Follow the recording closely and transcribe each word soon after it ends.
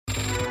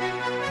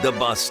The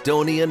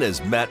Bostonian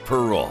is Matt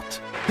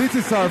Perrault. This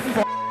is our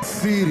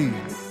city.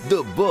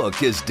 The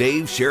Book is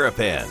Dave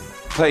Sharapan.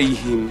 Pay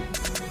him.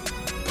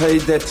 Pay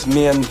that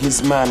man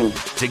his money.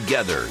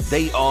 Together,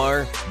 they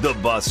are The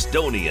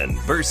Bostonian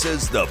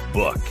versus The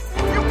Book.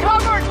 You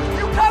covered!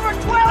 You covered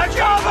 12! I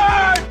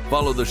covered!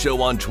 Follow the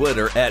show on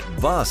Twitter at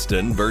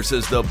Boston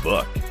versus The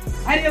Book.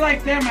 How do you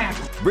like them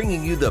apples?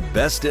 Bringing you the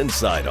best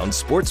insight on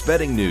sports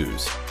betting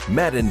news,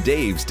 Matt and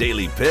Dave's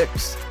daily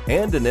picks,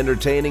 and an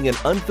entertaining and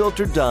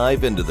unfiltered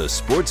dive into the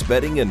sports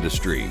betting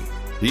industry.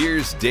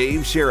 Here's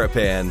Dave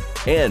Sharapan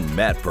and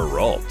Matt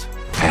Perrault.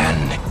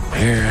 And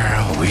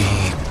here we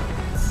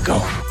go.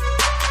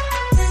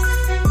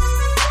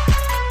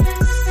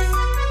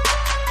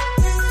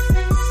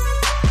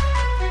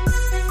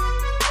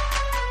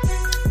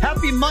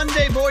 Happy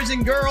Monday, boys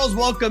and girls.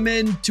 Welcome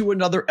in to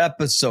another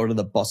episode of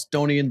the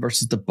Bostonian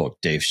versus The Book.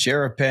 Dave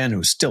Sharapan,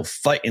 who's still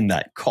fighting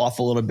that cough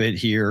a little bit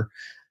here.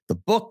 The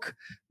Book,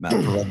 Matt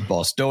Perrault, the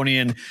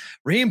Bostonian.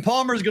 Raheem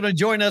Palmer is going to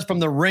join us from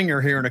the Ringer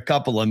here in a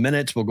couple of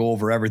minutes. We'll go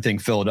over everything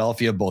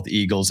Philadelphia, both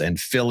Eagles and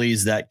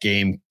Phillies. That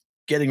game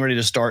getting ready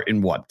to start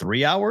in what,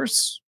 3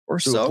 hours or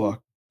so?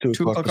 2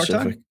 o'clock our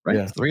time, right?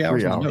 Yeah, 3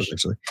 hours. 3 hours.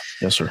 Actually.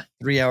 Yes, sir.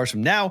 3 hours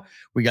from now,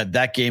 we got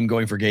that game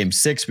going for game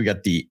 6. We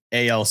got the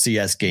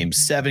ALCS game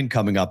 7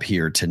 coming up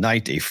here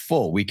tonight. A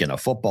full weekend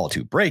of football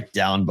to break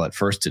down. But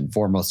first and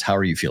foremost, how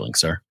are you feeling,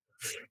 sir?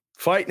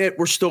 Fighting it.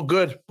 We're still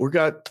good. We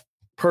got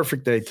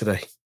perfect day today.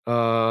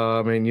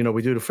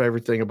 We do the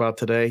favorite thing about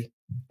today.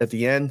 At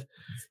the end,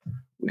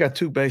 we got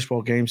 2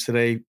 baseball games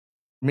today.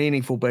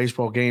 Meaningful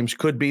baseball games.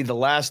 Could be the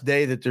last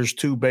day that there's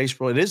 2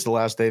 baseball. It is the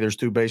last day there's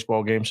 2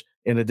 baseball games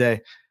in a day.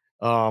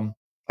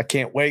 I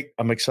can't wait.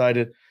 I'm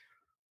excited.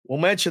 We'll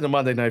mention the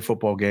Monday Night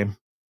Football game.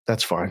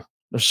 That's fine.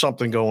 There's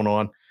something going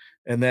on.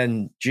 And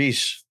then,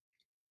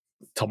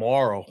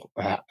 tomorrow,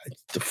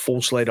 the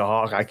full slate of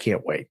Hawk. I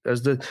can't wait.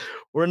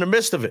 We're in the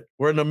midst of it.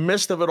 We're in the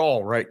midst of it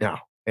all right now.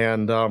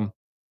 And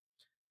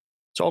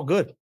it's all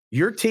good.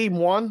 Your team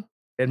won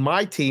and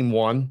my team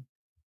won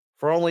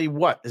for only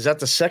what? Is that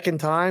the second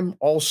time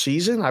all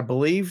season? I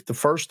believe the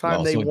first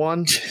time they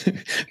won.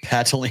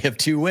 Pats only have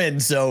 2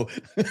 wins, so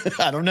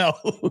I don't know.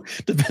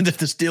 Depends if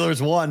the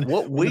Steelers won.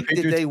 What week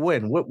did they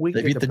win? What week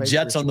they beat the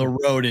Jets on the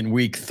road in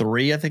week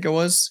 3, I think it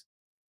was.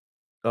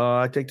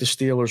 I think the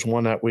Steelers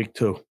won that week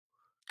too.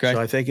 Okay.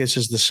 So I think this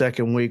is the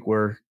second week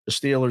where the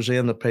Steelers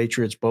and the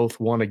Patriots both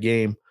won a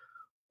game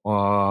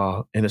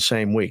in the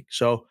same week.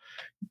 So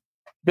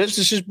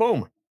business is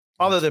booming.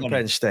 Other than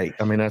Penn State.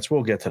 I mean,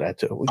 we'll get to that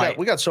too.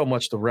 We got so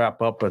much to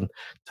wrap up and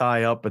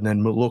tie up and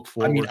then look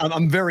forward. I mean,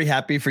 I'm very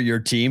happy for your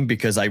team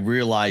because I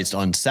realized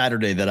on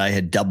Saturday that I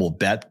had double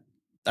bet.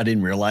 I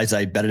didn't realize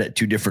I betted at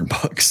 2 different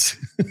books.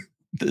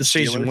 The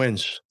season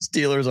wins.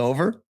 Steelers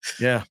over.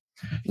 Yeah.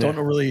 Don't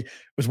know really. It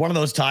was one of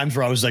those times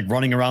where I was like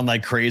running around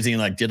like crazy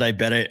and like, did I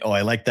bet it? Oh,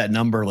 I like that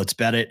number. Let's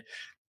bet it.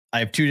 I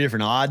have 2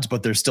 different odds,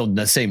 but they're still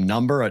the same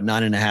number at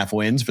 9.5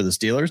 wins for the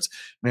Steelers.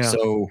 Yeah.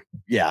 So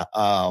yeah,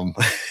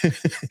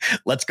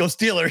 let's go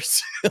Steelers.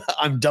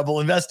 I'm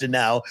double invested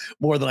now,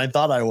 more than I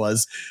thought I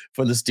was,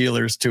 for the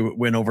Steelers to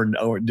win over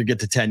or to get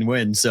to 10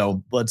 wins.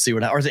 So let's see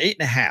what happens. Or is it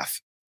 8.5?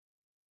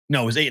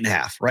 No, it was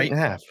 8.5, right?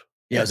 8.5.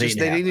 Yeah, it was 8.5.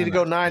 They need to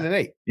go 9 and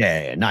 8.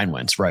 Yeah, 9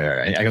 wins.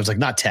 Right. I was like,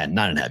 not 10,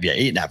 9.5. Yeah,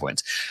 8.5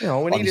 wins.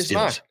 We need is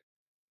 9.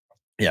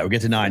 Yeah, we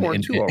get to 9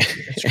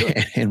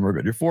 and we're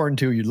good. You're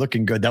 4-2. You're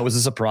looking good. That was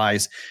a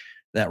surprise.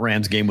 That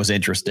Rams game was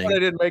interesting. I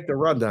didn't make the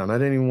rundown. I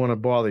didn't even want to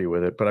bother you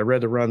with it, but I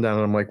read the rundown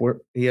and I'm like,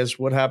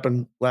 what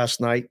happened last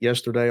night,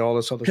 yesterday, all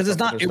this other stuff.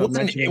 Because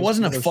it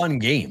wasn't a fun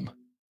game.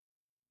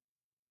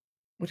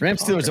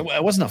 Rams Steelers,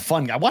 it wasn't a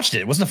fun. I watched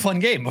it. It wasn't a fun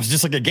game. It was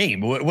just like a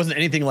game. It wasn't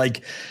anything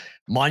like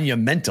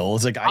monumental.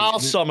 It's like I'll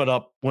sum it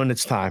up when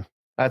it's time.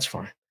 That's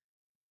fine.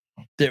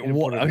 Okay,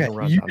 I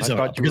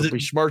thought you were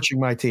besmirching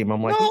my team.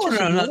 I'm like, no. The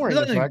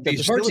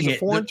Steelers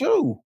are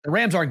 4-2. The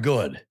Rams aren't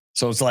good,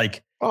 so it's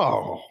like,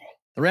 the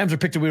Rams are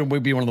picked to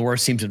be one of the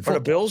worst teams in football. Are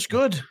the Bills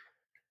good?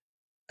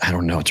 I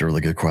don't know. It's a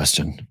really good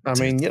question. I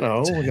mean, we're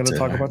going to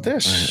talk about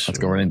this. Right, let's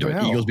go right into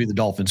it. Eagles beat the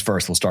Dolphins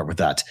first. We'll start with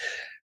that.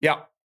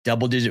 Yeah,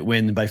 double-digit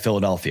win by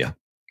Philadelphia.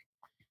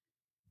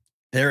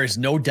 There is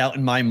no doubt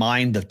in my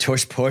mind the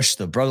tush push,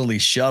 the brotherly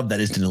shove that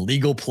is an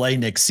illegal play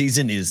next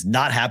season is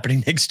not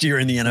happening next year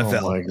in the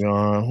NFL. Oh, my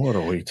God. What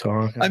are we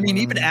talking about? I mean,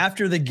 even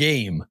after the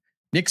game,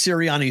 Nick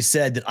Sirianni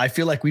said that I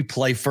feel like we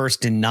play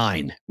first and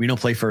 9. We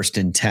don't play first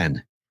and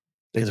 10.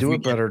 They do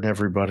it better than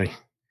everybody.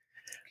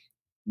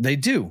 They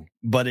do,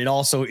 but it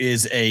also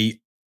is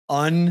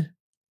can't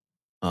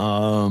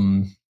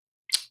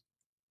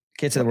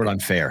say the word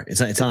unfair.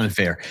 It's not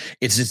unfair.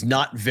 It's just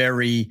not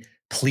very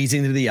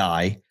pleasing to the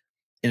eye.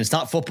 And it's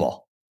not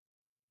football.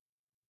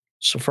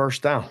 So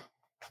first down.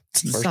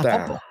 It's not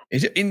football.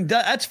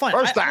 That's fine.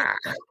 First down.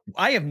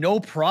 I have no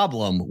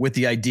problem with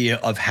the idea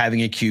of having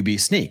a QB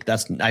sneak.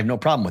 I have no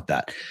problem with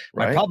that.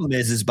 Right. My problem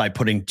is by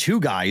putting 2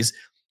 guys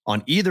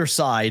on either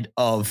side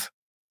of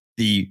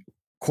the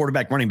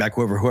quarterback, running back,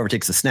 whoever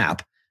takes the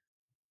snap,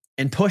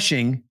 and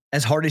pushing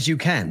as hard as you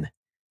can.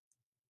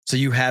 So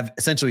you have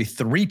essentially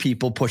 3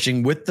 people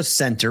pushing with the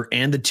center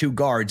and the 2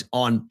 guards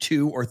on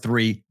 2 or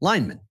 3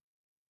 linemen.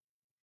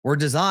 We're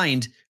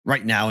designed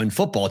right now in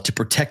football to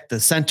protect the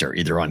center,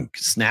 either on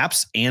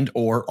snaps and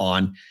or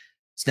on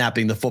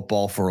snapping the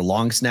football for a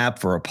long snap,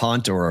 for a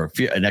punt, or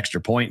an extra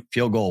point,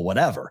 field goal,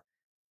 whatever.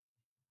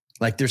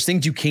 Like there's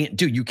things you can't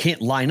do. You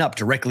can't line up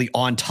directly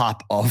on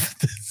top of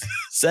the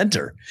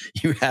center.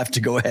 You have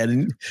to go ahead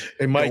and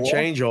they might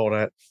change all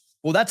that.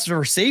 Well, that's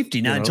for safety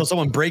now until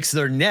someone breaks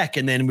their neck.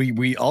 And then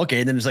we okay.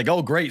 And then it's like,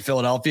 oh, great,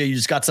 Philadelphia. You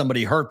just got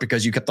somebody hurt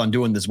because you kept on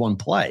doing this one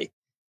play.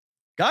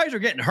 Guys are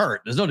getting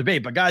hurt. There's no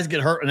debate, but guys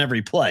get hurt in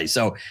every play.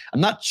 So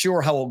I'm not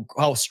sure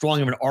how strong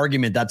of an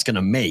argument that's going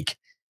to make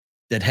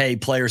that, hey,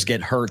 players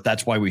get hurt.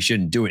 That's why we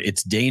shouldn't do it.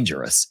 It's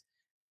dangerous.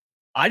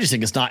 I just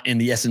think it's not in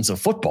the essence of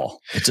football.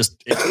 It's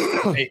just,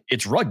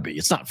 it's rugby.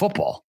 It's not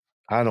football.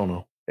 I don't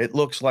know. It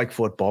looks like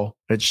football.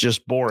 It's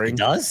just boring. It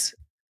does?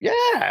 Yeah,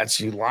 it's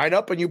you line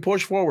up and you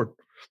push forward.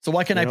 So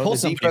why can't I pull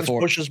somebody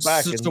forward? Pushes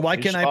back so why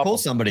can't I pull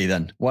somebody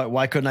then?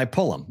 Why couldn't I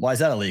pull them? Why is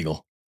that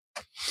illegal?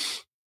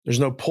 There's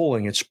no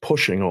pulling; it's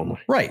pushing only.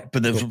 Right,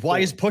 but why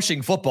is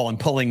pushing football and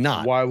pulling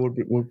not? Why would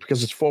we?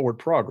 Because it's forward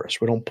progress.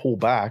 We don't pull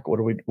back. What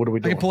do we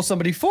do? I can pull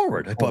somebody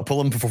forward. I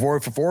pull them for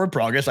forward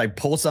progress. I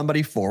pull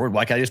somebody forward.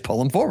 Why can't I just pull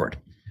them forward?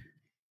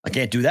 I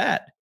can't do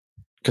that.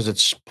 Because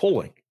it's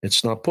pulling.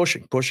 It's not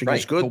pushing. Pushing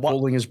is good.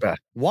 Pulling is bad.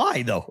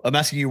 Why though? I'm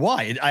asking you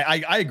why.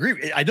 I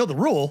agree. I know the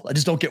rule. I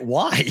just don't get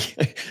why.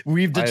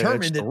 We've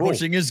determined that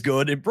pushing is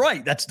good and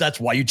right. That's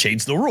why you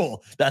changed the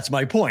rule. That's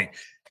my point.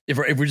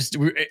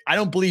 I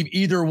don't believe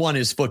either one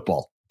is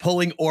football.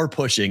 Pulling or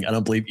pushing, I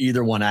don't believe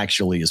either one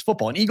actually is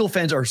football. And Eagle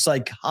fans are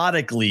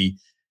psychotically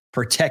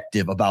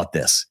protective about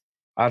this.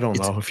 I don't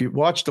know. If you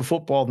watch the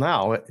football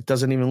now, it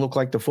doesn't even look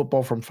like the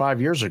football from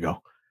 5 years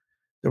ago.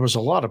 There was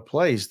a lot of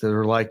plays that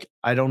are like,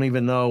 I don't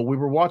even know. We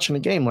were watching a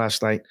game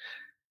last night.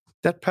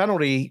 That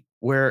penalty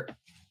where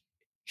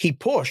he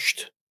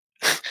pushed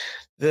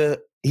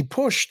Jalen.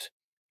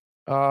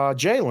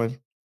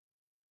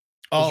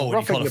 Oh,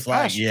 he called a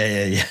flag.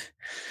 Yeah.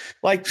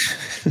 Like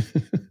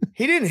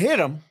he didn't hit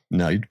him.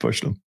 No, he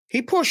pushed him.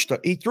 He pushed him.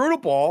 He threw the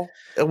ball.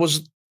 It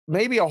was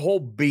maybe a whole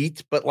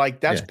beat, but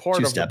like that's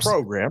part of the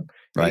program.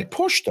 Right. He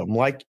pushed him.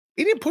 Like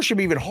he didn't push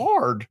him even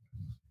hard.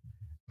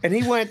 And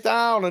he went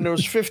down and there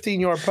was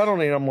 15-yard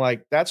penalty. And I'm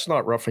like, that's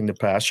not roughing the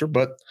passer.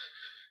 But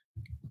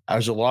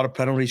there's a lot of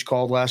penalties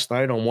called last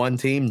night on one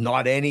team,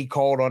 not any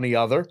called on the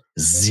other.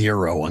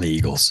 0 on the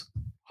Eagles.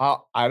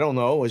 I don't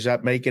know. Does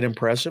that make it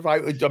impressive? I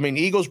mean,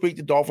 Eagles beat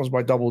the Dolphins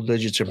by double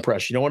digits.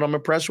 Impressed. You know what I'm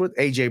impressed with?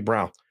 A.J.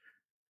 Brown.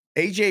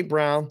 A.J.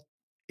 Brown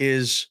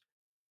is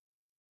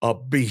a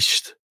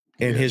beast.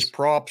 And his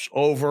props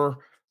over,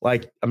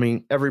 like, I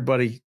mean,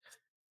 everybody's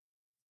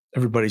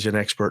an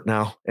expert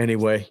now.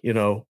 Anyway,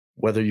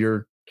 whether you're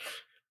a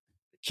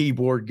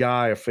keyboard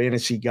guy, a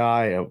fantasy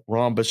guy, a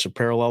rhombus, a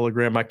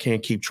parallelogram, I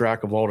can't keep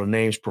track of all the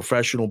names,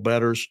 professional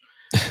bettors,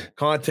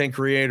 content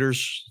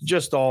creators,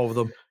 just all of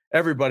them.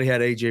 Everybody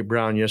had A.J.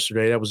 Brown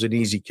yesterday. That was an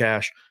easy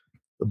cash.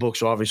 The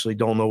books obviously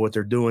don't know what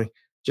they're doing.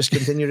 Just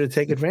continue to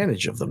take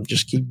advantage of them.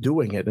 Just keep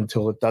doing it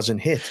until it doesn't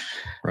hit.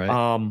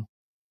 Right.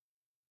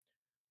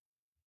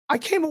 I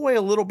came away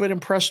a little bit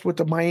impressed with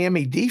the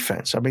Miami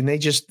defense. I mean, they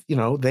just,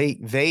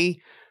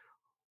 they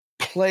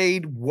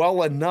played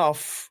well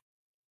enough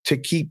to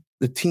keep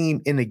the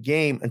team in the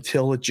game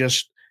until it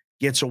just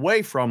gets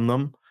away from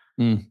them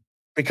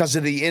because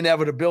of the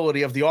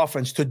inevitability of the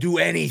offense to do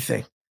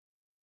anything.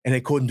 And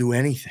they couldn't do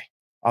anything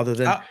other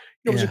than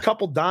there was a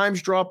couple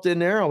dimes dropped in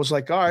there. I was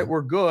like, all right,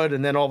 we're good.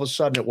 And then all of a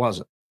sudden it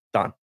wasn't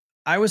done.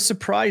 I was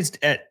surprised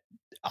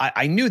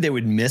I knew they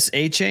would miss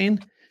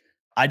A-Chain.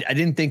 I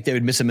didn't think they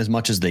would miss him as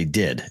much as they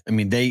did. I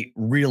mean, they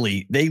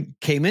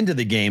came into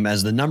the game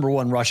as the number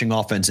 1 rushing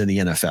offense in the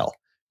NFL,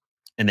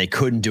 and they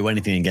couldn't do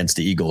anything against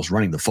the Eagles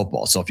running the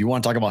football. So if you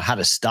want to talk about how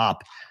to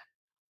stop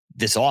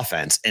this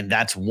offense, and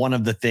that's one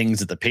of the things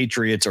that the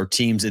Patriots or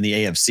teams in the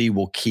AFC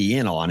will key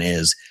in on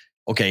is,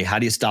 okay, how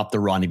do you stop the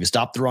run? If you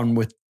stop the run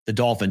with the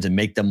Dolphins and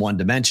make them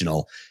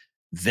one-dimensional,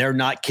 they're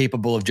not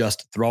capable of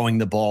just throwing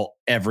the ball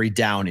every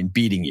down and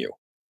beating you.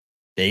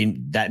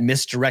 That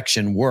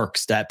misdirection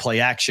works. That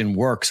play action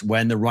works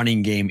when the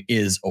running game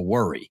is a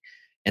worry.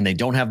 And they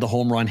don't have the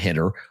home run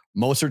hitter.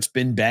 Mostert's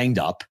been banged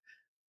up.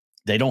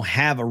 They don't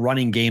have a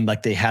running game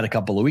like they had a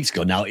couple of weeks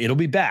ago. Now, it'll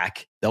be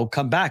back. They'll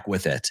come back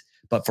with it.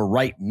 But for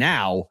right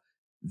now,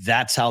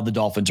 that's how the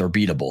Dolphins are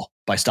beatable,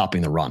 by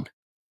stopping the run.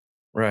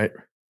 Right.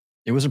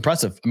 It was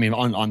impressive. I mean,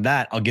 on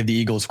that, I'll give the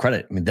Eagles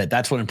credit. I mean,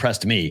 that's what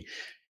impressed me.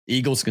 The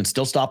Eagles can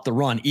still stop the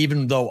run,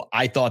 even though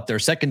I thought their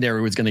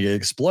secondary was going to get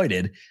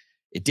exploited.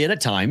 It did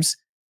at times,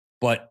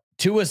 but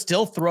Tua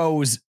still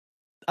throws,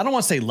 I don't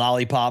want to say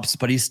lollipops,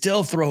 but he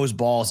still throws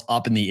balls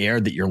up in the air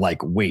that you're like,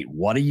 wait,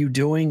 what are you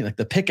doing? Like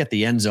the pick at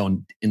the end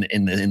zone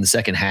in the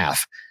second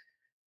half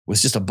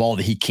was just a ball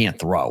that he can't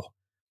throw.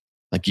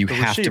 Like the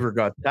receiver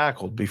got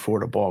tackled before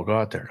the ball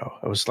got there, though.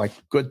 It was like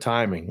good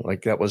timing.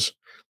 Like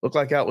looked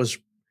like that was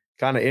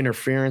kind of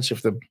interference.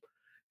 If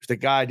the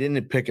guy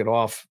didn't pick it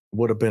off,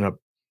 would have been a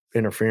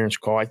interference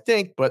call, I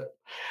think. But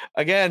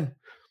again,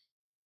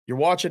 you're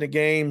watching the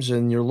games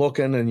and you're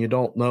looking and you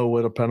don't know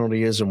what a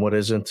penalty is and what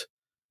isn't.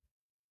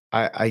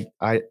 I'll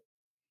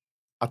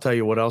tell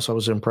you what else I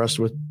was impressed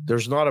with.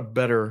 There's not a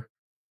better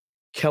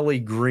Kelly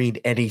Green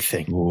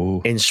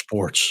anything in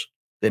sports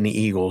than the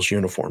Eagles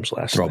uniforms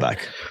last throwback.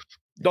 night.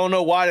 Don't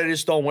know why they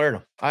just don't wear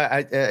them. I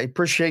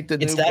appreciate the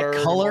it's new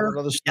that color.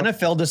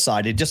 NFL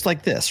decided just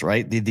like this,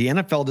 right? The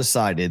NFL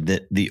decided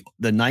that the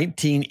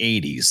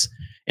 1980s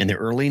and the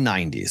early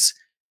 90s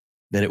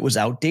that it was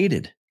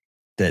outdated,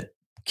 that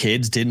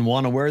kids didn't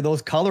want to wear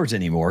those colors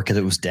anymore because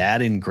it was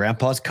dad and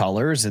grandpa's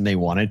colors, and they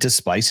wanted to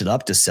spice it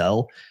up to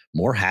sell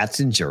more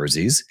hats and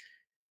jerseys.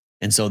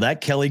 And so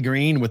that Kelly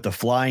Green with the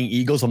flying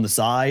eagles on the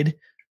side,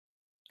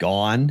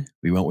 gone.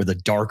 We went with a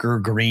darker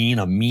green,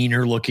 a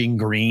meaner looking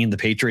green. The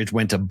Patriots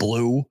went to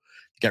blue,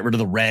 got rid of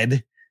the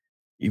red,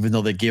 even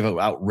though they gave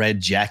out red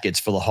jackets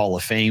for the Hall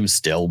of Fame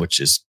still, which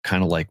is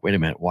kind of like, wait a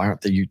minute, why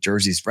aren't the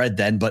jerseys red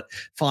then? But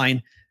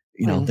fine.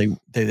 You know,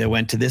 they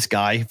went to this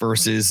guy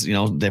versus, you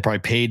know, they probably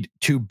paid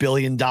 $2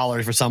 billion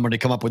for someone to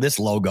come up with this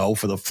logo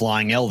for the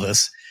flying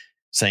Elvis,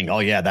 saying, oh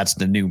yeah, that's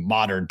the new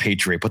modern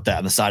Patriot. Put that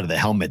on the side of the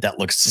helmet. That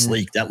looks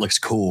sleek. That looks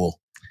cool.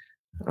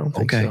 I don't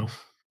think so.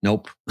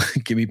 Nope.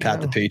 Give me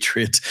Pat the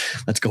Patriot.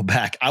 Let's go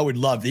back. I would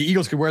love the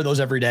Eagles could wear those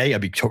every day.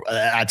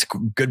 That's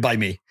good by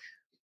me.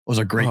 Those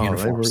are great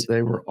uniforms.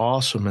 They were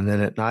awesome. And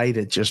then at night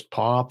it just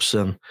pops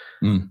and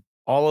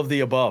all of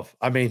the above.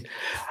 I mean,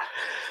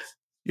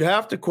 you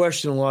have to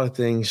question a lot of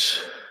things.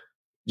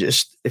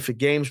 Just if a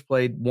game's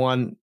played,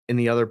 one, in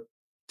the other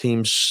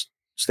team's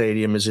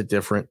stadium, is it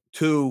different?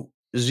 2,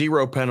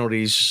 0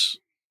 penalties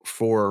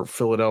for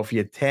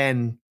Philadelphia,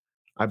 10,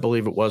 I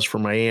believe it was, for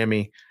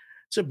Miami.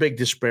 It's a big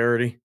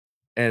disparity.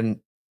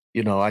 And,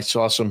 you know, I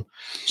saw some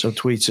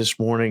tweets this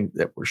morning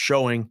that were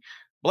showing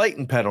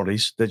blatant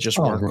penalties that just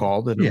weren't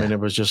called. And I mean, it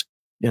was just,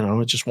 you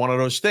know, it's just one of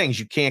those things.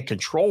 You can't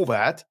control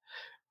that.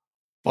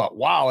 But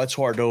wow, it's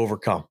hard to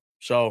overcome.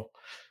 So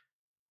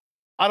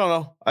I don't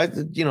know.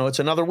 You know, it's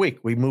another week.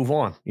 We move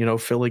on. You know,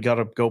 Philly got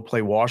to go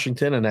play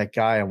Washington, and that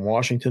guy in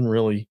Washington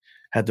really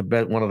had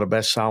one of the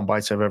best sound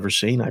bites I've ever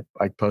seen.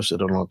 I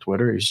posted it on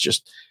Twitter. He's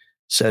just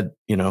said,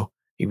 you know,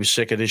 he was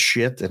sick of this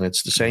shit, and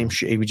it's the same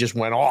shit. He just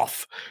went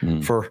off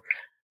for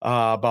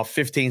about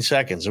 15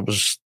 seconds. It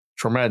was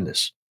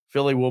tremendous.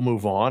 Philly will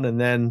move on,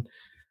 and then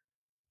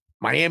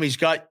Miami's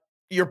got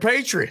your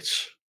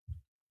Patriots.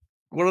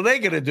 What are they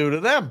going to do to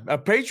them? A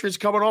Patriots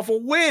coming off a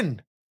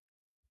win.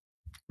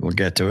 We'll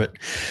get to it.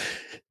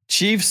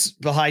 Chiefs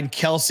behind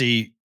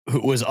Kelsey, who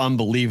was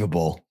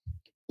unbelievable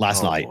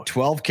last night. Boy.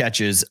 12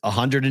 catches,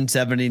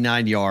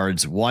 179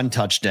 yards, 1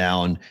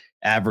 touchdown,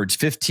 averaged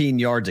 15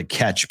 yards a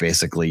catch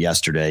basically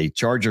yesterday.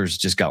 Chargers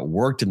just got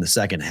worked in the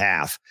second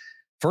half.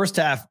 First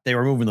half, they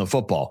were moving the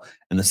football.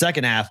 In the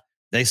second half,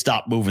 they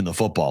stopped moving the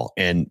football.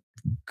 And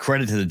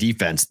credit to the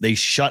defense, they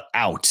shut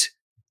out.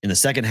 In the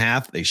second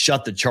half, they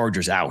shut the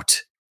Chargers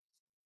out,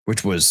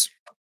 which was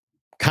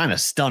kind of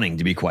stunning,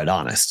 to be quite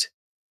honest.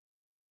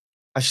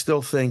 I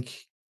still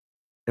think,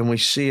 and we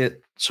see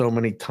it so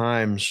many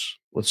times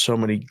with so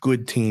many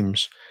good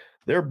teams,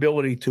 their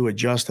ability to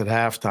adjust at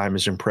halftime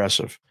is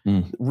impressive.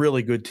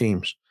 Really good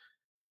teams.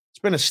 It's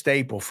been a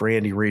staple for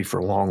Andy Reid for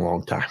a long,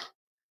 long time.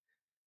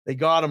 They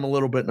got him a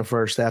little bit in the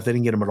first half. They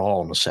didn't get him at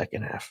all in the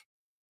second half.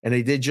 And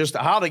they did just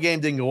how the game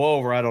didn't go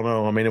over, I don't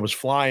know. I mean, it was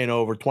flying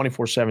over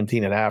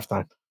 24-17 at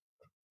halftime.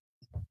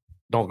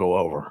 Don't go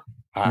over.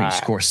 I mean,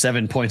 score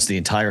 7 points the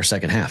entire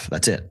second half.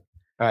 That's it.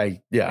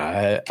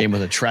 Came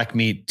with a track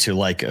meet to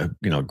like a,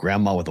 you know,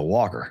 grandma with a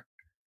walker.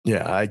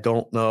 Yeah, I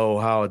don't know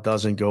how it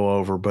doesn't go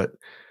over, but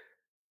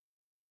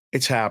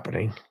it's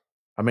happening.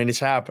 I mean, it's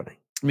happening.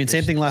 I mean,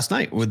 same thing last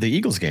night with the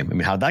Eagles game. I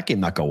mean, how did that game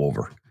not go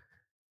over?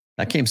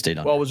 That game stayed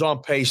on. Well, it was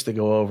on pace to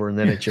go over, and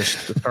then it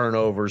just the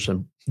turnovers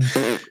and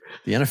the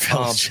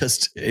NFL is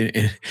just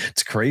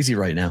it's crazy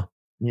right now.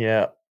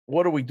 Yeah.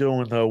 What are we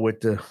doing though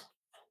with the?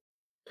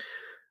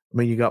 I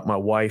mean, you got my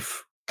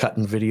wife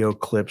cutting video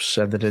clips,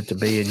 sending it to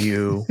me and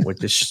you with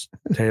this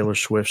Taylor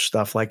Swift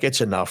stuff. Like,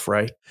 it's enough,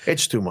 right?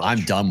 It's too much.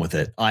 I'm done with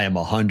it. I am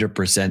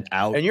 100%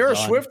 out. And you're a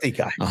Swiftie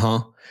guy.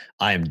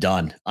 I am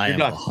done. I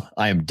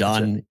am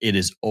done. It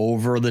is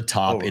over the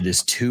top. It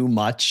is too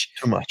much.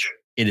 Too much.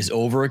 It is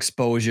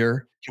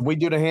overexposure. Can we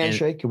do the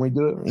handshake? Can we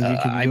do it?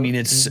 I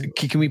mean,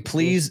 can we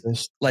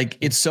please, like,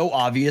 it's so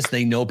obvious.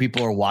 They know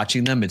people are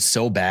watching them. It's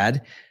so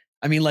bad.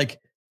 I mean, like,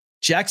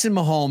 Jackson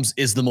Mahomes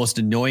is the most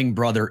annoying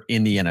brother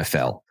in the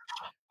NFL.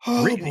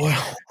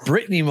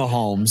 Brittany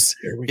Mahomes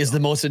is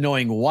the most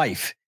annoying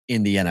wife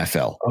in the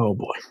NFL. Oh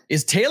boy.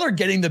 Is Taylor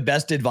getting the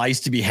best advice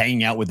to be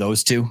hanging out with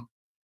those two?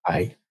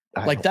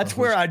 That's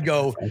where I'd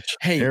go,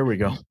 hey, there we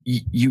go.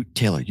 You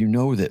Taylor, you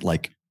know that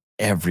like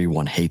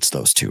everyone hates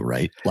those two,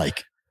 right?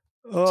 Like,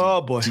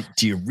 oh boy.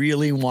 Do you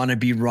really want to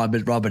be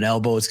rubbing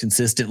elbows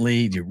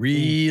consistently? Do you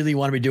really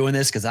want to be doing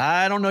this? Because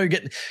I don't know.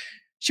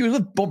 She was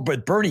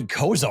with Bernie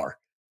Kosar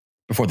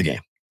before the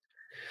game.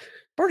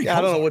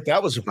 I don't know what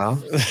that was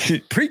about.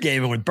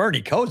 Pre-gaming with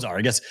Bernie Kosar,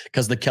 I guess,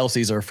 because the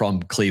Kelseys are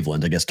from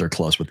Cleveland. I guess they're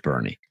close with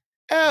Bernie.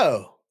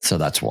 Oh, So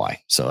that's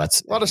why. So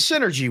that's a lot of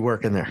synergy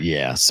working there.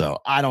 Yeah. So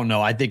I don't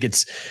know. I think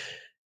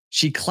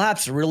she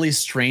claps really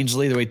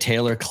strangely the way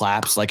Taylor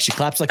claps. Like she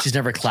claps like she's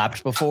never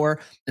clapped before.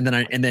 And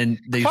then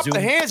they cup zoom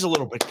the hands a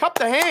little bit. Cup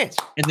the hands.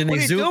 And then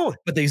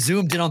they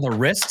zoomed in on the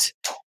wrist.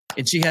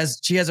 And she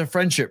has a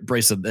friendship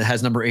bracelet that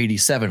has number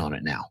 87 on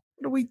it now.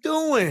 What are we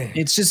doing?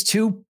 It's just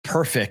too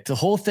perfect. The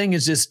whole thing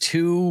is just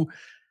too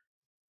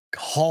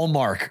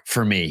Hallmark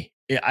for me.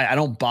 I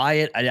don't buy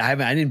it. I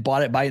didn't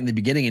buy it in the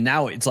beginning. And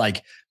now it's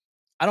like,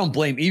 I don't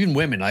blame even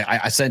women.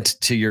 I sent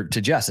to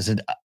Jess, I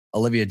said,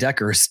 Olivia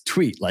Decker's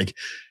tweet, like,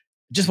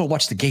 just want to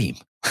watch the game.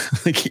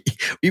 Like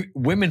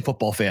women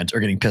football fans are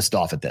getting pissed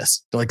off at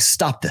this. They're like,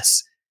 stop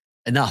this.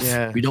 Enough.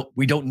 Yeah.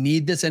 We don't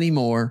need this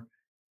anymore.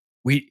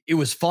 It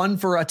was fun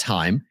for a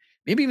time,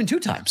 maybe even 2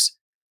 times.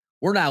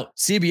 We're now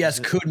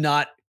CBS could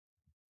not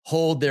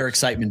hold their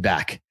excitement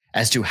back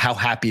as to how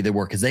happy they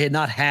were because they had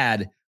not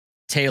had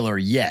Taylor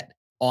yet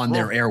on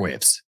their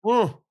airwaves.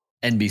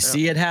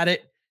 NBC had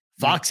it.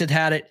 Fox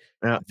had it.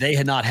 Yeah. They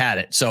had not had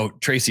it. So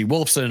Tracy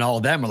Wolfson and all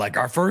of them were like,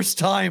 our first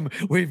time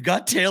we've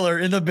got Taylor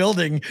in the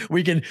building.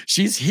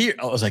 She's here.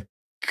 I was like,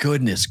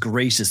 goodness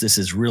gracious, this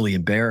is really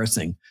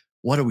embarrassing.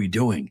 What are we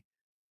doing?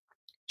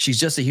 She's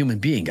just a human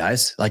being,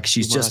 guys. Like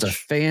she's just a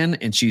fan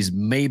and she's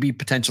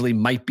potentially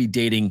might be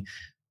dating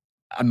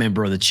a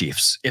member of the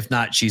Chiefs. If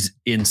not, she's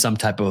in some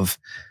type of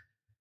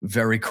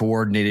very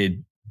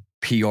coordinated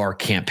PR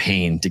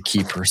campaign to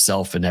keep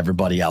herself and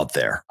everybody out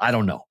there. I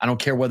don't know. I don't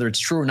care whether it's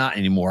true or not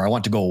anymore. I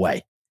want to go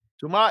away.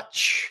 Too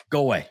much.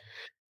 Go away.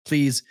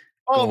 Please.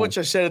 All of which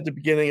I said at the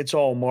beginning, it's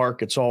all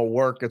mark, it's all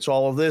work, it's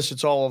all of this,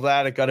 it's all of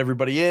that. It got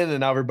everybody in and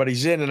now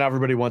everybody's in and now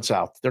everybody wants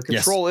out.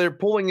 They're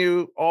pulling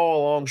you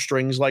all along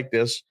strings like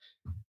this.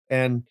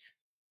 And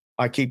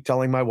I keep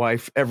telling my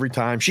wife every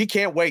time, she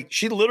can't wait.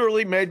 She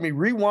literally made me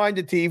rewind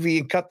the TV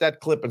and cut that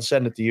clip and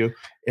send it to you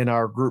in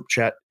our group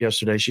chat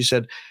yesterday. She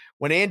said,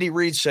 when Andy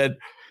Reid said,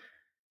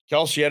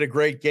 Kelsey had a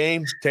great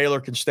game, Taylor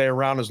can stay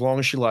around as long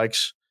as she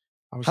likes.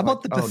 How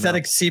about the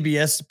pathetic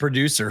CBS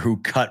producer who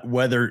cut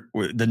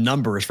the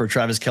numbers for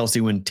Travis Kelce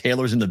when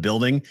Taylor's in the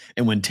building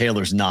and when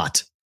Taylor's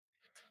not?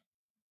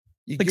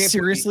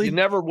 Seriously? You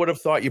never would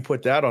have thought you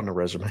put that on the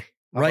resume.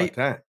 Right?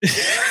 That?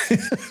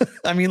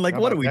 I mean,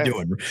 what are we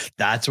doing?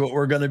 That's what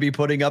we're going to be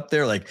putting up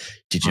there. Like,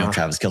 did you know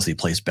Travis Kelce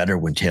plays better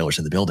when Taylor's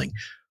in the building?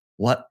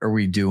 What are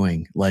we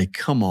doing? Like,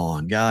 come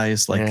on,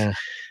 guys. Like,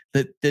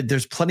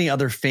 there's plenty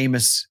other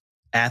famous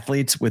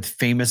athletes with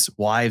famous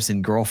wives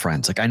and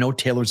girlfriends. Like I know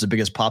Taylor's the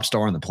biggest pop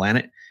star on the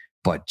planet,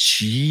 but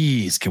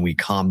geez, can we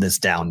calm this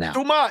down now?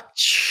 Too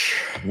much.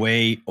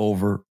 Way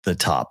over the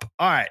top.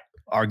 All right.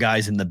 Our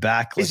guy's in the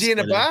back. Is he in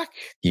the back?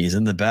 He's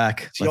in the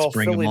back. Let's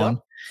bring him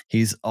on.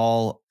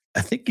 I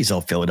think he's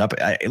all filled up.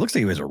 It looks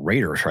like he has a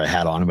Raiders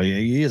hat on, but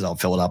he is all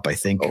filled up, I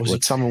think. Oh, is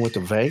it someone with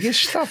the Vegas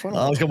stuff?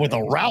 I was going with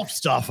the Ralph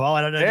stuff. Oh,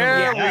 I don't know.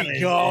 There we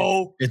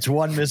go. It's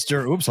one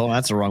Mr. Oops,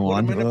 that's the wrong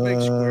one.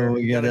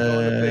 We got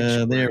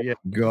there we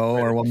go.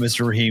 Or one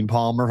Mr. Raheem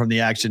Palmer from the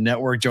Action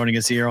Network joining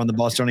us here on the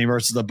Bostonian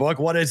versus the Book.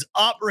 What is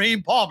up,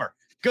 Raheem Palmer?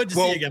 Good to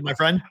see you again, my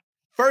friend.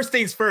 First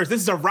things first, this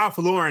is a Ralph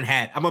Lauren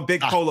hat. I'm a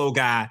big polo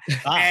guy.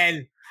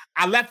 And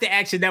I left the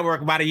Action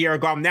Network about a year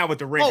ago. I'm now with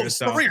the Ringer.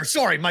 The Ringer.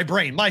 Sorry, my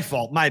brain. My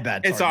fault. My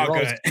bad. It's all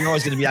good. You're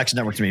always going to be Action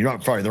Network to me.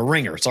 Sorry, the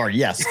Ringer. Sorry.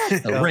 Yes,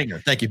 the Ringer.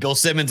 Thank you, Bill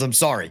Simmons. I'm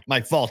sorry. My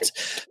fault.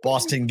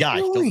 Boston guy.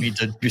 Don't need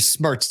to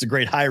besmirch the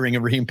great hiring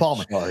of Raheem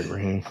Palmer. Sorry,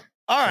 Raheem.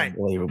 All right.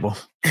 Unbelievable.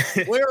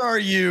 Where are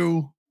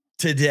you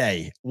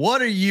today?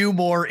 What are you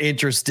more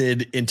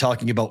interested in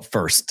talking about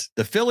first?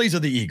 The Phillies or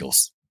the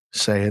Eagles?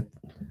 Say it.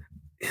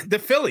 The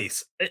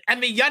Phillies. I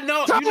mean, you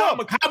know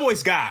I'm a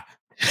Cowboys guy.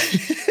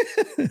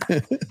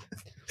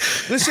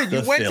 Listen,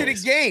 you went to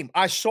the game.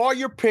 I saw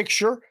your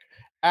picture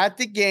at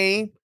the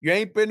game. You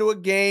ain't been to a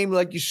game,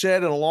 like you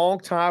said, in a long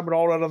time and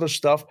all that other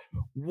stuff.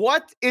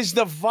 What is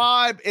the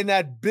vibe in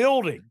that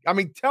building? I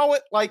mean, tell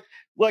it like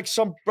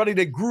somebody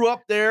that grew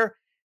up there.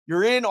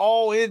 You're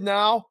all in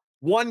now.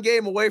 One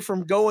game away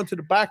from going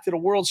back to the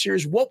World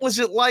Series. What was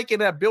it like in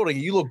that building?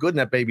 You look good in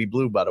that baby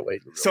blue, by the way.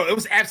 So it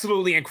was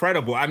absolutely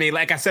incredible. I mean,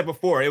 like I said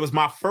before, it was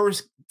my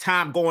first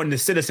time going to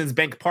Citizens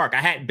Bank Park. I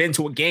hadn't been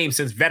to a game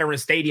since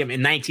Veterans Stadium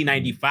in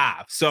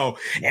 1995. So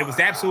it was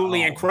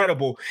absolutely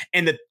incredible.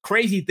 And the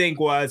crazy thing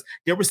was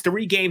there was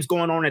 3 games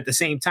going on at the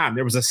same time.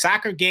 There was a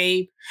soccer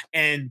game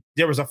and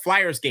there was a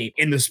Flyers game,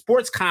 and the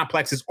sports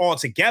complex is all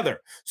together.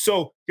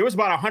 So there was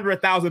about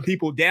 100,000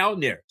 people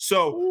down there.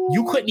 So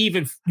you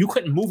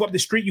couldn't move up the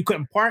street. You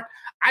couldn't park.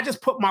 I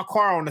just put my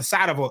car on the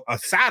side of a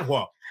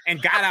sidewalk and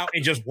got out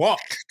and just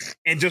walked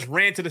and just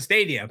ran to the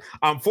stadium.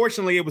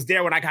 Fortunately, it was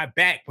there when I got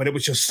back, but it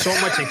was just so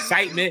much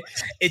excitement.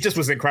 It just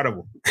was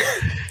incredible.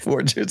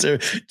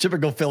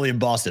 Typical Philly in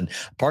Boston.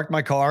 Parked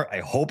my car. I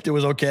hoped it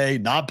was okay.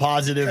 Not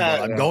positive.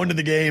 But I'm going to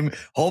the game.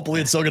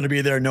 Hopefully it's still going to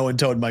be there. No one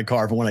towed my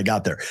car from when I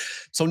got there.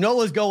 So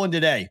Nola's going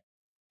today.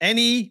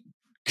 Any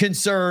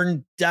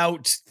concern,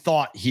 doubt,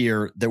 thought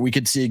here that we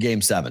could see a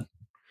game 7?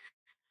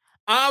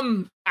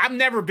 I've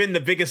never been the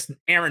biggest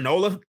Aaron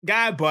Nola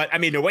guy, but I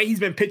mean, the way he's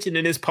been pitching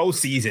in this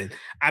postseason,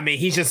 I mean,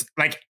 he's just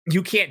like,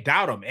 you can't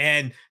doubt him.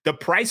 And the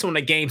price on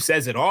the game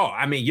says it all.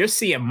 I mean, you're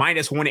seeing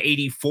minus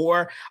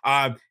 184.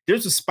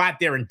 There's a spot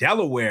there in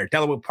Delaware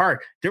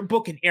Park. They're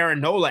booking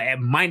Aaron Nola at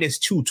minus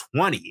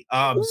 220.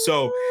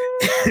 So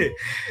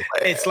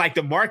it's like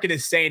the market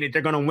is saying that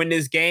they're going to win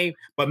this game.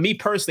 But me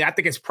personally, I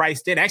think it's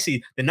priced in.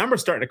 Actually, the number's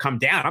starting to come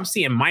down. I'm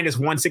seeing minus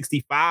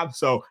 165.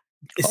 So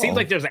it seems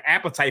like there's an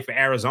appetite for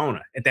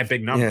Arizona at that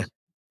big number.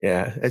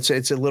 Yeah, it's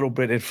a little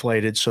bit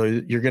inflated. So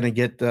you're going to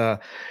get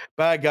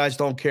bad guys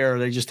don't care.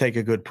 They just take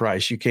a good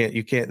price.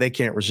 They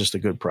can't resist a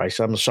good price.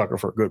 I'm a sucker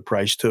for a good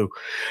price too.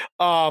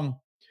 All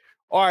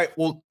right.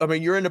 Well, I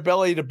mean, you're in the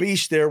belly of the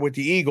beast there with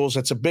the Eagles.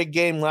 It's a big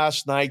game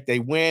last night. They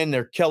win.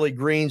 Their Kelly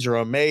Greens are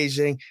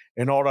amazing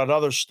and all that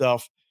other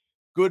stuff.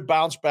 Good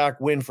bounce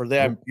back win for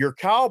them. Your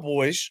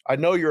Cowboys, I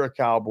know you're a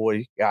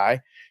Cowboy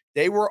guy.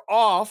 They were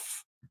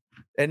off.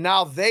 And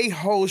now they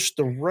host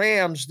the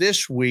Rams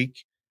this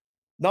week.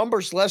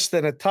 Numbers less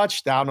than a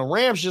touchdown. The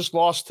Rams just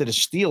lost to the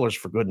Steelers,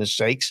 for goodness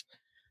sakes.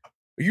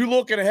 Are you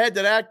looking ahead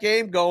to that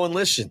game going,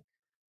 listen,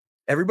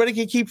 everybody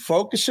can keep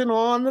focusing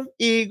on the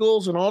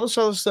Eagles and all this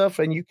other stuff,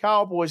 and you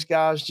Cowboys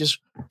guys just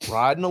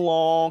riding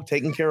along,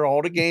 taking care of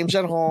all the games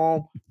at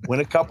home,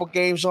 win a couple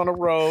games on the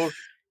road.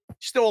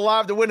 Still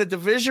alive to win a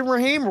division,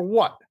 Raheem, or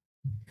what?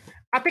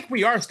 I think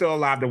we are still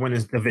alive to win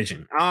this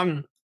division.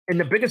 And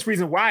the biggest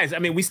reason why is, I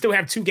mean, we still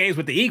have 2 games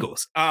with the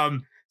Eagles.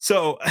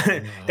 So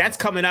that's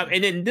coming up.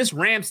 And then this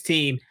Rams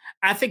team,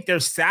 I think they're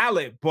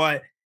solid,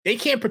 but they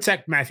can't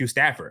protect Matthew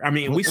Stafford. I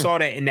mean, we saw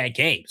that in that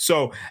game.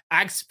 So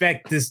I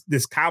expect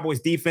this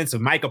Cowboys defense of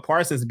Micah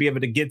Parsons to be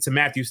able to get to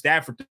Matthew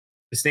Stafford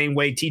the same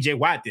way TJ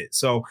Watt did.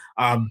 So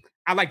I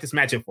like this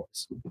matchup for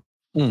us.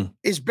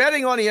 Is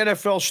betting on the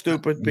NFL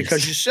stupid?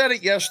 Because you said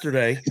it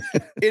yesterday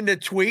in the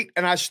tweet,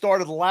 and I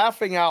started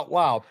laughing out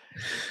loud.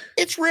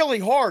 It's really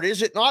hard,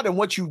 is it not? And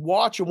what you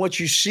watch and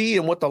what you see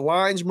and what the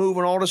lines move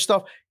and all this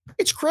stuff,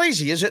 it's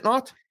crazy, is it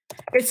not?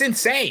 It's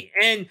insane.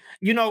 And,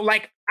 you know,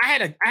 like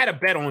I had a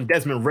bet on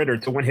Desmond Ridder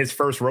to win his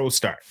first road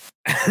start.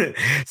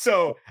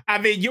 So, I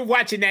mean, you're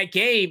watching that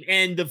game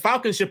and the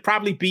Falcons should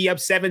probably be up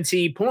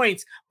 17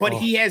 points, but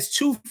he has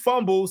 2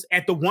 fumbles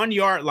at the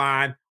 1-yard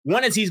line.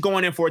 One is he's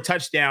going in for a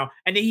touchdown,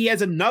 and then he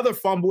has another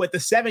fumble at the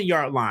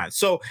 7-yard line.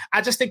 So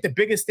I just think the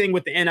biggest thing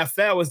with the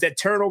NFL is that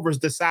turnovers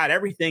decide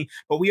everything,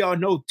 but we all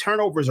know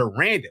turnovers are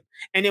random.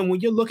 And then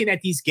when you're looking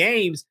at these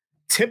games,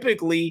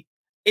 typically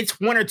it's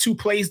 1 or 2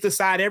 plays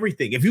decide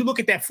everything. If you look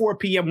at that 4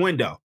 p.m.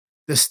 window,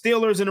 the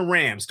Steelers and the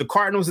Rams, the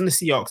Cardinals and the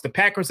Seahawks, the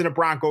Packers and the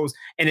Broncos,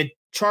 and the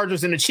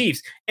Chargers and the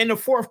Chiefs. In the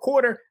fourth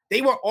quarter, they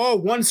were all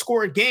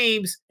 1-score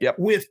games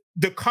with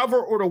the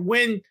cover or the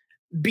win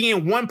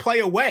being 1 play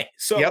away.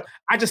 So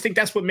I just think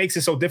that's what makes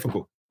it so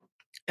difficult.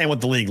 And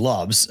what the league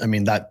loves, I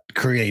mean, that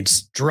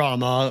creates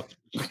drama,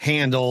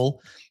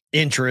 handle,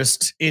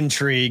 interest,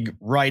 intrigue,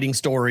 writing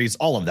stories,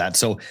 all of that.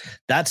 So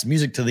that's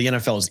music to the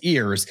NFL's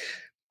ears.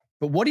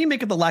 But what do you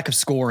make of the lack of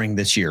scoring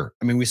this year?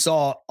 I mean, we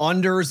saw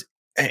unders.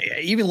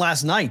 Even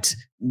last night,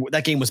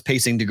 that game was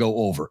pacing to go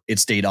over. It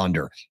stayed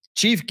under.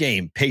 Chief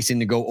game pacing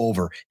to go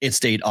over. It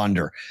stayed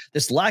under.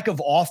 This lack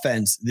of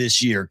offense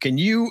this year, can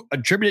you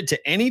attribute it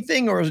to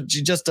anything, or is it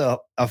just a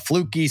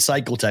fluky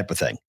cycle type of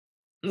thing?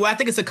 Well, I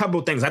think it's a couple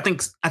of things. I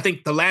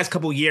think the last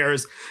couple of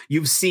years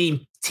you've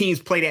seen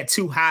teams play that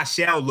too high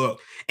shell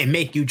look and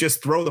make you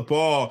just throw the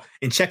ball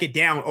and check it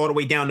down all the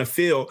way down the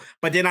field.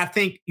 But then I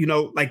think, you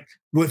know, like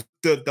with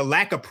the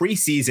lack of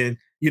preseason,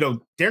 you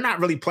know, they're not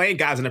really playing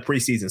guys in the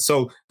preseason.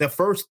 So the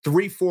first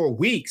 3-4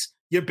 weeks,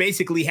 you're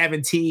basically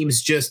having teams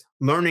just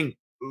learning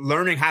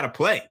how to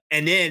play.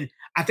 And then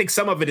I think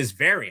some of it is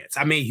variance.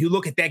 I mean, you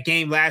look at that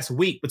game last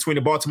week between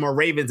the Baltimore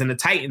Ravens and the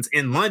Titans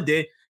in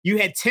London, you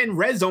had 10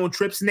 red zone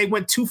trips and they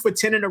went 2 for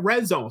 10 in the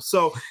red zone.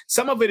 So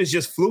some of it is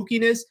just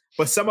flukiness,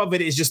 but some of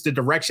it is just the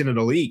direction of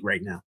the league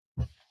right now.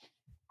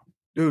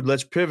 Dude,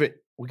 let's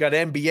pivot. We got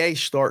NBA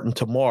starting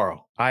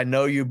tomorrow. I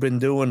know you've been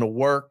doing the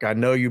work. I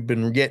know you've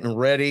been getting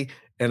ready.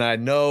 And I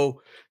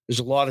know there's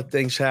a lot of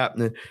things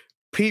happening.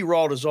 Pete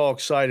Rald is all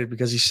excited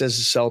because he says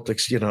the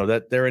Celtics, you know,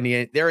 that they're in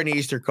the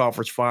Eastern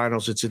Conference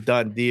Finals. It's a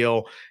done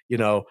deal. You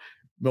know,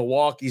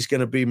 Milwaukee's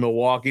going to be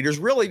Milwaukee. There's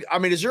really, I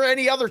mean, is there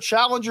any other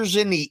challengers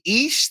in the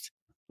East?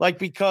 Like,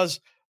 because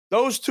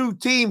those 2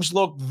 teams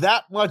look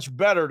that much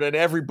better than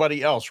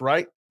everybody else,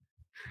 right?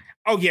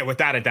 Oh, yeah,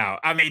 without a doubt.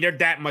 I mean, they're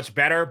that much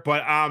better,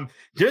 but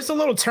there's a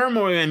little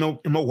turmoil in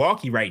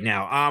Milwaukee right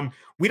now.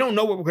 We don't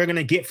know what we're going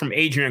to get from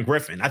Adrian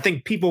Griffin. I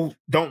think people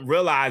don't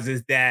realize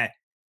is that,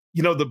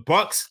 you know, the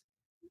Bucks,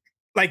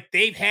 like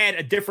they've had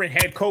a different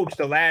head coach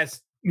the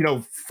last, you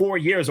know, 4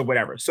 years or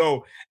whatever.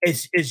 So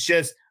it's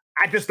just,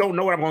 I just don't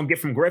know what I'm going to get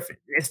from Griffin.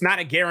 It's not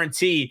a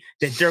guarantee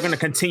that they're going to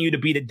continue to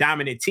be the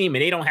dominant team,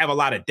 and they don't have a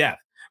lot of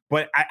depth.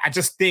 But I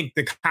just think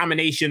the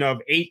combination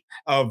of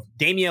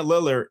Damian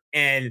Lillard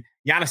and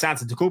Giannis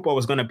Antetokounmpo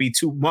is going to be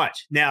too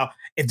much. Now,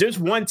 if there's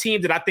one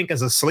team that I think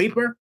is a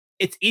sleeper,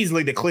 it's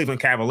easily the Cleveland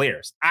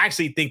Cavaliers. I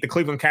actually think the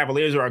Cleveland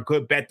Cavaliers are a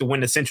good bet to win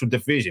the Central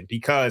Division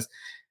because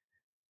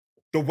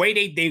the way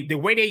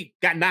they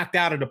got knocked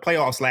out of the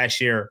playoffs last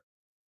year,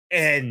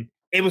 and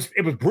it was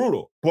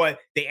brutal. But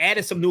they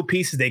added some new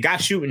pieces. They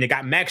got shooting. They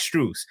got Max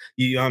Strus.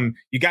 You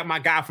got my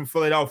guy from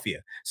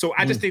Philadelphia. So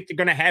I just think they're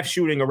gonna have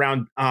shooting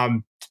around.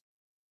 I'm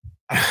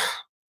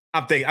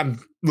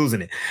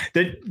losing it.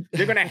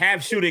 They're gonna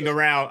have shooting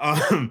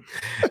around.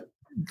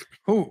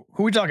 Who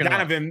are we talking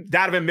about?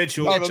 Donovan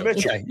Mitchell. Mitchell.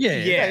 Okay.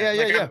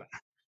 Yeah.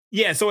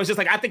 Yeah, so it's just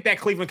like I think that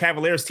Cleveland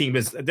Cavaliers team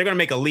they're going to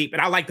make a leap,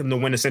 and I like them to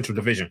win the Central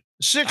Division.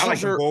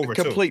 Sixers are a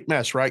complete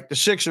mess, right? The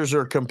Sixers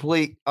are a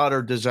complete,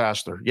 utter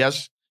disaster.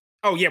 Yes?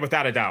 Oh, yeah,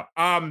 without a doubt.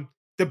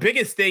 The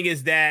biggest thing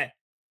is that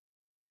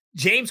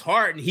James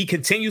Harden, he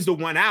continues to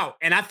win out,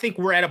 and I think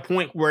we're at a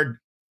point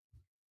where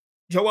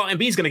Joel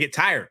Embiid's going to get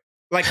tired.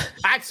 Like,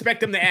 I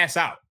expect him to ass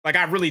out. Like,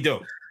 I really do.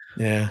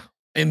 Yeah.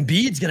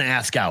 Embiid's going to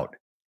ask out.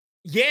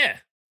 Yeah.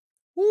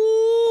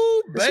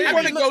 Ooh, does he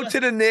want to go to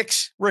the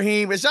Knicks,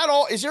 Raheem? Is that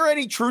all? Is there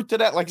any truth to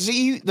that? Like, does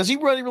he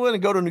really want to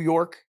go to New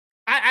York?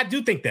 I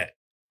do think that.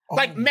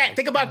 Like, Matt,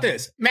 think about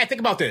this.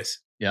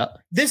 Yeah.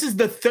 This is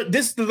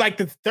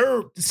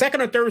the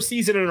second or third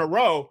season in a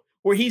row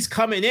where he's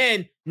coming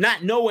in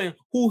not knowing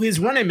who his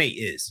running mate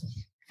is.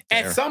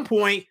 Fair. At some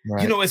point,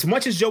 right. As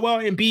much as Joel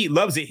Embiid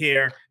loves it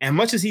here, and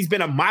much as he's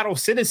been a model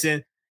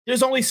citizen,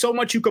 there's only so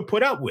much you could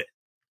put up with.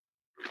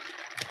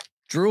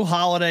 Drew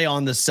Holiday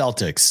on the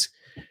Celtics.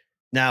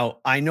 Now,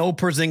 I know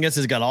Porzingis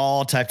has got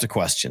all types of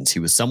questions. He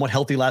was somewhat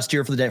healthy last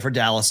year for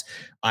Dallas.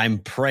 I'm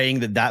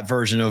praying that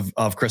version of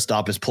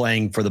Kristaps is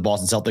playing for the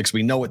Boston Celtics.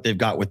 We know what they've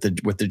got with the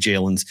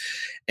Jalen's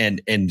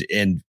and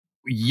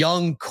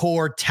young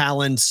core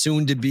talent,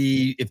 soon to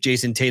be, if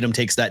Jason Tatum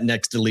takes that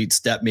next elite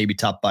step, maybe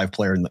top 5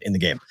 player in the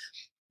game.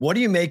 What do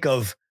you make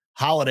of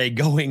Holiday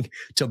going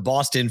to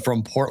Boston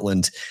from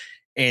Portland?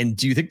 And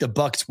do you think the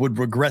Bucks would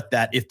regret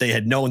that if they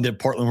had known that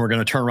Portland were going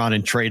to turn around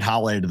and trade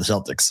Holiday to the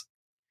Celtics?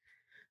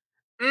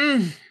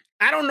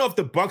 I don't know if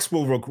the Bucks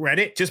will regret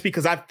it, just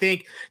because I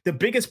think the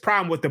biggest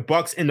problem with the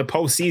Bucks in the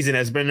postseason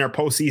has been their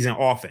postseason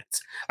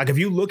offense. Like, if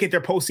you look at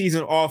their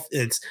postseason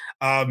offense,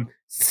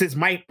 since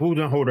Mike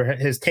Budenholzer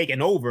has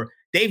taken over,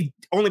 they've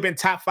only been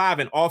top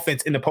 5 in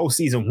offense in the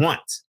postseason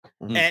once.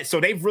 Mm-hmm. And so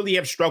they really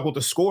have struggled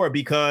to score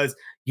because,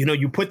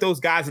 you put those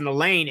guys in the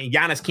lane and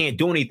Giannis can't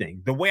do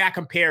anything. The way I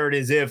compare it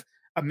is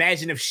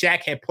imagine if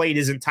Shaq had played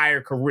his entire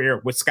career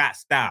with Scott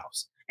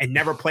Skiles and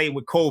never played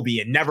with Kobe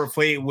and never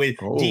played with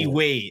D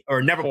Wade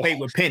or never played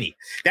with Penny.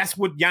 That's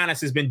what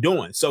Giannis has been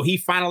doing. So he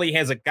finally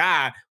has a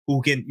guy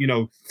who can,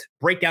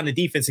 break down the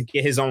defense and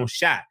get his own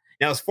shot.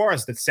 Now, as far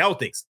as the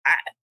Celtics,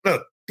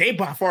 they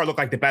by far look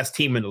like the best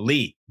team in the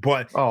league,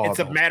 but it's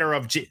a matter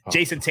of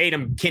Jason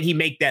Tatum. Can he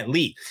make that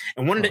leap?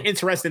 And one of the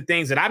interesting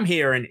things that I'm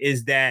hearing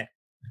is that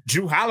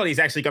Drew Holiday is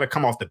actually going to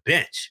come off the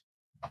bench.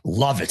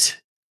 Love it.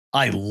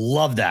 I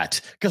love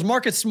that because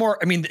Marcus Smart,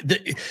 I mean,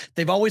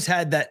 they've always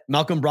had that.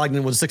 Malcolm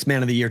Brogdon was 6th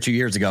man of the year 2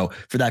 years ago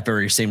for that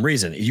very same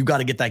reason. You got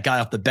to get that guy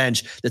off the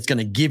bench that's going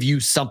to give you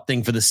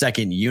something for the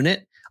second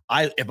unit.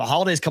 If a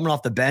Holiday is coming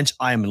off the bench,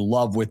 I am in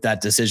love with that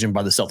decision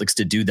by the Celtics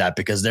to do that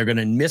because they're going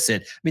to miss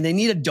it. I mean, they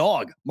need a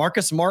dog.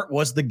 Marcus Smart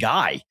was the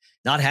guy.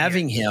 Not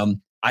having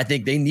him, I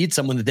think they need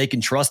someone that they can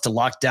trust to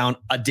lock down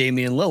a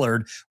Damian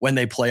Lillard when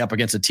they play up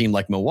against a team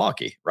like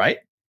Milwaukee, right?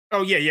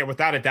 Oh, yeah,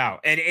 without a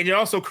doubt. And it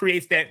also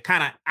creates that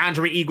kind of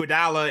Andre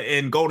Iguodala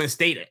in Golden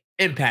State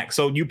impact.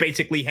 So you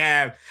basically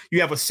have a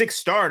 6th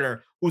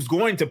starter who's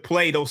going to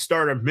play those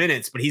starter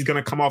minutes, but he's going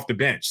to come off the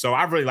bench. So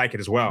I really like it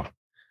as well.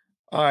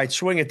 All right,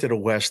 swing it to the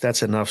West.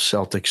 That's enough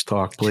Celtics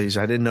talk, please.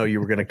 I didn't know you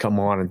were going to come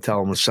on and tell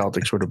them the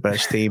Celtics were the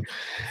best team.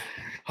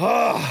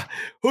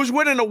 Who's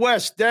winning the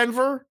West?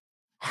 Denver,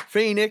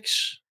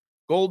 Phoenix,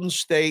 Golden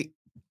State.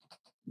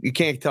 You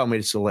can't tell me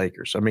it's the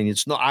Lakers. I mean,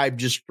 it's not. I'm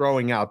just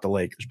throwing out the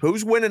Lakers. But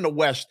who's winning the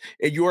West,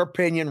 in your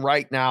opinion,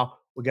 right now?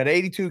 We got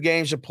 82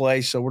 games to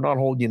play, so we're not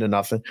holding you to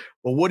nothing.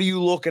 But what are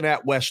you looking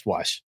at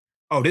West-wise?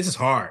 Oh, this is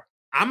hard.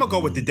 I'm going to go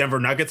with the Denver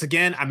Nuggets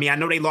again. I mean, I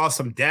know they lost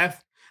some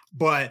depth,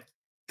 but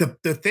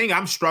the thing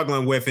I'm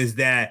struggling with is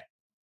that,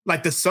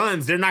 like, the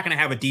Suns, they're not going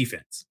to have a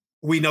defense.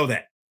 We know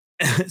that.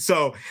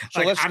 So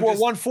let's score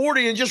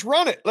 140 and just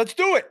run it. Let's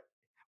do it.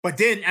 But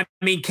then, I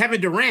mean,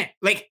 Kevin Durant,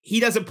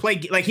 you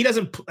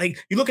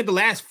look at the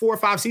last 4 or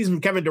 5 seasons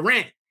from Kevin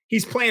Durant,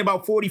 he's playing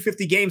about 40,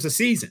 50 games a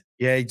season.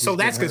 Yeah. So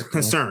that's a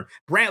concern. Yeah.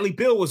 Bradley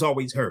Beal was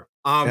always hurt.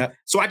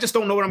 So I just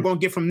don't know what I'm going to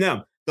get from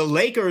them. The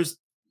Lakers,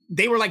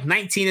 they were like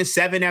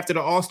 19-7 after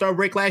the All-Star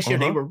break last year.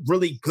 They were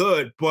really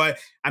good. But,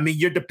 I mean,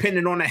 you're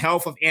dependent on the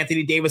health of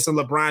Anthony Davis and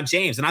LeBron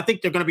James. And I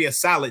think they're going to be a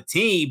solid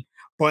team,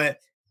 but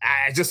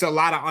just a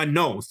lot of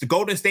unknowns. The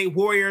Golden State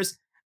Warriors,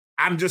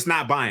 I'm just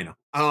not buying them.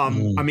 I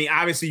mean,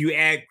 obviously you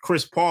add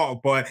Chris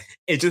Paul, but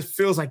it just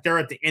feels like they're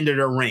at the end of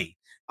their reign.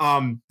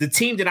 The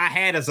team that I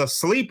had as a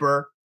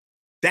sleeper,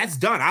 that's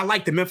done. I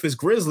like the Memphis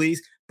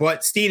Grizzlies,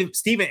 but Steven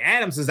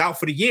Adams is out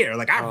for the year.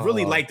 Like, I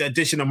really like the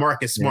addition of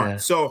Marcus Smart. Yeah.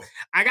 So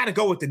I got to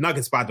go with the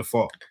Nuggets by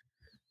default.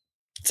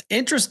 It's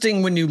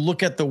interesting when you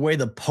look at the way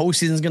the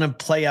postseason is going to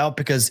play out,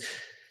 because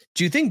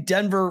do you think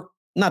Denver,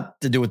 not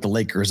to do with the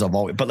Lakers of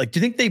always, but do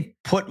you think they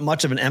put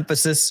much of an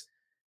emphasis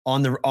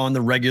on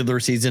the regular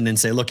season and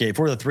say, look, if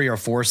we're the 3 or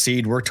 4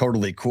 seed, we're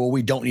totally cool.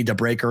 We don't need to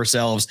break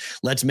ourselves.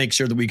 Let's make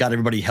sure that we got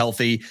everybody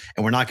healthy,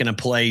 and we're not going to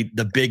play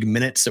the big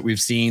minutes that we've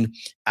seen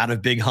out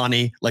of Big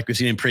Honey like we've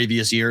seen in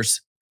previous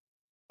years?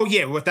 Oh,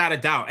 yeah, without a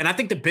doubt. And I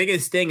think the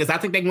biggest thing is I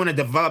think they want to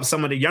develop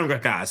some of the younger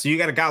guys. So you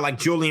got a guy like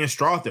Julian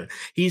Strother.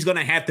 He's going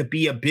to have to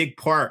be a big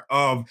part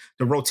of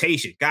the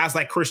rotation. Guys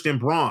like Christian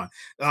Braun.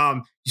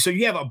 So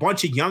you have a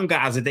bunch of young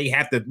guys that they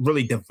have to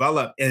really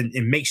develop and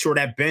make sure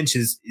that bench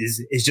is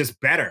just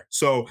better.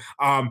 So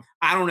I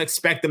don't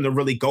expect them to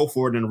really go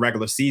for it in the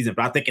regular season.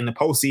 But I think in the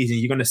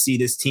postseason, you're going to see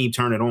this team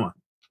turn it on.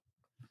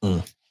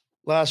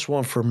 Last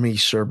one for me,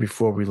 sir,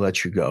 before we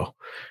let you go.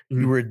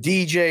 You were a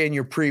DJ in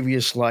your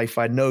previous life.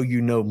 I know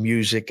you know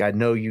music. I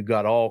know you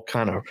got all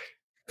kind of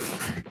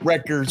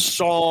records,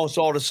 songs,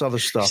 all this other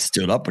stuff.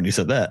 Stood up when you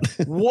said that.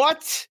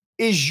 What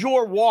is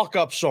your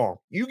walk-up song?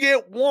 You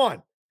get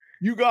one.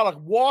 You got to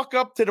walk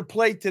up to the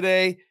plate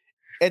today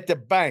at the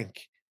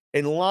bank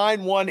and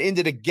line one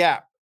into the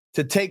gap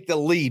to take the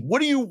lead.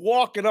 What are you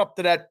walking up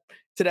to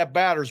that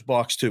batter's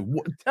box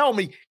to? Tell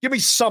me, give me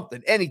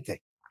something, anything.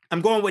 I'm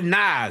going with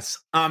Nas.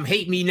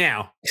 Hate Me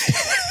Now.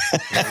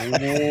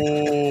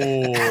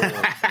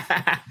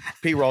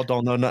 P-Roll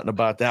don't know nothing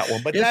about that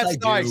one, but yes, that's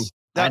nice.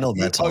 I know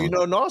that song. Oh, you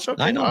know Nas?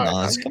 Okay. I know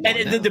Nas. Come on,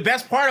 and the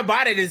best part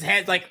about it is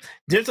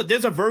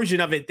there's a version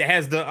of it that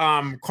has the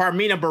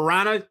Carmina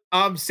Burana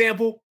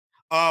sample.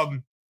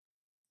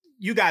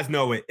 You guys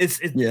know it. It's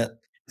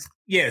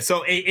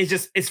so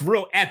it's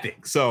real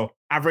epic. So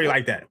I really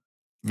like that.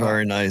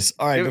 Very nice.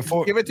 All right,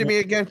 give it to me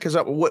again, because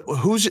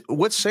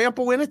what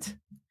sample in it?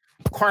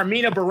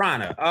 Carmina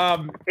Burana.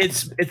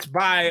 It's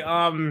by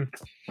I'll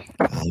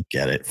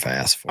get it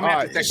fast. I'm gonna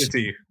have to text it to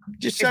you.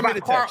 Just send me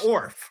the text.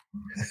 Orff.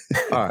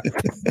 All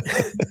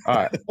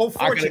right. Oh,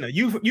 fortunate.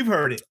 You've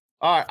heard it.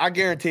 All right, I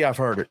guarantee I've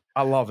heard it.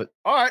 I love it.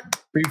 All right.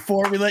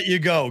 Before we let you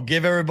go,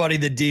 give everybody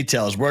the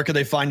details. Where can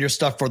they find your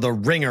stuff for The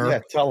Ringer?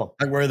 Yeah, tell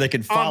them. Where they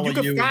can follow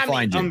you and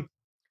find you.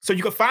 So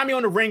you can find me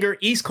on The Ringer,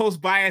 East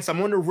Coast Bias.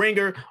 I'm on The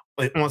Ringer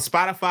on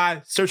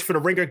Spotify. Search for The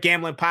Ringer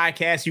Gambling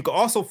Podcast. You can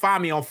also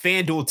find me on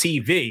FanDuel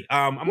TV.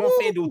 I'm on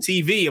FanDuel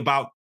TV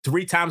about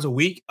 3 times a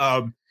week.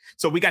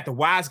 So we got the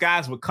Wise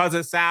Guys with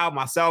Cousin Sal,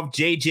 myself,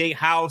 JJ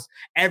House,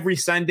 every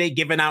Sunday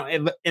giving out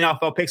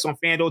NFL picks on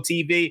FanDuel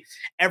TV,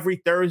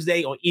 every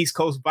Thursday on East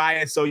Coast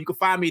Bias. So you can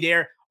find me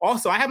there.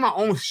 Also, I have my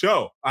own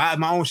show. I have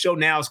my own show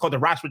now. It's called The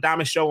Rossford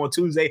Diamond Show on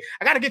Tuesday.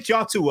 I got to get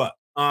y'all two up.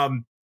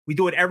 We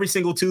do it every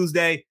single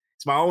Tuesday.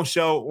 It's my own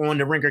show on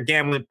the Ringer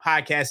Gambling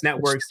Podcast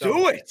Network. Let's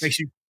do it. Make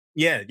sure,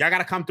 y'all got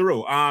to come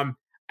through. I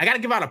got to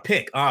give out a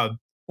pick.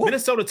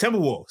 Minnesota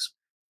Timberwolves.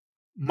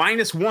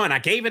 -1. I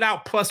gave it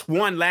out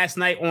 +1 last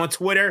night on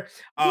Twitter.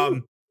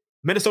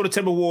 Minnesota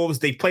Timberwolves,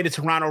 they played the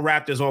Toronto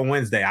Raptors on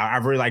Wednesday. I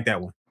really like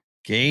that one.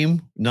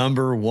 Game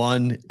number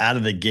 1 out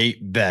of the gate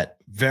bet.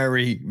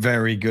 Very,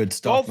 very good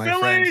stuff, my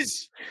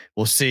friends.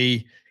 We'll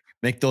see.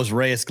 Make those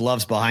Reyes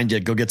gloves behind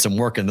you. Go get some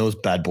work in those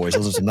bad boys.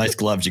 Those are some nice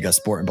gloves you got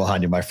sporting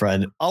behind you, my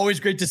friend.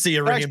 Always great to see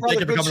you, Raheem. Thank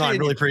you for coming on.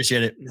 Really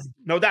appreciate it.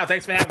 No doubt.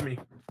 Thanks for having me.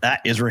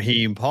 That is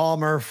Raheem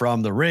Palmer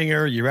from The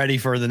Ringer. You ready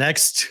for the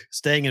next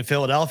staying in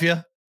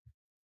Philadelphia?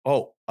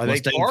 Oh, are they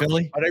staying in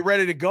Philly? Are they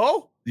ready to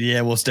go?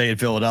 Yeah, we'll stay in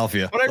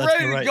Philadelphia. Are they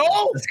ready to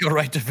go? Let's go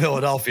right to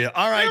Philadelphia.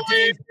 All right,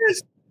 Dave.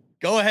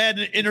 Go ahead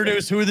and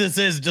introduce who this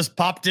is. Just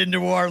popped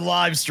into our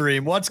live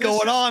stream. What's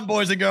going on,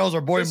 boys and girls,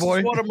 or boy? This is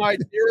one of my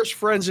dearest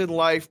friends in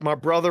life, my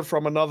brother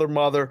from another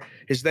mother.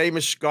 His name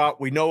is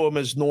Scott. We know him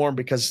as Norm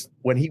because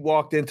when he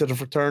walked into the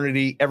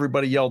fraternity,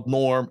 everybody yelled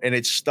Norm, and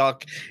it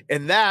stuck.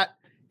 And that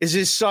is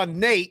his son,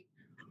 Nate,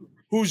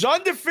 who's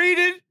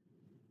undefeated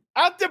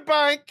at the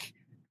bank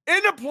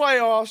in the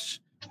playoffs.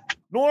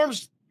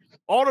 Norm's,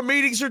 all the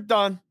meetings are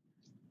done.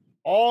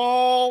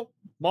 All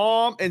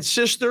mom and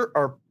sister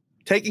are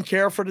taken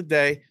care of for the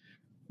day.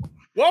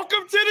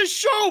 Welcome to the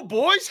show,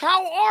 boys.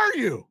 How are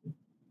you?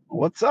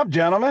 What's up,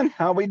 gentlemen?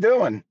 How we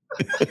doing?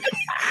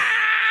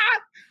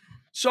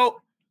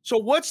 So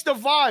what's the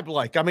vibe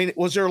like? I mean,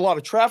 was there a lot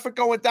of traffic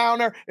going down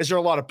there? Is there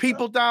a lot of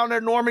people down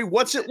there, Normie?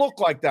 What's it look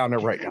like down there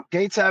right now?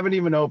 Gates haven't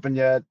even opened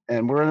yet,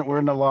 and we're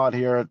in the lot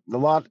here. The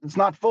lot, it's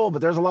not full, but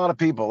there's a lot of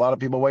people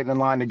waiting in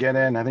line to get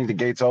in. I think the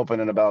gates open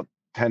in about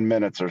 10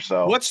 minutes or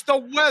so. What's the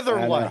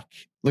weather like?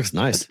 Looks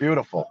nice. It's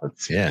beautiful.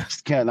 It's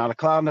not a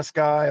cloud in the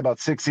sky, about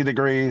 60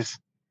 degrees.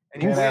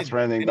 Can't ask for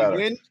anything better.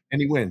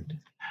 Any wind?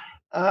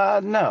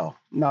 No,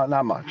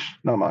 not much.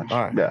 Not much.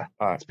 All right. Yeah.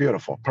 All right. It's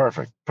beautiful.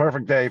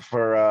 Perfect day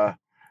for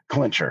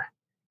clincher.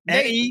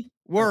 Any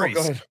worries?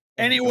 Go ahead.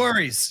 Any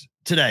worries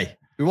today?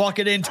 We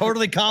walking in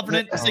totally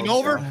confident. This thing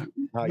over?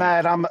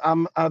 Matt,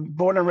 I'm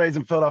born and raised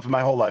in Philadelphia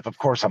my whole life. Of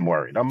course I'm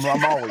worried. I'm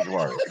always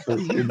worried.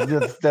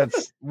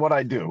 That's what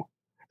I do.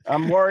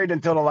 I'm worried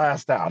until the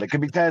last out. It could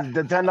be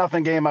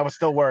 10-0 game. I was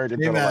still worried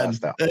until the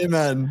last out.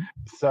 Amen.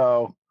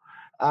 So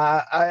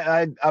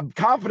I'm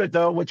confident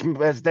though, which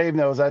as Dave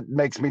knows, that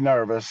makes me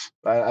nervous.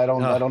 I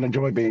don't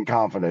enjoy being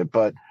confident,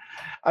 but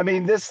I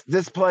mean this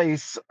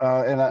place,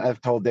 and I've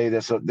told Dave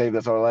this over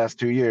the last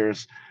 2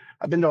 years.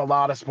 I've been to a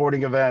lot of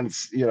sporting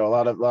events, a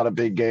lot of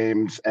big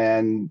games,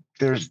 and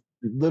there's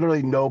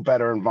literally no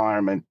better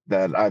environment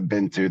that I've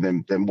been to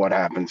than what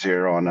happens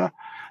here on a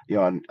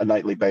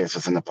nightly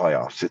basis in the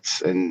playoffs.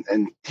 It's and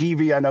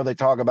TV, I know they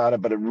talk about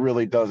it, but it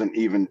really doesn't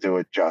even do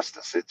it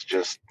justice. It's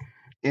just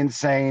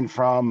insane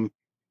from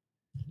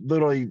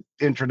literally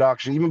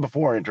introduction, even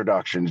before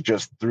introductions,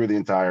 just through the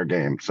entire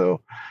game.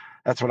 So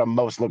that's what I'm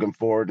most looking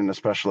forward, and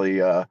especially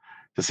to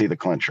see the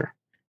clincher.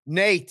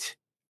 Nate,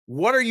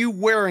 what are you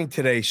wearing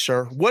today,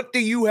 sir? What do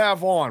you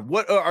have on?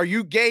 What are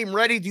you game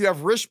ready? Do you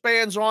have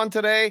wristbands on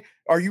today?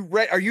 Are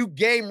you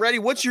game ready?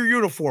 What's your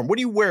uniform? What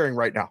are you wearing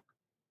right now?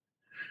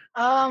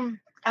 I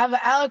have an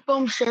Alec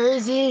Bohm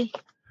jersey,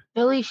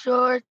 Philly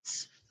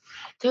shorts,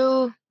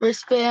 2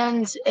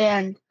 wristbands,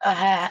 and a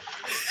hat.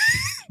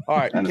 All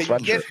right, can you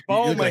get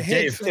Bohm a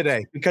hit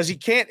today? Because he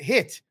can't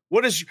hit.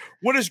 What is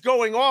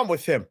going on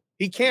with him?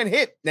 He can't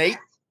hit, Nate.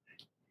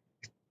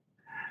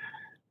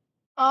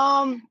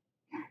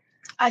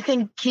 I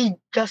think he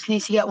just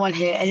needs to get 1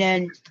 hit, and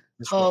then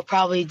he'll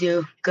probably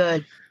do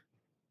good.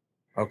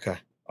 Okay.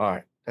 All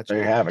right. There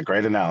you have it.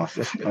 Great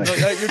analysis. You're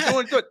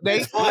doing good,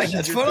 Nate.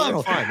 That's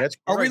phenomenal.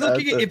 Are we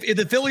looking at if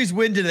the Phillies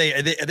win today?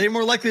 Are they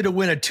more likely to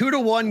win a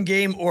 2-1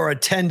 game or a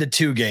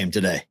 10-2 game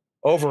today?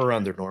 Over or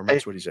under, Norm?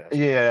 That's what he's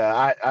asking.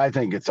 Yeah, I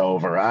think it's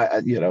over.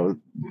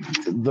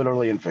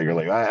 Literally and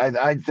figuratively.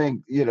 I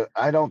think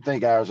I don't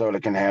think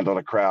Arizona can handle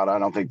the crowd. I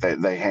don't think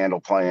they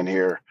handle playing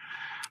here.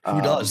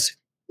 Who does?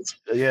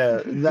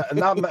 Yeah,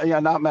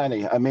 not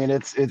many. I mean,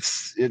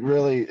 it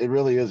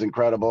really is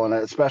incredible, and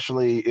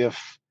especially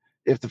if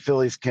the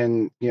Phillies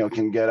can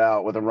get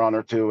out with a run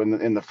or two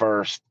in the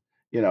first,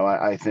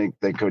 I think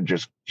they could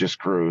just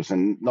cruise.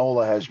 And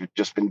Nola has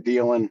just been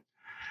dealing.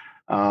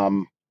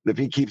 If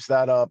he keeps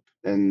that up,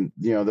 and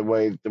the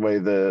way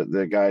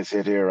the guys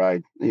hit here,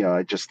 I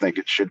just think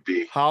it should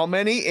be. How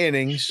many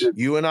innings?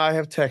 You and I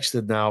have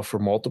texted now for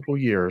multiple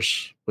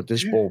years with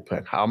this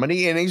bullpen. How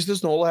many innings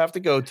does Nola have to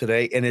go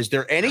today? And is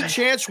there any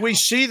chance we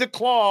see the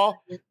claw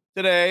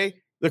today,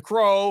 the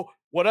crow,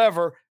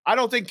 whatever? I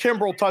don't think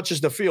Kimbrel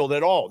touches the field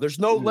at all. There's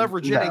no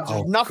leverage innings.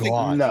 There's nothing.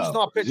 No, he's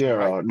not pitching.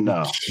 Zero. Right?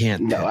 No,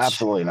 can't. No,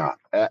 absolutely not.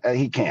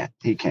 He can't.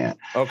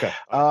 Okay.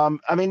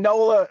 I mean,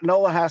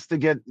 Nola has to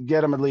get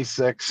him at least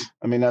 6.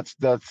 I mean, that's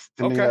to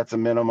me, that's a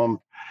minimum.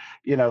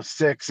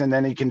 6, and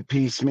then he can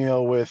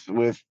piecemeal with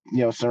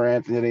Sir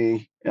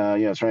Anthony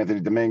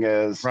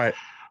Dominguez. Right.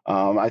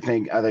 I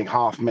think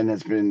Hoffman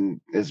has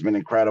been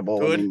incredible.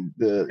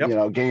 Good. I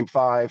mean, Game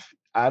 5.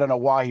 I don't know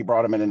why he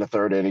brought him in the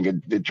 3rd inning.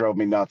 It drove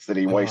me nuts that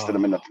he wasted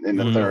him in the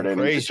 3rd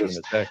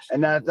inning.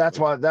 And that's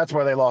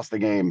why they lost the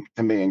game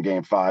to me in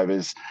Game 5.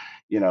 Is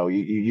you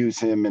use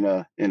him in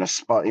a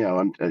spot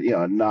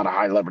not a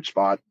high leverage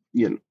spot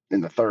in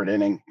the 3rd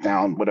inning,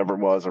 down whatever it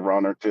was, a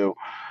run or two.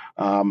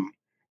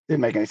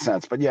 Didn't make any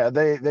sense. But yeah,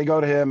 they go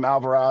to him,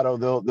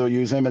 Alvarado. They'll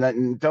use him,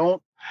 and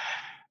don't.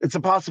 It's a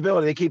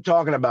possibility. They keep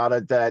talking about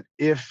it that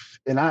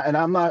I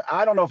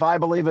don't know if I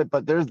believe it,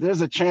 but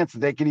there's a chance that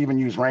they could even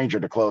use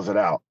Ranger to close it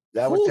out.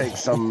 That would take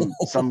some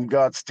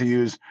guts to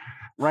use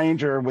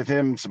Ranger with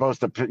him supposed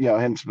to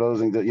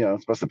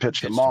pitch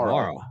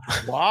tomorrow.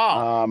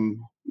 Wow.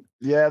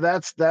 Yeah,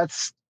 that's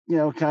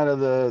kind of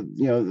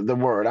the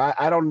word.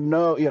 I don't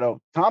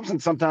know. Thompson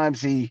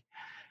sometimes he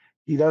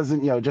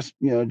doesn't, just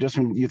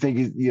when you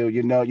think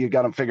you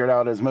got him figured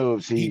out his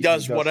moves, he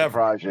does whatever.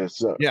 Surprise you.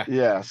 So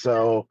yeah.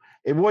 So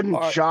it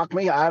wouldn't shock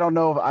me. I don't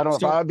know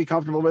if I would be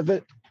comfortable with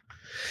it.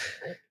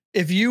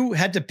 If you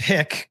had to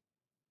pick,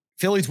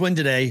 Phillies win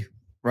today,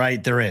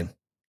 right? They're in.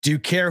 Do you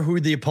care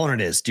who the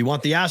opponent is? Do you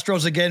want the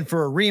Astros again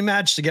for a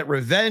rematch to get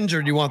revenge,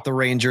 or do you want the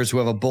Rangers who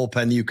have a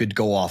bullpen that you could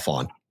go off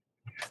on?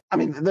 I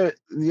mean,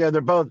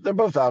 they're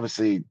both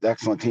obviously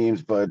excellent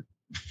teams, but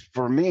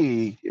for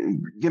me,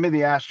 give me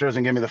the Astros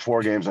and give me the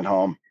 4 games at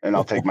home, and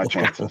I'll take my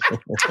chances.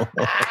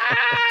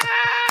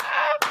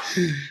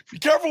 Be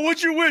careful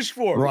what you wish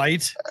for. Right.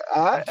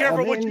 Be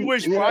careful what you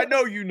wish for. I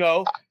know you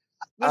know.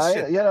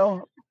 Listen,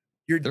 you're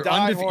you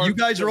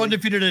guys are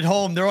undefeated at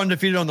home. They're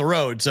undefeated on the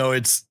road. So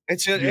it's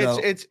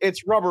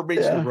rubber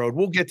meets the road.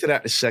 We'll get to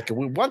that in a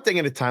second. One thing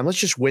at a time. Let's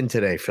just win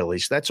today,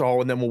 Phillies. That's all,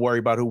 and then we'll worry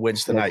about who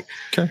wins tonight.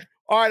 Okay.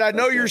 All right. I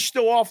know you're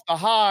still off the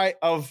high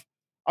of.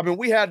 I mean,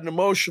 we had an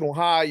emotional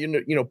high.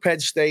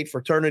 Penn State,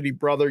 fraternity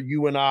brother.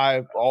 You and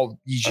I, all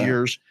these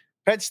years.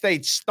 Penn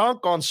State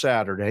stunk on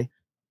Saturday.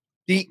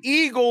 The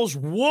Eagles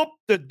whooped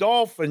the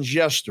Dolphins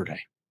yesterday.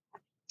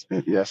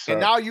 Yes, sir.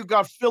 And now you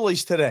got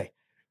Phillies today.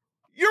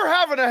 You're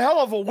having a hell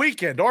of a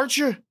weekend, aren't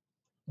you?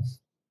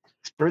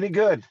 It's pretty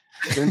good.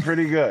 It's been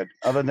pretty good.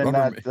 Other than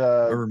that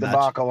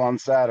debacle on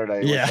Saturday,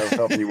 which I was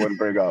hoping you wouldn't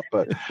bring up.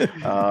 But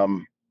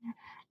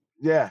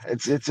yeah,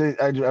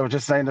 I was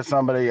just saying to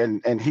somebody,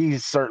 and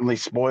he's certainly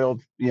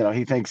spoiled.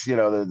 He thinks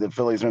the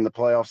Phillies are in the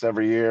playoffs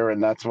every year,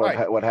 and that's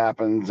what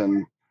happens,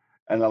 and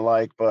the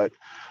like. But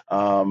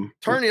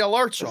turn the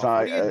alerts off.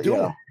 What are you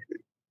doing?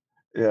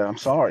 Yeah, I'm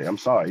sorry. I'm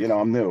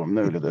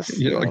new to this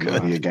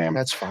media game.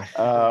 That's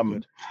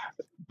fine.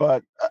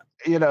 But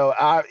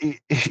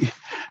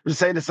was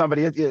saying to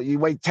somebody, you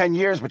wait 10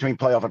 years between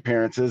playoff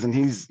appearances, and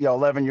he's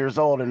 11 years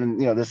old,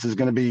 and this is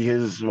going to be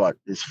his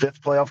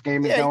fifth playoff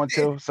game he's going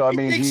to. So I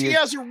mean, he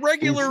has a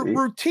regular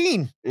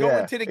routine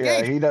going to the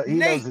game.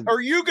 Nate,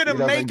 are you going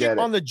to make it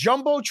on the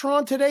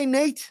jumbotron today,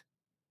 Nate?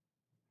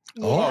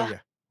 Yeah. Yeah.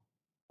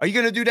 Are you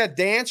going to do that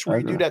dance where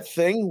you do that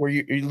thing where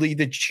you lead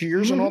the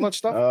cheers and all that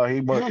stuff? Oh,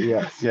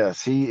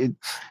 yes. He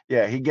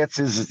gets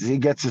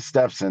his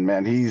steps in,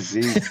 man. He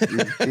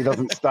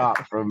doesn't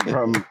stop from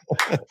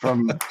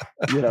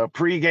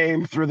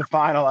pregame through the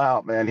final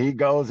out, man. He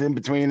goes in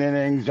between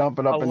innings,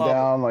 jumping up and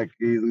down like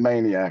he's a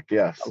maniac.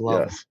 Yes. He's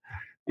all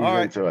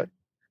right. Into it.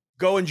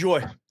 Go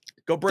enjoy.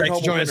 Go bring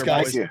home join us,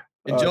 guys. Thank you.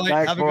 Enjoy.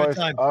 Thanks, Have a boys. good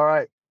time. All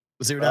right.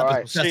 We'll see what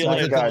happens. Right. See you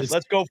later, guys.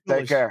 Let's go.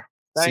 Take care.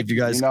 See if you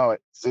guys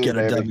get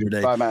a W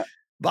today. Bye, Matt.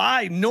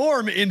 Bye,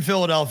 Norm in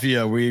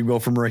Philadelphia. We go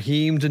from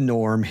Raheem to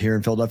Norm here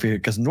in Philadelphia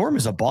because Norm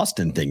is a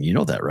Boston thing. You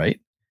know that, right?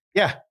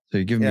 Yeah. So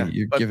you're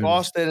giving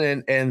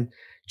Boston and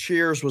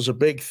Cheers was a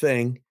big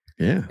thing.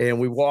 Yeah. And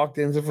we walked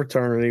into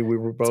fraternity. We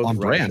were both on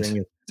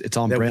brand. It's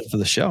on brand for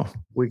the show.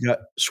 We got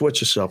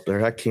switch us up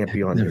there. That can't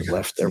be on your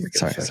left. There we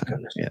go. Sorry.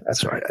 Yeah,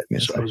 that's all right.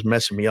 So it was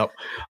messing me up.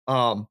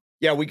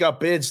 We got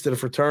bids to the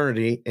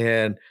fraternity,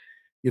 and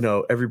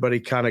everybody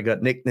kind of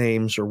got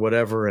nicknames or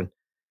whatever, and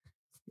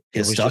it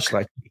was just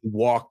like he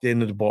walked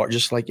into the bar,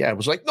 just like it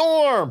was like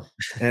Norm,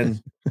 and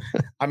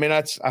I mean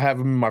I have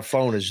him in my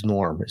phone as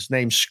Norm. His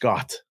name's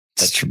Scott.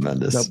 That's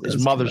tremendous.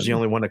 His mother's the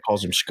only one that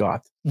calls him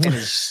Scott, and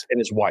his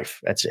wife.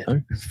 That's it.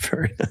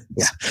 Very nice.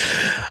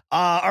 Yeah.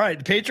 All right,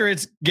 the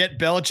Patriots get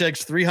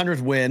Belichick's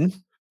 300th win.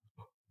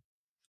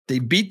 They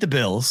beat the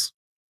Bills.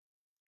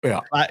 Yeah.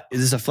 Is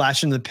this a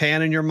flash in the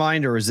pan in your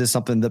mind, or is this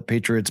something that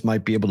Patriots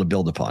might be able to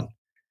build upon?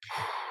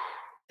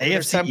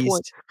 AFC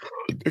East.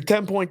 They're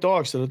 10-point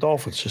dogs to the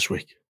Dolphins this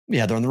week.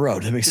 Yeah, they're on the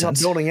road. That makes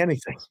sense. Not building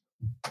anything.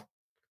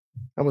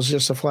 That was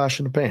just a flash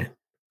in the pan.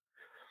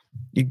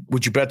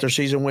 Would you bet their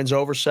season wins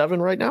over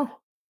 7 right now?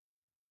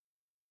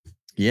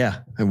 Yeah,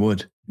 I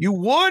would. You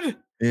would?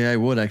 Yeah, I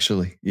would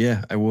actually.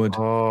 Yeah, I would.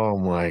 Oh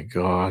my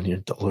God, you're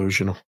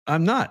delusional.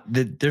 I'm not.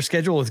 Their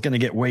schedule is going to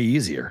get way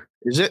easier.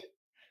 Is it?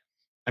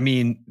 I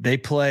mean, they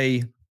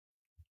play.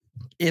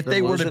 If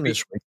they were to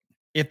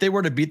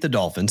beat the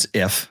Dolphins,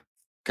 if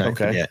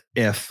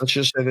let's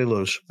just say they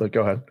lose, but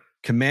go ahead.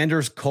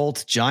 Commanders,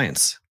 Colts,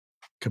 Giants.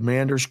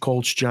 Commanders,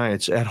 Colts,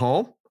 Giants at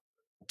home.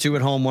 2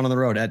 at home, 1 on the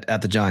road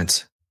at the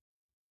Giants.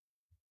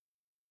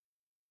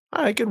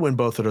 I could win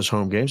both of those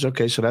home games.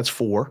 Okay, so that's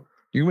 4.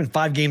 You win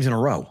 5 games in a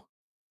row.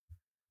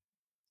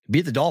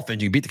 Beat the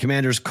Dolphins, you beat the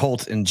Commanders,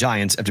 Colts, and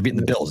Giants after beating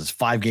the Bills. It's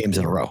 5 games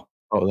in a row.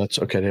 Oh, that's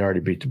okay. They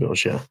already beat the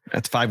Bills. Yeah,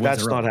 that's 5 wins.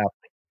 That's not happening.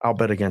 I'll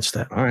bet against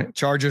that. All right.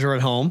 Chargers are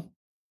at home.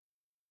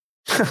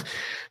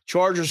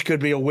 Chargers could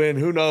be a win.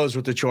 Who knows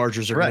what the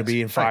Chargers are going to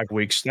be in 5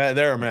 weeks?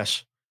 They're a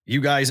mess.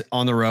 You guys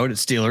on the road at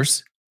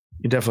Steelers.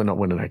 You're definitely not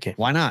winning that game.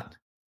 Why not?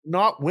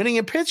 Not winning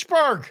in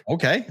Pittsburgh.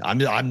 Okay.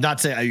 I'm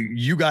not saying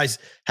you guys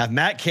have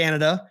Matt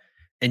Canada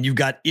and you've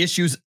got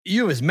issues.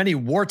 You have as many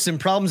warts and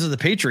problems as the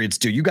Patriots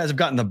do. You guys have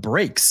gotten the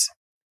breaks.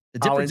 The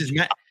difference is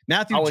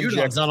Matthew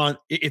Judon's not on.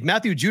 If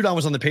Matthew Judon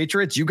was on the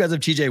Patriots, you guys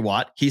have TJ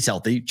Watt. He's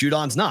healthy.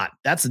 Judon's not.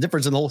 That's the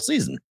difference in the whole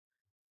season.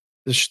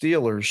 The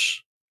Steelers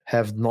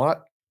have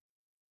not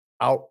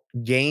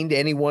outgained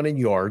anyone in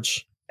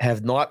yards,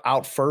 have not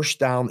out first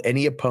down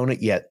any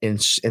opponent yet in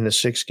the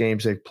 6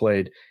 games they've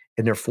played,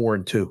 and they're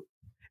 4-2.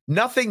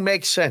 Nothing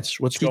makes sense.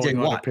 What's going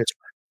on in Pittsburgh?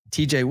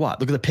 TJ Watt.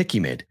 Look at the pick he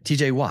made.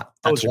 TJ Watt.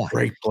 That was a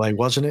great play,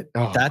 wasn't it?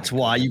 Oh, that's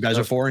why you guys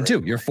are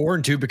 4-2. You're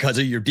 4-2 because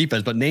of your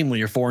defense, but namely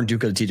you're 4-2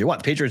 because of TJ Watt.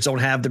 The Patriots don't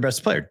have the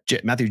best player.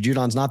 Matthew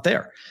Judon's not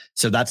there.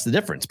 So that's the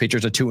difference.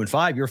 Patriots are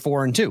 2-5. You're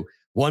 4-2.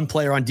 One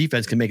player on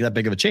defense can make that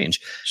big of a change.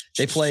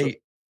 They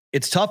play.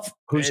 It's tough.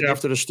 Who's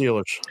after the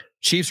Steelers?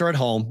 Chiefs are at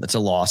home. That's a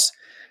loss.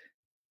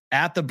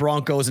 At the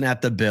Broncos and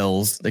at the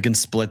Bills, they can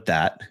split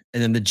that.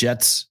 And then the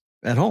Jets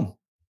at home.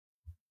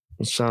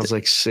 It sounds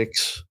like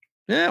 6.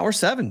 Yeah, or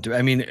 7.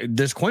 I mean,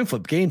 there's coin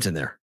flip games in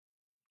there.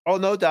 Oh,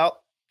 no doubt.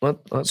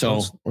 Let's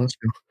go.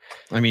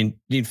 I mean,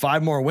 you need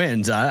 5 more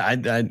wins.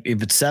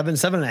 If it's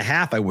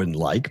 7.5, I wouldn't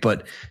like.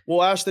 But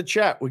we'll ask the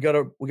chat. We got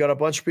a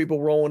bunch of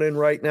people rolling in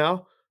right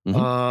now.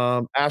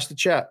 Mm-hmm. Ask the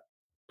chat.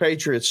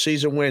 Patriots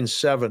season wins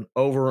 7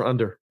 over or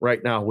under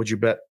right now. Would you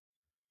bet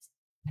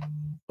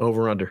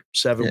over or under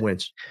 7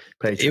 wins?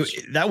 Patriots.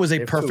 That was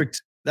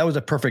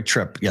a perfect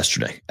trip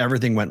yesterday.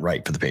 Everything went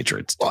right for the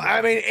Patriots. Well,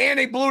 I mean, and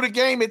they blew the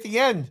game at the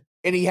end,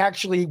 and he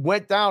actually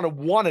went down and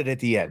won it at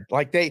the end.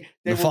 Like they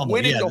were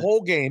winning the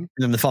whole game,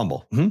 and then the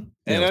fumble, and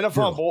then a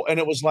fumble, and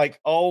it was like,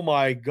 oh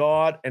my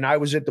God! And I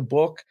was at the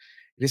book.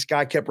 This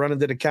guy kept running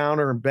to the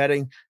counter and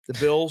betting the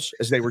Bills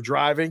as they were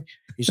driving.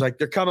 He's like,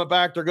 they're coming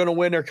back. They're going to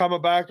win. They're coming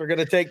back. They're going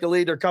to take the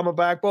lead. They're coming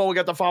back. Boom, we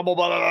got the fumble.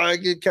 Blah, blah,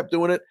 blah. He kept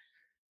doing it.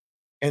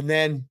 And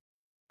then,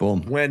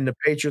 boom, when the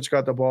Patriots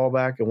got the ball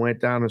back and went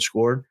down and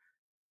scored,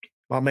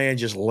 my man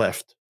just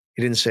left.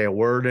 He didn't say a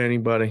word to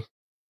anybody.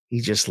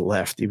 He just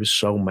left. He was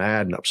so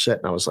mad and upset.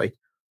 And I was like,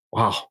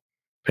 wow,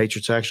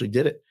 Patriots actually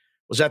did it.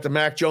 Was that the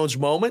Mac Jones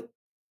moment?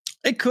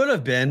 It could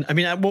have been. I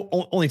mean,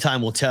 only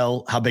time will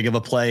tell how big of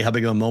a play, how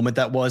big of a moment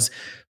that was.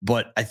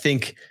 But I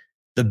think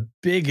the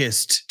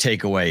biggest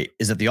takeaway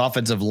is that the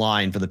offensive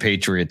line for the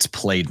Patriots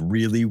played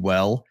really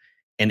well.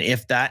 And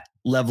if that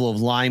level of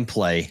line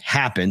play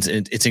happens,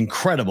 and it's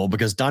incredible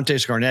because Dante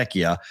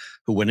Scarnecchia,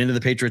 who went into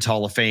the Patriots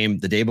Hall of Fame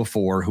the day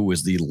before, who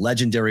was the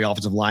legendary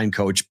offensive line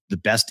coach, the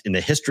best in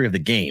the history of the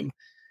game,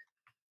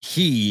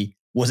 he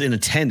was in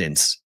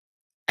attendance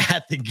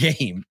at the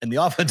game, and the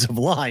offensive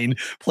line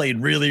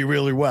played really,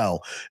 really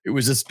well. It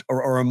was just a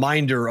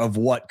reminder of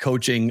what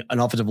coaching an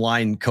offensive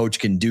line coach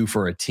can do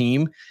for a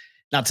team.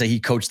 Not to say he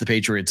coached the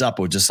Patriots up,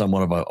 it was just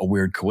somewhat of a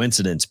weird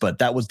coincidence, but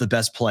that was the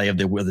best play of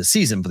the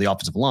season for the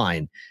offensive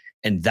line.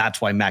 And that's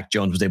why Mac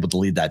Jones was able to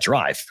lead that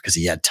drive, because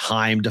he had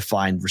time to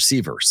find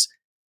receivers.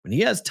 When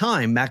he has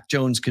time, Mac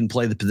Jones can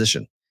play the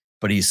position,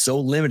 but he's so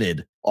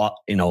limited,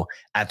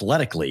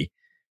 athletically,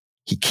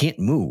 he can't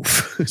move.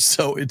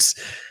 So it's,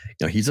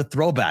 he's a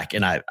throwback.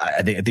 And I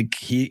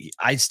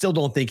still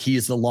don't think he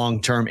is the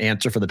long-term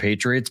answer for the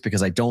Patriots,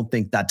 because I don't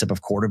think that type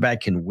of quarterback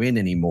can win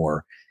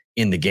anymore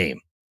in the game.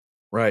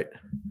 Right.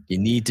 You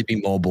need to be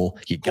mobile.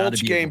 You got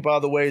to be. Game, by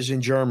the way, is in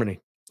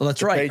Germany. Well, that's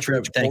the right.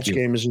 Patriots Colts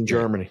game is in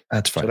Germany.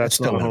 That's fine. So that's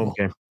not a home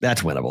game.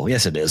 That's winnable.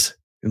 Yes, it is.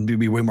 There'll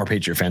be way more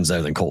Patriot fans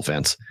there than Colt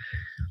fans.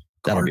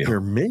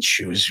 Gardner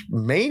Minshew's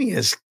mania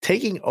is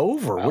taking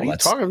over. What are you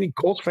talking about?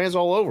 Colts fans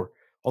all over.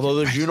 Although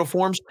those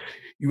uniforms,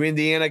 you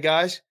Indiana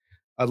guys,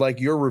 I'd like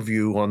your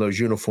review on those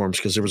uniforms,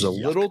 because there was a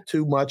little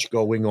too much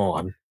going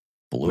on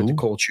with the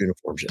Colts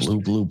uniforms.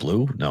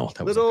 Blue. No,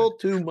 that was little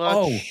too much.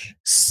 Oh,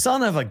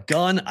 son of a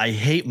gun! I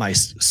hate my.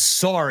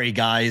 Sorry,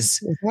 guys.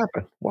 What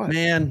happened? What?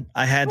 Man,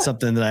 I had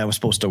something that I was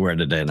supposed to wear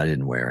today, and I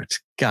didn't wear it.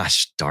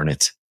 Gosh darn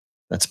it!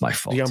 That's my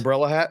fault. The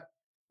umbrella hat.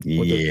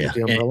 Yeah,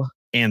 the umbrella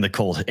and the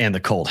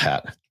cold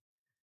hat.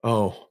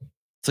 Oh,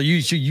 so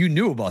you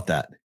knew about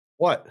that?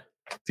 What?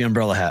 The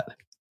umbrella hat.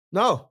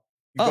 No,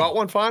 you got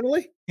one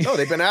finally? No,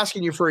 they've been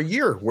asking you for a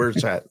year.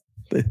 Where's that?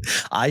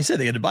 I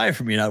said they had to buy it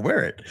for me, and I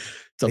wear it.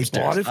 They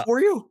bought it for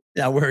you?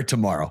 Yeah, I'll wear it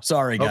tomorrow.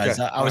 Sorry, guys.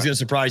 Okay. I was going to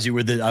surprise you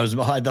with it. I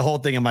had the whole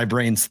thing in my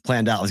brain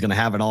planned out. I was going to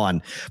have it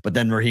on, but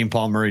then Raheem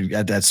Palmer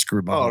had that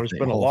screwed my. There's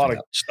been a lot of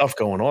stuff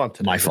going on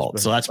today. My fault.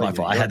 So that's my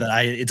fault. I had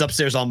that. It's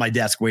upstairs on my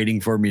desk waiting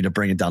for me to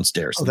bring it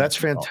downstairs. Oh, that's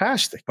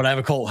fantastic. But I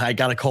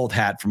got a cold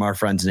hat from our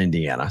friends in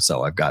Indiana,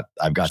 so I've got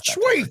that.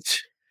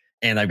 Sweet.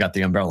 And I've got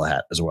the umbrella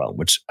hat as well,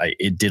 which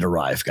it did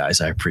arrive,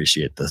 guys. I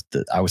appreciate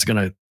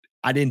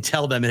I didn't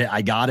tell them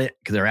I got it,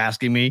 because they're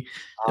asking me.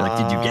 They're like,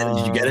 did you get it?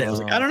 Did you get it? I was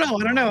like, I don't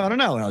know.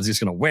 And I was just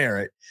going to wear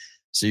it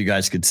so you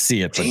guys could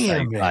see it. But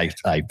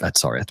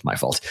that's sorry. That's my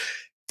fault.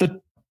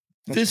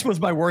 This was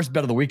my worst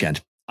bet of the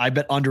weekend. I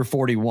bet under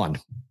 41.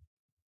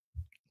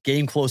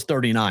 Game closed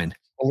 39.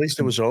 At least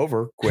it was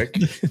over quick.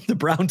 The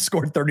Browns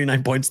scored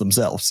 39 points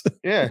themselves.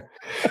 Yeah.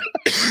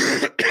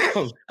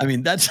 I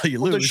mean, that's how you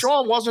lose.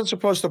 Deshaun wasn't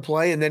supposed to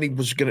play, and then he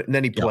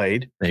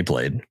played. They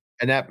played.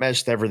 And that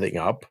messed everything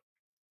up.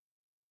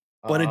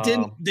 But it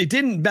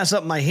didn't mess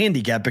up my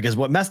handicap, because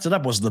what messed it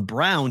up was the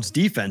Browns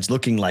defense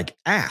looking like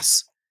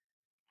ass.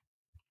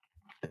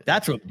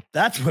 That's what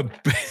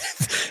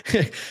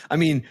I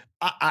mean,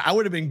 I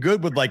would have been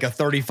good with like a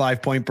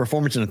 35-point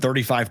performance and a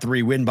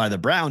 35-3 win by the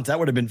Browns. That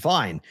would have been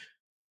fine.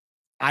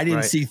 I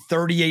didn't see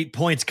 38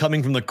 points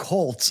coming from the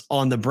Colts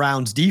on the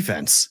Browns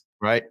defense.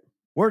 Right.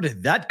 Where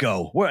did that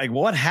go?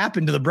 What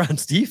happened to the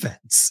Browns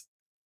defense?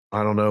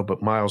 I don't know,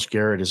 but Myles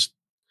Garrett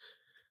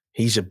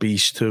he's a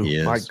beast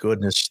too. My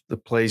goodness, the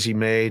plays he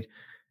made. Did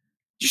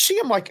you see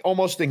him like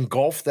almost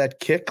engulf that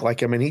kick?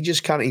 Like, I mean, he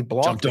just kind of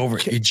blocked. Jumped over.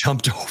 He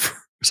jumped over.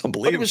 It's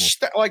unbelievable.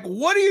 Like,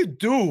 what do you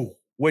do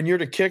when you're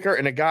the kicker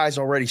and the guy's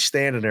already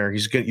standing there?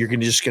 You're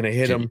just gonna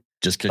hit him.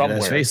 Just kick it at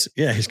his face.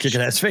 Yeah, he's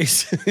kicking at his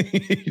face.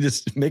 You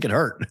just make it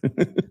hurt.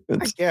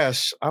 I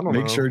guess. I don't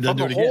know. Make sure it doesn't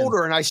do it holder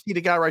again. And I see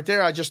the guy right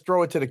there. I just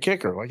throw it to the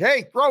kicker. Like,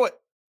 hey, throw it.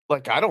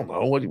 Like, I don't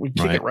know. We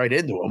kick it right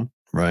into him.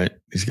 Right.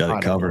 He's got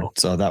it covered.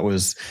 So that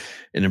was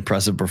an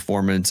impressive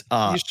performance.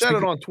 You said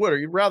it on Twitter.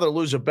 You'd rather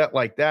lose a bet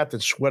like that than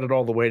sweat it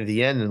all the way to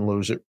the end and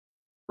lose it.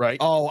 Right.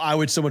 Oh, I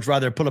would so much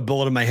rather put a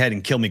bullet in my head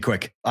and kill me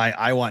quick.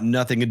 I want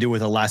nothing to do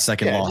with a last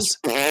second loss.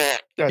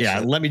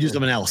 Let me do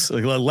something else.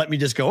 Like, let me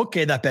just go,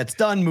 okay, that bet's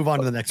done. Move on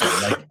to the next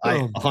one.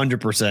 Like,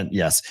 100%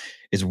 yes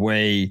is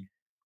way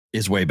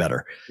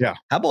better. Yeah.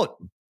 How about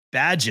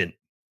Badgett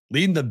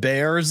leading the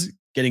Bears,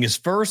 getting his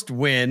first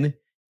win,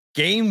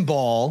 game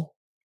ball.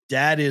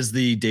 Dave's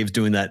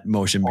doing that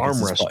motion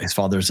because his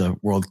father's a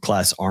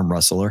world-class arm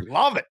wrestler.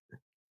 Love it.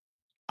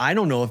 I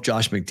don't know if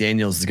Josh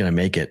McDaniels is going to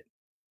make it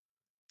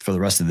for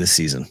the rest of this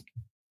season.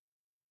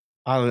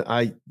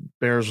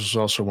 Bears was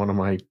also one of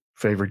my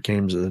favorite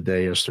games of the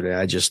day yesterday.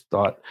 I just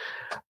thought,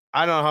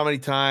 I don't know how many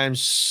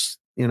times,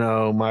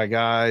 my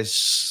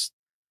guys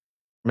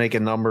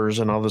making numbers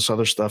and all this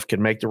other stuff can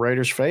make the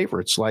Raiders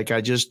favorites. Like,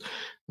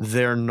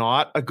 they're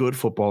not a good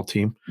football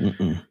team.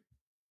 Mm-mm.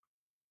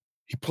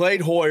 He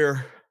played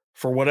Hoyer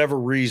for whatever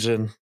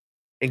reason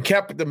and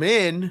kept them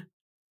in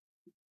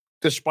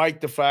despite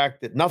the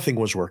fact that nothing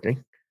was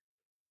working.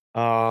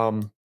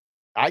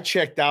 I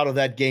checked out of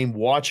that game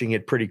watching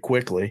it pretty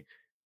quickly.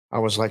 I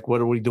was like,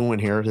 what are we doing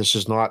here? This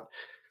is done.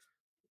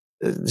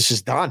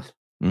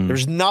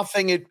 There's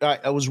nothing.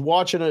 I was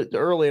watching it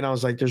early and I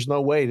was like, there's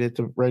no way that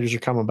the Raiders are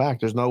coming back.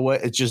 There's no way.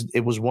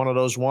 It was one of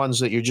those ones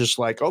that you're just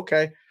like,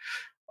 okay,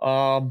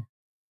 where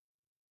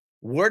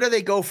do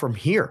they go from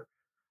here?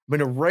 I mean,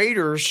 the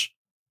Raiders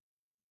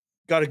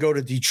got to go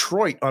to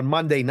Detroit on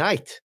Monday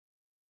night.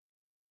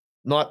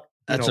 Not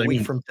a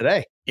week from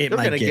today. They're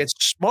going to get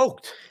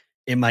smoked.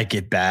 It might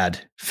get bad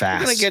fast.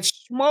 They're going to get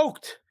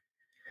smoked.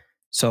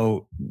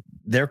 So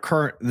their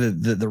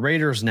the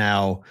Raiders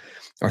now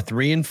are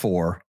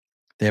 3-4.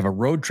 They have a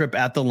road trip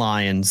at the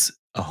Lions,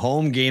 a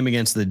home game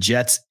against the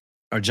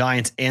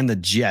Giants and the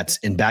Jets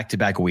in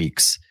back-to-back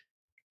weeks.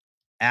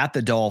 At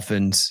the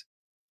Dolphins,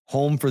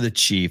 home for the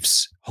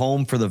Chiefs,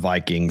 home for the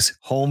Vikings,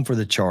 home for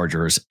the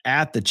Chargers,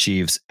 at the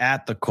Chiefs,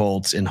 at the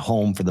Colts, and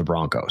home for the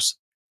Broncos.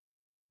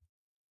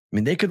 I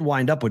mean, they could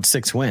wind up with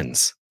 6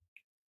 wins.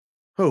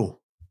 Who?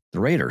 The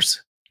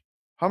Raiders.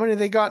 How many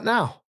they got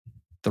now?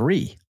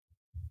 3.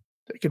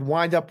 They could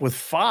wind up with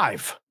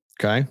 5.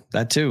 Okay,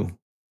 that too.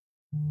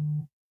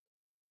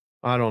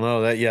 I don't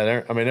know that. Yeah,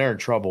 they're in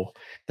trouble.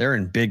 They're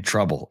in big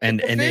trouble,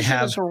 and they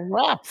have a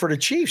wrap for the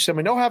Chiefs. I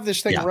mean, they'll have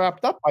this thing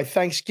wrapped up by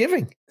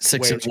Thanksgiving.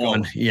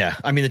 6-1. Yeah,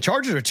 I mean the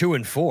Chargers are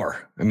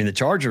 2-4. I mean the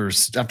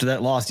Chargers after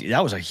that loss,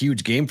 that was a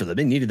huge game for them.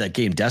 They needed that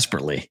game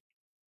desperately.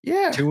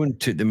 Yeah,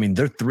 2-2. I mean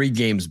they're 3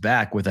 games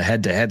back with a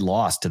head-to-head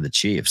loss to the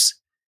Chiefs.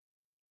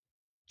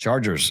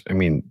 Chargers. I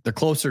mean the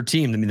closer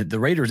team. I mean the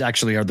Raiders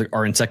actually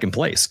are in second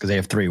place because they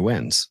have 3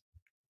 wins.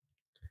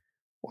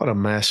 What a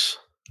mess.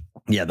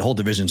 Yeah, the whole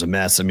division's a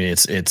mess. I mean,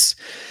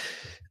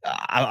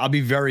 I'll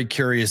be very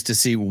curious to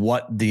see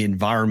what the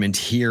environment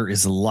here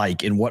is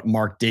like and what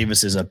Mark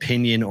Davis's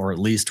opinion, or at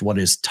least what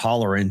his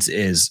tolerance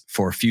is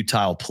for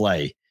futile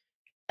play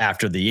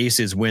after the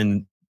Aces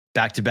win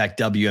back-to-back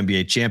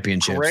WNBA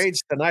championships.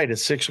 Parade's tonight at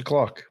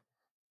 6:00.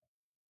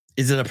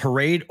 Is it a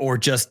parade or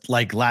just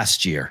like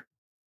last year?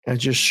 And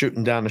just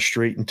shooting down the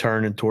street and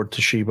turning toward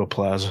Toshiba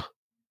Plaza.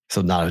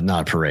 So not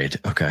a parade.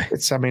 Okay.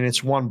 It's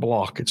one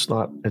block. It's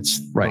not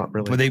really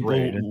but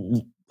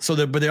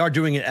they are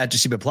doing it at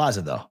Toshiba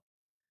Plaza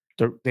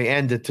though. They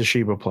end at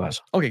Toshiba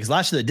Plaza. Okay. Because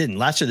last year they didn't.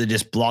 Last year they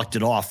just blocked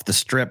it off the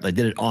strip. They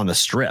did it on the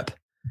strip.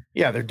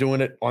 Yeah. They're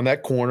doing it on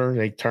that corner.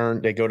 They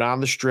go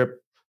down the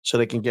strip so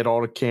they can get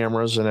all the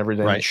cameras and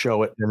everything and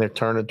show it. And they're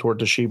turning toward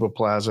Toshiba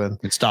Plaza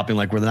and stopping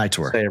like where the Knights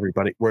were. Say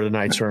everybody where the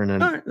Knights are. And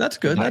then, all right, that's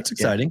good. That's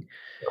exciting.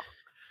 Yeah.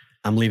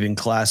 I'm leaving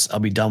class. I'll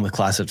be done with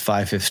class at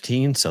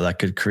 5:15, so that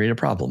could create a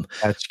problem.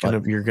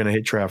 You're gonna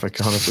hit traffic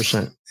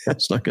 100%.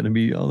 That's not going to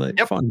be all that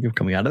fun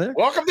coming out of there.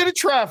 Welcome to the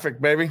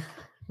traffic, baby.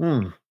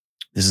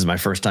 This is my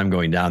first time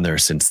going down there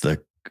since the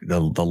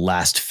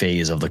last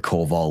phase of the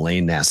Koval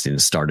lane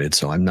nastiness started,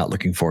 so I'm not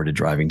looking forward to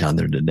driving down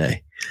there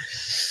today.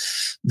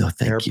 No,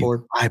 thank you.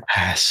 Airport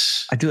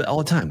bypass. I do it all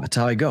the time. That's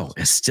how I go.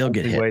 I still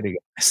get hit.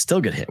 I still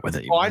get hit with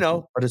it. Oh, I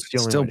know, but it's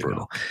still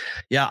brutal.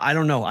 Yeah, I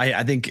don't know.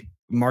 I think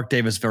Mark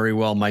Davis very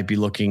well might be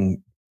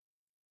looking.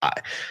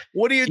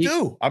 What do you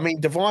do? I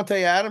mean,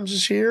 Devontae Adams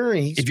is here.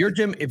 If you're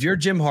Jim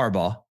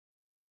Harbaugh.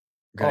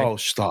 Okay? Oh,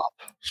 stop.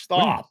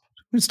 Stop.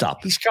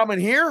 He's coming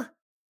here.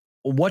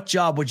 What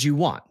job would you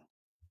want?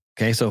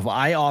 Okay, so if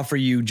I offer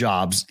you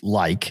jobs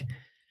like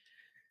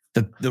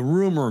the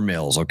rumor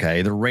mills,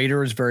 okay, the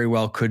Raiders very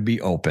well could be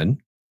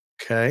open.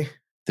 Okay.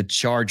 The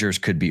Chargers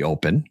could be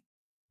open.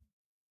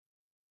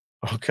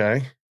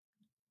 Okay.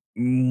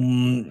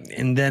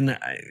 And then,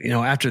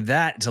 after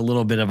that, it's a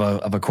little bit of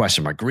a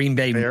question mark. Green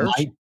Bay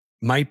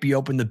might be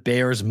open. The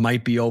Bears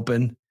might be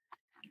open.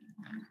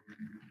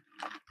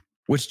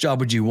 Which job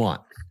would you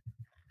want?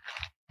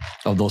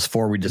 Of those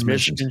 4 we just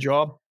mentioned. Michigan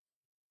job.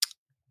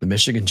 The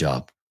Michigan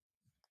job.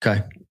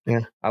 Okay.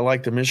 Yeah, I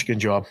like the Michigan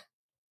job.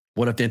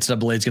 What if the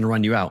NCAA is going to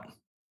run you out?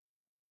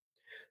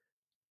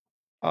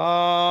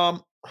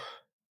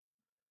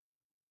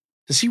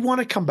 Does he want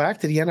to come back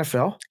to the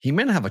NFL? He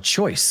may not have a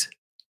choice.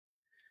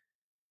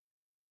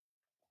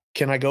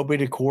 Can I go be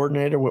the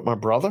coordinator with my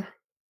brother?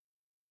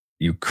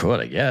 You could,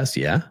 I guess.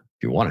 Yeah.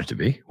 If you wanted to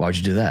be. Why would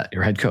you do that?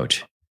 You're head coach.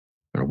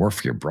 You're going to work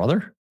for your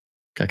brother?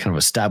 Got kind of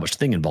established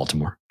thing in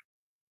Baltimore.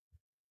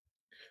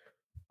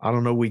 I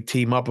don't know. We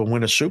team up and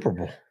win a Super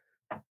Bowl.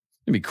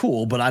 It'd be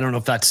cool, but I don't know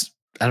if I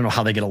don't know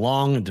how they get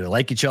along. Do they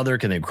like each other?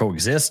 Can they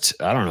coexist?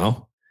 I don't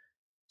know.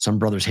 Some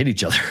brothers hate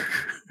each other.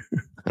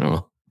 I don't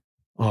know.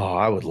 Oh,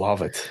 I would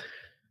love it.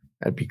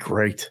 That'd be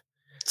great.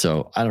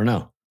 So I don't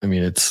know. I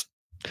mean,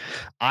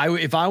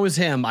 if I was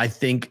him, I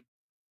think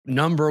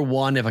number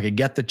one, if I could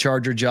get the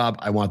Charger job,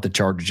 I want the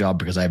Charger job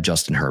because I have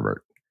Justin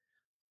Herbert.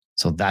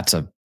 So that's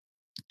a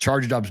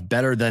Charger job's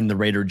better than the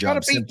Raider job.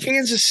 Got to beat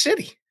Kansas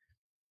City.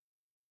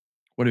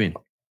 What do you mean?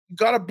 You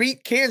got to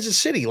beat Kansas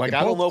City. Like,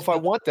 I don't know if I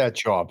want that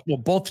job. Well,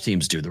 both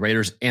teams do. The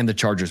Raiders and the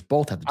Chargers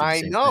both have to do the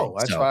same thing.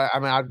 That's why. I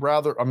mean, I'd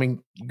rather. I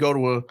mean, go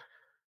to a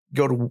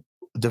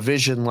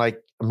division like.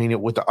 I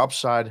mean, with the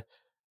upside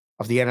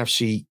of the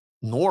NFC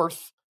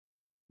North,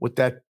 with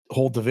that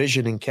whole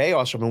division in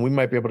chaos. I mean, we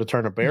might be able to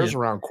turn the Bears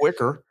around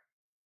quicker.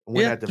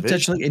 win that division.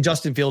 Potentially. And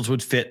Justin Fields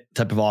would fit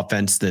type of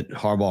offense that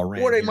Harbaugh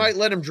ran. Or they might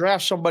let him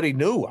draft somebody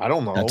new. I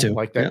don't know. That too.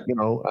 Like that, Yeah.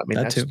 I mean,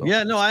 that that's too.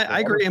 Yeah, no, I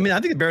agree. I mean, I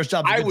think the Bears'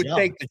 job is a I good would job.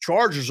 take the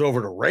Chargers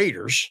over the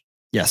Raiders.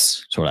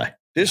 Yes, so would I.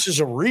 This is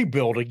a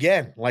rebuild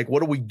again. Like,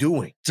 what are we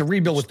doing? It's a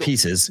rebuild with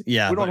pieces.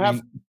 Yeah. We don't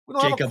have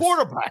a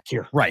quarterback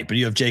here. Right. But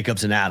you have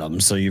Jacobs and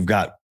Adams. So you've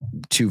got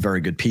two very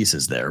good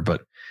pieces there.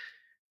 But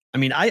I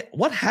mean,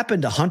 what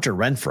happened to Hunter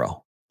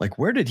Renfrow? Like,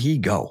 where did he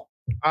go?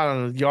 I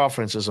don't know. The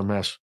offense is a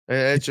mess.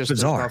 It's just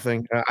bizarre.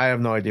 Nothing. I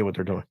have no idea what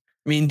they're doing.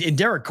 I mean,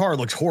 Derek Carr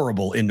looks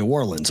horrible in New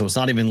Orleans. So it's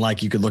not even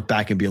like you could look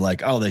back and be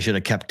like, oh, they should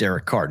have kept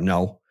Derek Carr.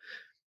 No.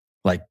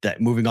 Like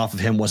that moving off of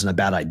him wasn't a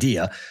bad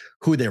idea.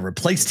 Who they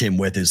replaced him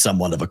with is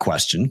somewhat of a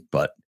question,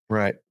 but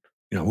right.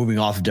 Moving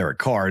off of Derek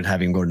Carr and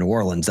having him go to New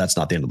Orleans, that's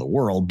not the end of the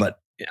world. But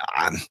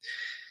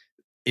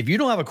if you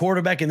don't have a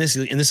quarterback in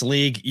this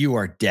league, you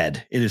are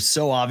dead. It is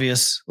so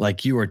obvious.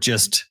 Like you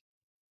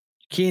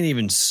can't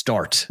even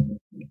start.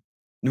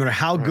 No matter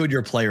how good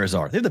your players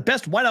are, they're the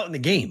best wideout in the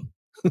game.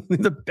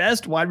 The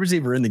best wide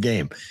receiver in the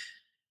game,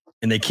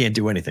 and they can't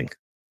do anything.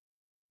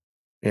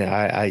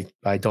 Yeah,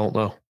 I don't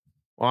know.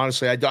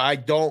 Honestly, I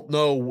don't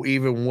know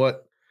even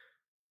what.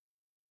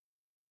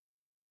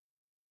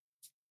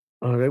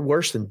 Are they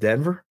worse than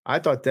Denver? I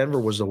thought Denver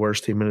was the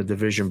worst team in the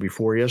division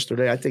before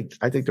yesterday. I think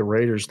the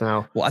Raiders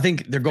now. Well, I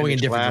think they're going in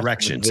different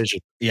directions.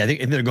 Yeah, I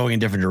think they're going in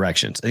different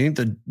directions. I think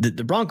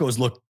the Broncos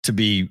look to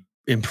be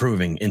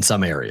improving in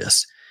some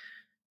areas.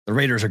 The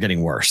Raiders are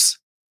getting worse.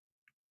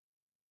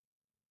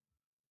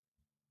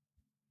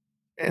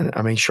 And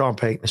I mean, Sean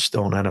Payton is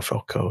still an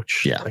NFL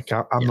coach. Yeah. Like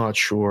I'm not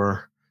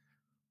sure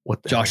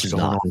what the Josh is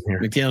going not. on here.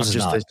 McDaniels is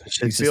not.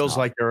 It feels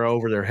like they're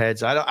over their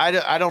heads. I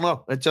don't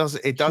know. It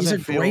doesn't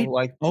feel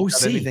like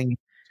OC. anything.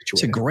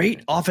 He's a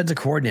great offensive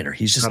coordinator.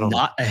 He's just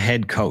not a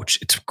head coach.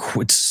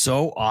 It's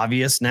so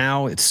obvious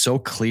now. It's so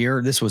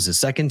clear. This was the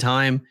second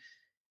time.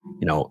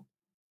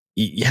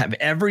 You have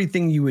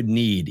everything you would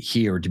need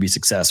here to be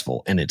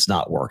successful, and it's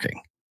not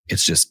working.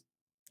 It's just,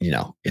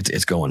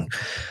 it's going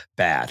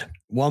bad.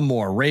 One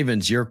more.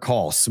 Ravens, your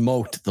call.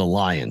 Smoked the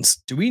Lions.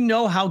 Do we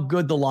know how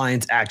good the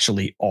Lions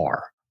actually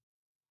are?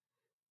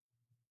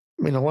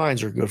 I mean, the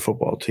Lions are a good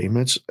football team.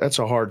 That's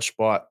a hard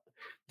spot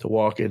to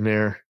walk in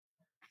there.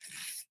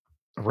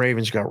 The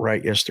Ravens got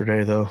right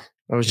yesterday, though.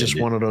 That was just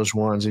one of those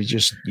ones. You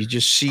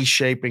just see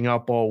shaping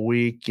up all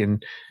week,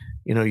 and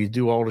you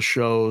do all the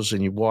shows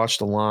and you watch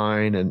the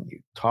line and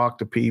you talk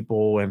to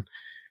people, and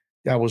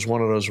that was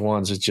one of those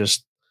ones. It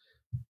just,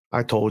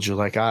 I told you,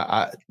 like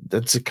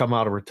that's a come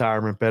out of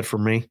retirement bet for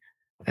me,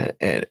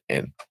 and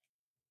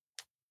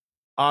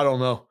I don't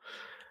know.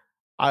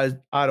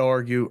 I'd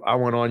argue. I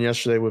went on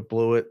yesterday with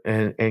Blewett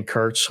and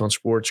Kurtz on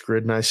Sports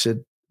Grid, and I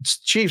said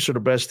Chiefs are the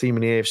best team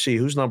in the AFC.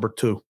 Who's number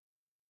 2?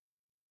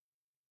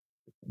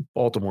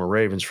 Baltimore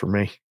Ravens for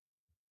me.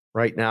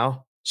 Right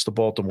now, it's the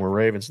Baltimore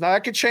Ravens. Now,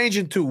 that could change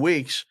in 2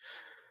 weeks.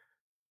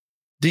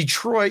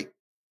 Detroit,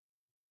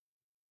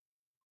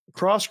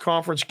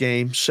 cross-conference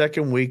game,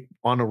 second week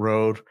on the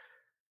road.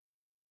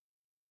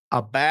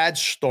 A bad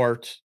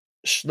start,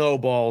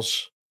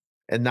 snowballs,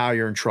 and now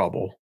you're in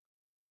trouble.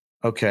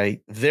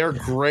 Okay, they're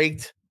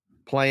great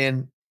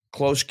playing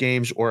close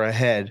games or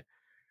ahead.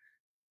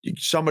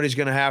 Somebody's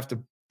going to have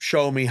to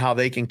show me how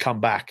they can come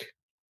back.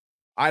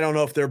 I don't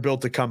know if they're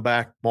built to come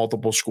back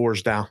multiple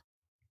scores down.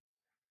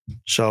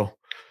 So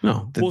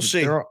we'll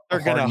see. They're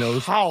going to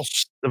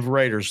house the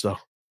Raiders, though.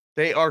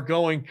 They are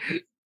going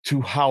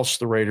to house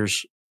the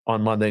Raiders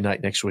on Monday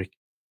night next week.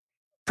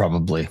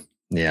 Probably.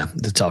 Yeah,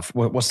 it's tough.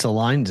 What's the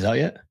line? Is that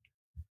yet?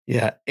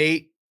 Yeah,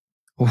 8.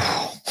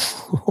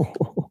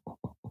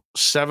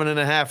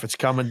 7.5. It's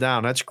coming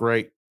down. That's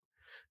great.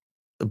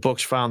 The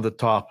books found the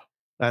top.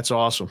 That's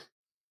awesome.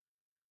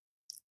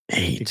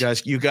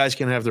 8. You guys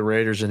can have the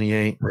Raiders in the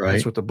 8. Right.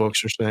 That's what the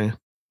books are saying.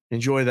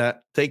 Enjoy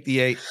that. Take the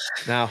 8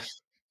 now.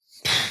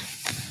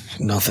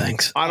 No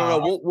thanks. I don't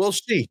know. We'll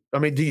see. I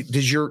mean,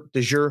 does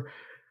your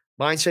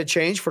mindset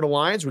change for the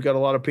Lions? We got a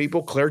lot of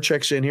people. Claire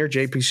checks in here.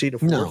 JPC to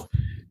 4th.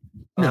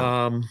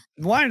 No.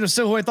 The Lions are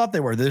still who I thought they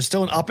were. They're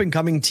still an up and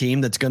coming team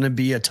that's going to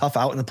be a tough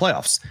out in the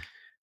playoffs.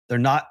 They're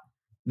not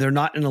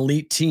an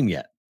elite team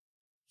yet.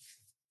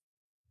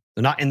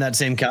 They're not in that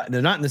same.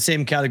 They're not in the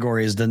same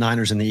category as the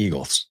Niners and the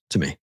Eagles to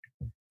me.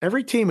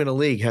 Every team in the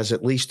league has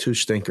at least 2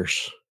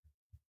 stinkers.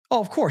 Oh,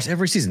 of course,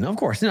 every season, of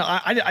course. No,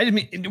 I didn't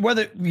mean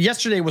whether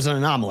yesterday was an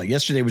anomaly.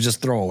 Yesterday was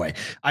just throwaway.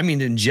 I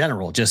mean, in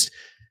general, just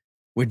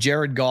with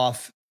Jared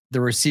Goff, the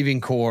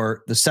receiving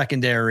core, the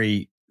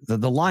secondary,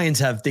 the Lions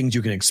have things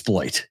you can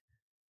exploit,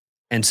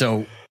 and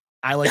so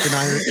I like the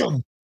Niners.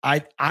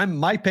 I'm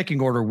my picking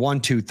order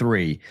 1, 2,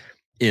 3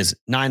 is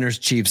Niners,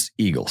 Chiefs,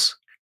 Eagles.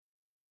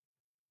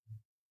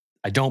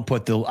 I don't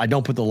put the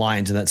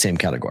Lions in that same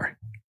category.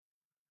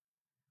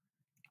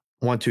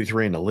 1, 2,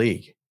 3 in the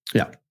league.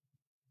 Yeah.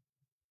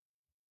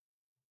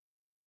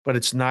 But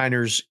it's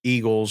Niners,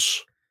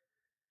 Eagles,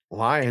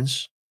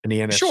 Lions in the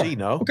NFC, sure.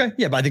 No? Okay.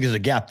 Yeah, but I think there's a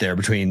gap there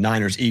between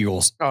Niners,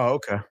 Eagles. Oh,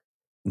 okay.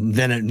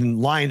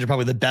 Then Lions are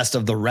probably the best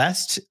of the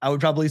rest, I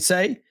would probably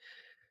say.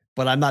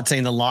 but I'm not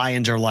saying the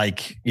Lions are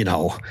like,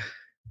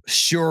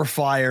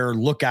 surefire,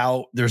 look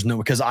out. There's no,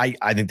 because I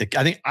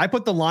think I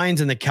put the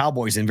Lions and the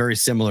Cowboys in very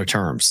similar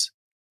terms.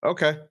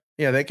 Okay.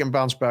 Yeah, they can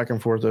bounce back and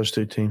forth, those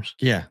two teams.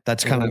 Yeah,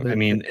 that's kind of,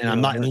 and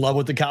I'm not in love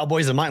with the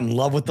Cowboys. I'm not in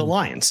love with the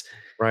Lions.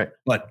 Right.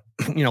 But,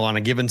 on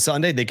a given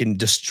Sunday, they can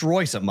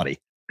destroy somebody.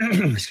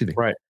 Excuse me.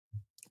 Right.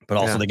 But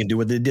also they can do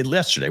what they did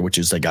yesterday, which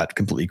is they got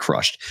completely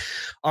crushed.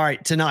 All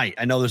right, tonight,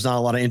 I know there's not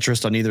a lot of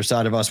interest on either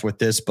side of us with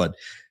this, but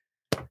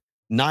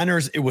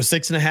Niners, it was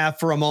 6.5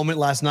 for a moment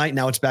last night.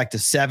 Now it's back to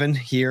 7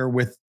 here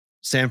with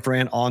San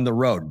Fran on the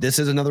road. This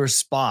is another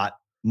spot,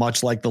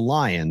 much like the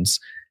Lions,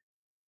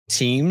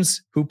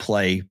 teams who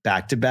play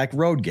back-to-back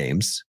road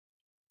games.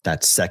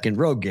 That second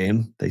road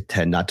game, they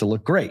tend not to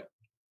look great.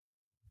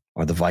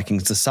 Are the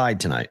Vikings decide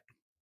tonight?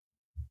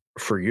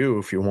 For you,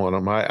 if you want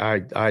them,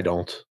 I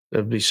don't.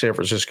 It'd be San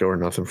Francisco or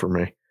nothing for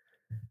me.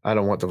 I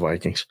don't want the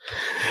Vikings.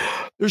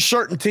 There's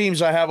certain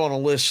teams I have on a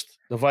list.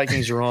 The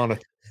Vikings are on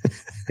it.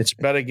 It's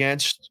bet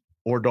against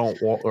or don't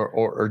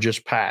or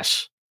just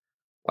pass.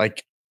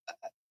 Like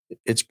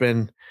it's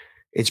been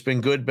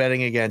good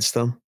betting against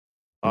them.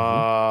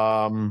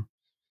 Mm-hmm.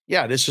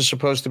 Yeah, this is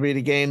supposed to be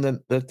the game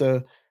that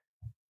the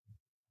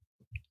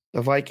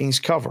Vikings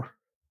cover.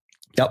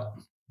 Yep.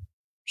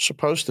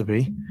 Supposed to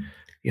be,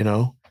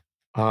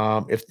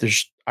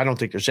 I don't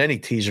think there's any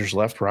teasers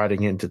left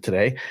riding into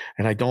today,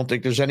 and I don't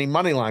think there's any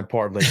money line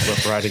parlays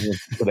left riding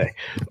into today.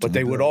 But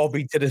they would all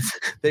be to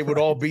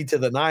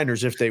the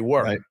Niners if they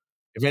were. Right.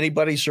 If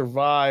anybody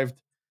survived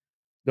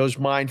those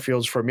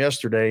minefields from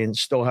yesterday and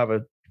still have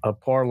a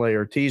parlay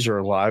or teaser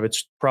alive,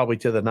 it's probably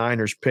to the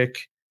Niners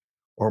pick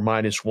or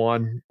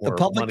 -1. The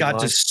public got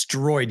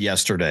destroyed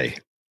yesterday.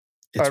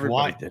 It's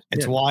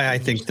why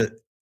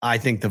I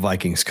think the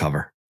Vikings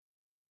cover.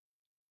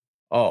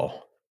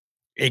 Oh.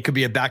 It could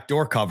be a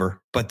backdoor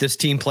cover, but this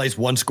team plays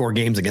 1-score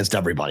games against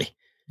everybody,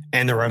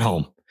 and they're at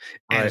home.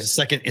 And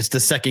it's the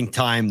second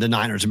time the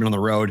Niners have been on the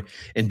road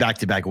in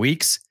back-to-back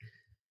weeks,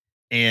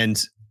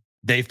 and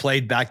they've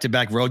played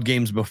back-to-back road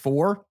games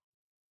before.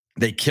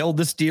 They killed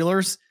the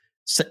Steelers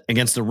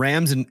against the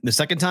Rams, and the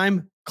second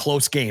time,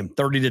 close game,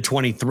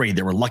 30-23.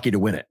 They were lucky to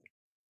win it.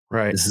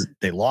 Right.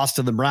 They lost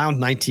to the Browns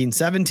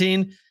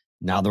 19-17.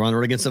 Now they're on the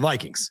road against the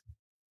Vikings.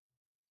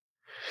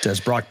 Does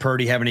Brock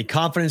Purdy have any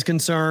confidence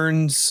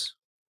concerns?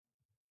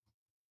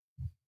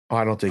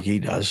 I don't think he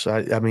does.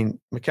 I mean,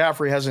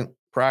 McCaffrey hasn't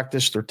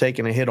practiced or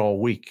taken a hit all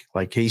week.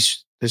 Like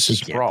this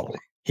is a problem.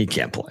 He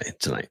can't play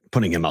tonight.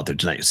 Putting him out there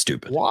tonight is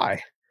stupid.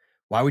 Why?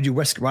 Why would you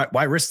risk?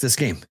 Why risk this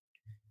game?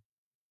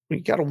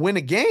 You got to win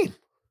a game.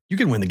 You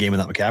can win the game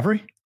without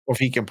McCaffrey. If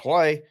he can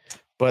play,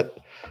 but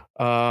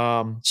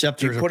do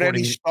you put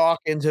any stock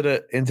into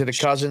the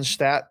Cousins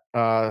stat?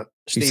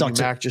 Stevie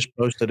Mack just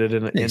posted it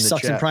in the chat. He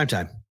sucks in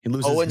primetime. He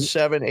loses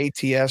 0-7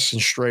 ATS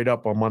and straight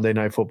up on Monday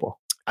Night Football.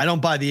 I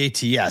don't buy the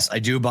ATS. I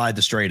do buy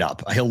the straight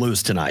up. He'll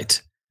lose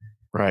tonight.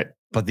 Right.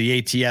 But the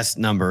ATS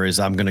number is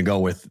I'm going to go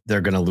with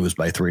they're going to lose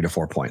by 3 to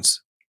 4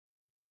 points.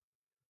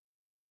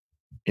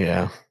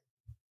 Yeah.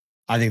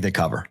 I think they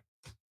cover.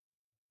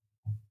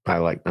 I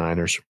like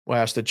Niners.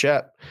 Well, ask the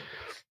chat.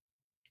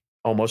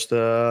 Almost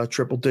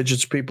triple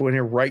digits people in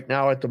here right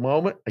now at the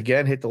moment.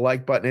 Again, hit the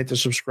like button, hit the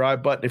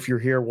subscribe button. If you're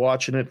here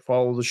watching it,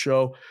 follow the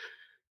show.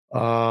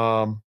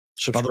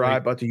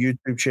 Subscribe at the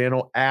YouTube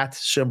channel at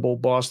 @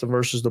 Boston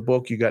versus the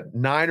book. You got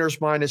Niners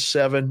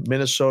 -7,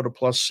 Minnesota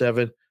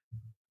 +7.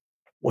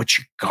 What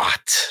you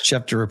got?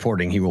 Schefter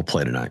reporting he will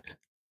play tonight.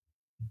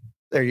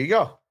 There you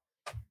go.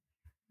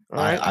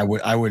 Right.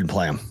 I wouldn't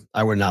play him.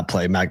 I would not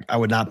play Mac. I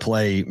would not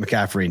play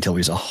McCaffrey until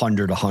he's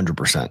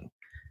 100%.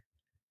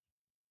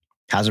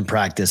 Hasn't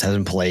practiced,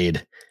 hasn't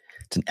played.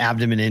 It's an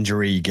abdomen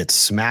injury. You get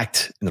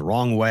smacked in the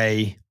wrong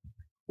way.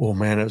 Oh,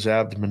 man, those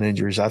abdomen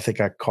injuries. I think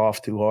I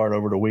coughed too hard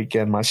over the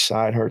weekend. My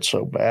side hurts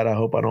so bad. I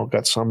hope I don't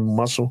got some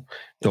muscle.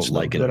 Don't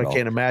like it at all. I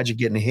can't imagine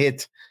getting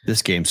hit.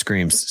 This game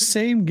screams,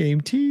 same game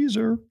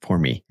teaser for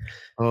me.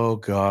 Oh,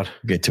 God.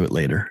 Get to it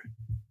later.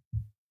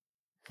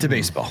 To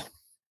baseball.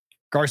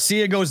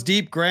 Garcia goes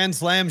deep, grand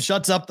slam,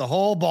 shuts up the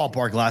whole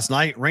ballpark last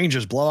night.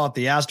 Rangers blow out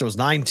the Astros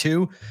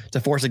 9-2 to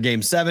force a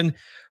game 7.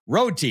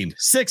 Road team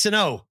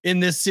 6-0 in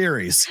this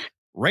series.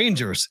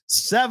 Rangers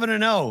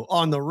 7-0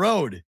 on the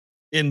road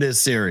in this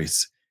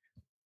series.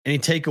 Any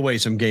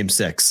takeaways from game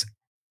 6?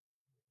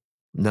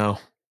 No,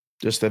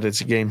 just that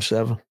it's a game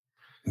 7.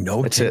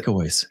 No That's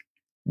takeaways. It.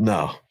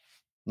 No,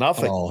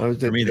 nothing. Oh,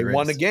 they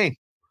won the game.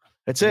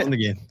 That's it. Won the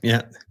game.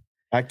 Yeah.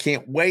 I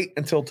can't wait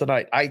until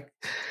tonight.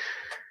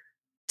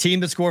 Team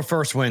that score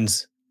first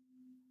wins.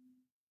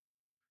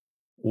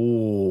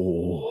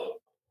 Ooh.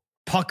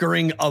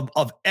 Puckering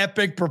of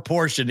epic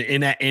proportion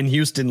in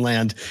Houston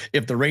land.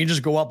 If the Rangers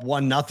go up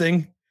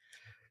 1-0,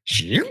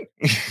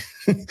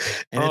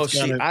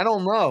 I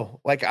don't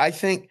know. Like, I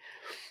think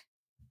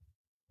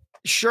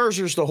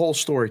Scherzer's the whole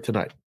story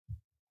tonight.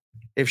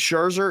 If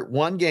Scherzer,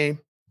 one game,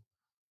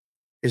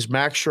 is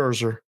Max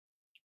Scherzer,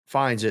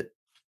 finds it,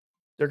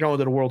 they're going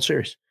to the World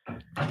Series.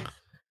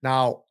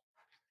 Now,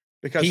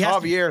 because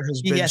Javier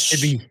has been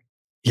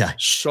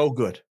so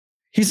good.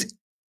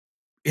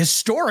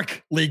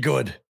 historically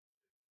good.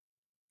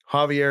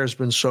 Javier has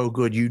been so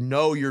good. You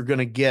know you're going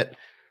to get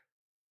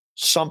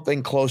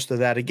something close to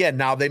that again.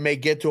 Now, they may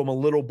get to him a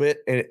little bit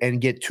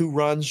and get 2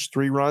 runs,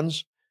 3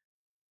 runs.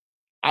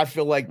 I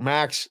feel like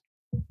Max,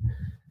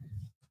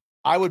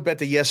 I would bet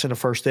the yes in the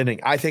first inning.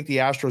 I think the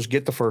Astros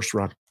get the first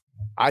run.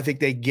 I think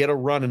they get a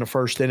run in the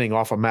first inning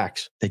off of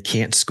Max. They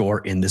can't score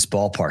in this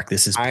ballpark.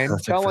 This is perfect. I'm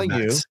telling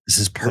you, this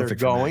is perfect.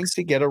 They're going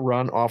to get a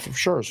run off of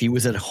Scherzer. He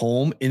was at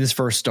home in his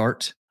first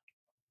start.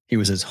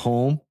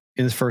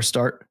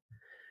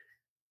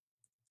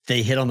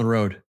 They hit on the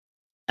road.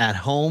 At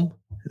home,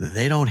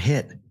 they don't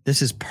hit.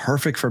 This is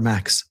perfect for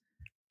Max.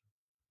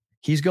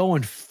 He's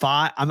going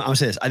 5. I'm going to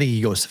say this. I think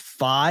he goes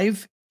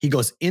 5. He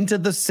goes into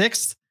the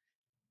 6th.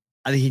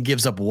 I think he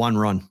gives up 1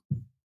 run.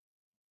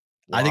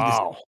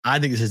 Wow. I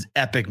think this is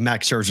epic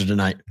Max Scherzer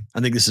tonight. I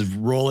think this is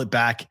roll it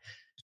back.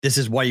 This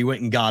is why you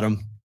went and got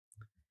him.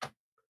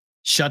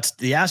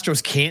 The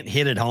Astros can't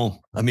hit at home.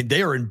 I mean,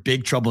 they are in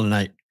big trouble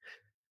tonight.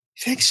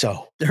 You think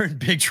so? They're in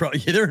big trouble.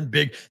 Yeah,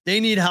 they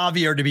need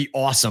Javier to be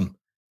awesome.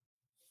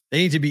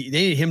 They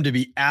need him to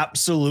be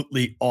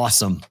absolutely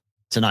awesome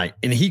tonight.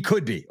 And he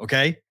could be,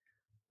 okay?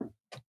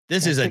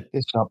 This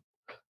up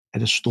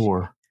at a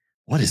store.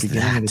 What is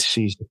that? Of the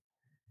season.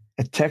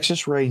 At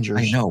Texas Rangers.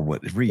 I know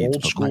what it reads.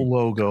 Old school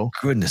logo.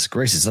 Goodness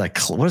gracious.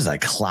 What is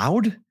that?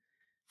 Cloud?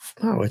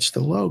 No, it's the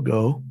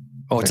logo.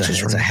 Oh, it's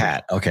a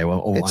hat. Okay.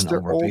 Well, it's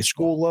their old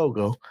school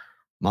logo.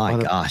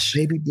 My gosh.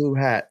 Baby blue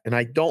hat. And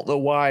I don't know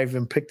why I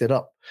even picked it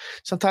up.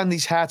 Sometimes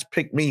these hats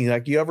pick me.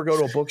 Like, you ever go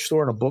to a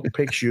bookstore and a book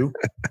picks you?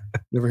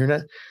 You ever hear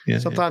that? Yeah,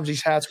 Sometimes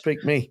these hats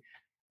pick me.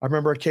 I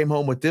remember I came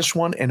home with this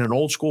one and an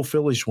old school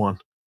Phillies one.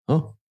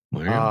 Oh,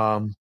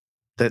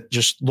 that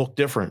just looked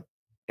different.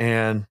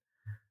 And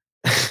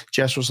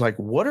Jess was like,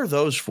 what are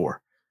those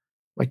for?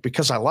 Like,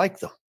 because I like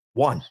them.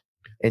 1.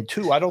 And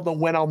 2, I don't know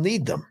when I'll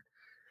need them.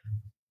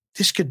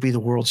 This could be the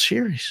World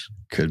Series.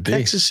 Could be.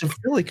 Texas and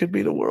Philly could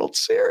be the World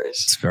Series.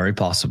 It's very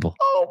possible.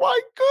 Oh, my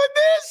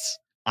goodness.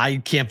 I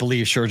can't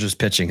believe Scherzer's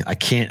pitching. I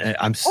can't.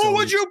 Who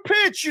would you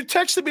pitch? You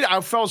texted me. I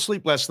fell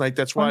asleep last night.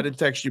 That's why I didn't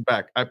text you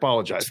back. I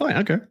apologize. It's fine.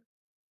 Okay.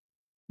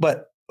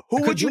 But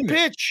who would you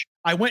pitch?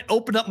 I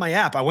opened up my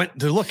app. I went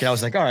to look. I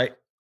was like, all right.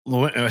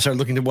 I started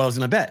looking at what I was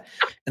going to bet.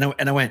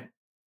 And I went,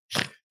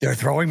 they're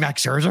throwing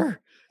Max Scherzer?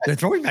 They're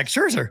throwing Max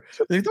Scherzer.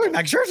 They're throwing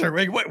Max Scherzer.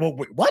 Wait,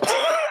 what?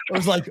 I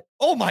was like,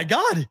 oh my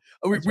God.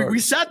 We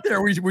sat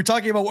there. We were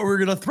talking about what we were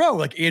going to throw.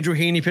 Like Andrew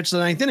Haney pitched the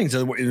 9th inning.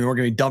 So we're going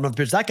to be dumb enough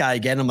to pitch that guy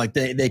again. I'm like,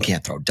 they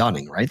can't throw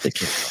Dunning, right?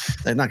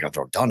 They're not going to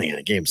throw Dunning in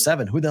a game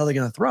 7. Who the hell are they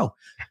going to throw?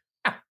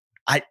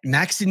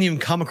 Max didn't even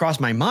come across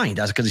my mind.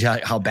 That's because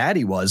how bad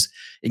he was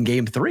in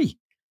game 3.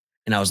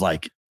 And I was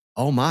like,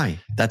 oh my,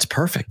 that's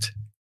perfect.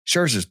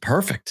 Scherzer's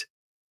perfect.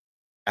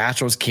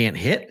 Astros can't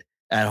hit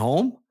at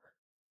home.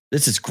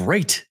 This is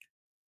great.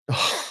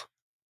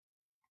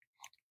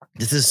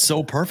 This is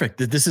so perfect.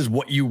 This is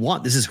what you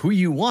want. This is who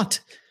you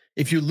want.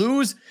 If you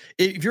lose,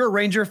 if you're a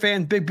Ranger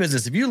fan, big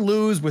business. If you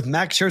lose with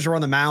Max Scherzer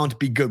on the mound,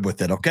 be good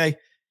with it, okay?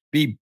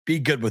 Be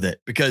good with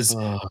it because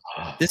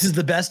this is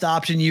the best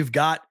option you've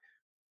got.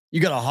 You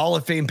got a Hall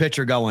of Fame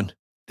pitcher going.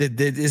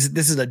 This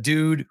is a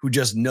dude who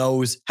just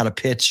knows how to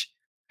pitch,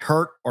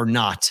 hurt or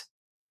not.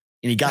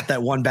 And he got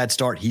that one bad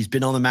start. He's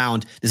been on the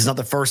mound. This is not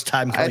the first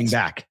time coming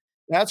back.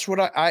 That's what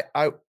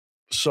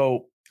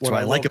so when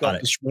I like about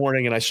it this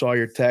morning and I saw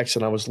your text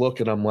and I was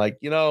looking, I'm like,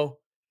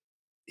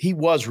 he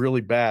was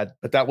really bad,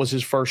 but that was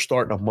his first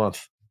start in a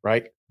month,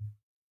 right?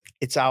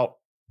 It's out.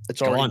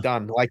 It's already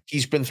done. Like,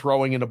 he's been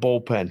throwing in the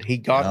bullpen. He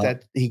got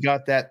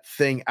that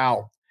thing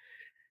out.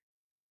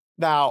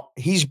 Now,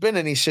 he's been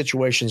in these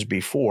situations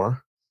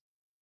before.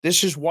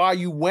 This is why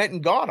you went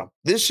and got him.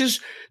 This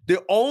is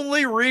the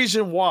only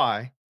reason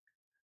why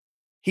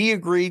he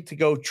agreed to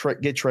go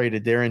get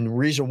traded there. And the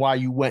reason why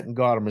you went and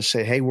got him is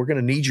say, hey, we're going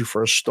to need you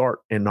for a start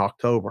in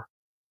October.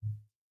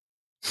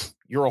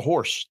 You're a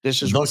horse.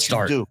 This is what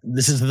you do.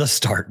 This is the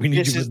start. We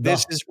need you.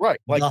 This is right.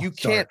 Like, you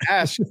can't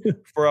ask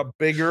for a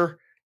bigger,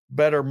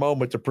 better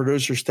moment. The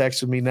producers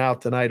texted me now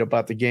tonight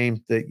about the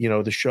game that,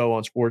 the show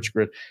on Sports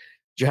Grid.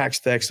 Jack's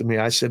texted me.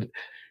 I said,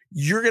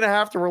 you're going to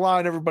have to rely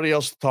on everybody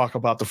else to talk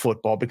about the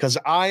football because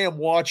I am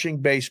watching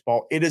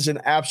baseball. It is an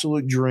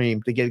absolute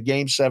dream to get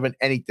game 7,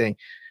 anything,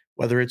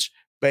 whether it's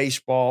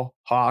baseball,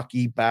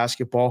 hockey,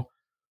 basketball.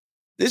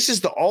 This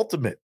is the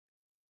ultimate.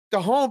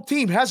 The home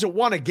team hasn't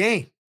won a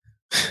game.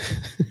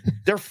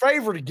 They're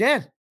favored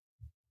again.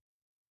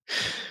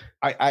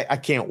 I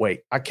can't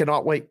wait. I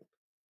cannot wait.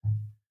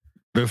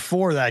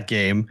 Before that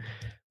game,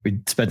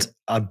 we spent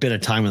a bit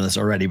of time on this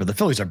already, but the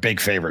Phillies are big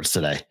favorites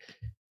today.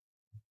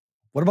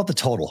 What about the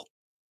total?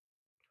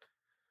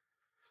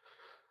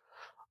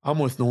 I'm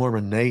with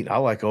Norman, Nate. I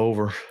like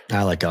over.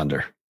 I like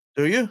under.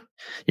 Do you?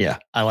 Yeah.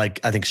 I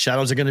think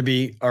shadows are going to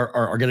be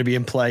going to be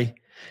in play.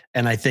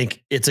 And I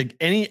think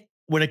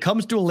when it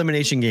comes to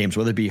elimination games,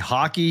 whether it be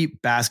hockey,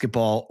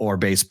 basketball, or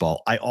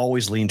baseball, I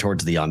always lean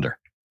towards the under.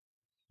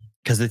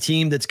 Because the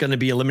team that's going to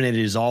be eliminated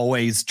is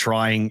always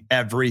trying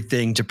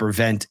everything to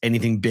prevent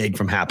anything big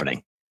from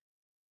happening.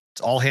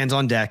 It's all hands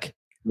on deck.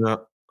 Yeah.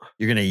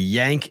 You're going to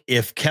yank.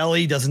 If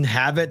Kelly doesn't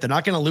have it, they're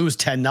not going to lose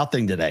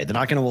 10-0 today. They're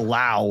not going to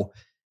allow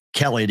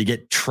Kelly to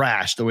get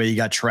trashed the way he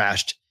got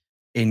trashed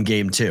in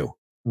game 2.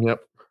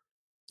 Yep.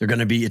 They're going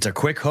to be, it's a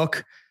quick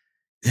hook.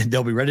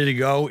 They'll be ready to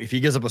go. If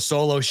he gives up a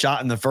solo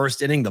shot in the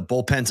first inning, the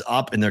bullpen's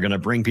up and they're going to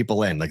bring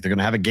people in. Like they're going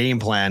to have a game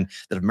plan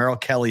that if Merrill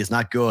Kelly is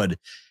not good and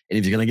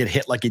if he's going to get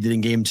hit like he did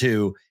in game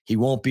 2, he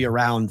won't be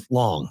around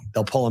long.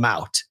 They'll pull him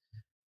out.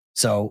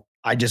 So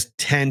I just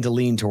tend to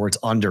lean towards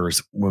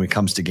unders when it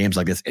comes to games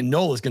like this. And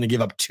Nola's going to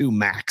give up 2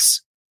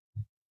 max.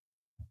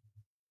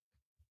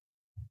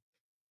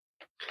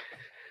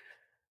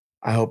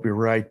 I hope you're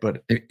right.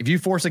 But if you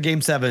force a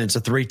game 7, it's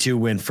a 3-2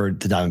 win for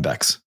the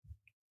Diamondbacks.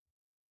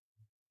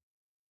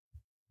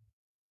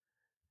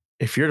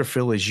 If you're the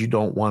Phillies, you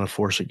don't want to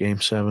force a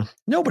game 7.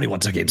 Nobody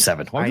wants a game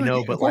 7. I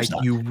know, but like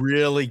you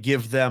really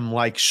give them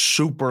like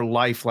super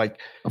life,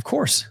 like of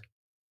course.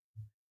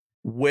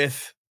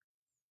 With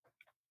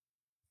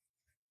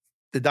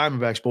the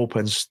Diamondbacks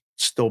bullpen's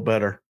still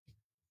better.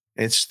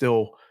 It's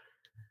still,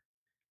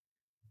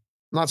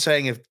 I'm not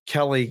saying if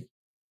Kelly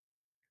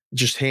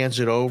just hands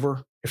it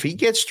over. If he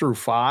gets through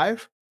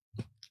 5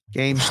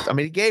 games, I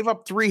mean, he gave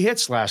up 3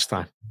 hits last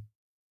time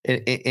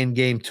in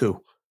game 2.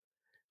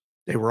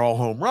 They were all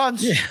home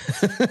runs. Yeah.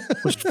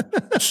 It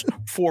was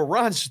 4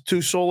 runs,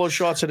 2 solo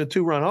shots and a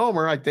 2-run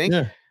homer, I think.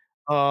 Yeah.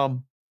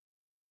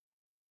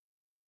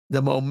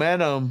 The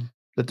momentum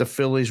that the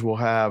Phillies will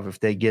have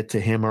if they get to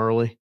him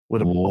early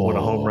with a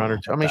home run or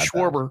 2. I mean,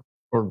 Schwarber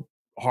or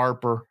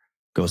Harper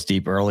goes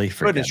deep early.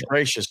 Goodness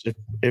gracious.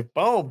 If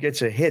Bohm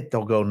gets a hit,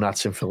 they'll go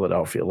nuts in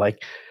Philadelphia.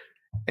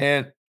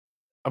 And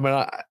I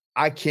mean,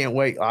 I can't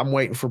wait. I'm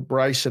waiting for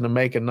Bryson to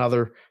make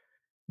another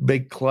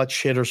big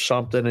clutch hit or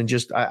something. And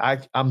just,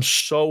 I'm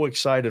so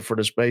excited for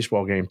this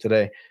baseball game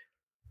today.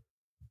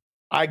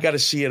 I got to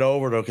see it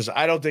over though, because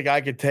I don't think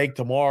I could take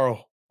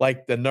tomorrow,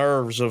 like the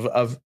nerves of,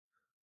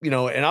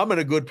 and I'm in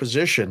a good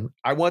position.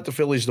 I want the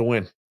Phillies to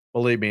win.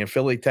 Believe me, and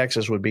Philly,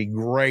 Texas would be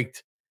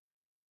great.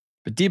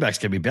 But D-backs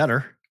could be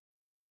better.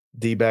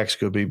 D-backs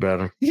could be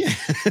better. Yeah.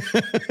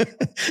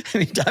 I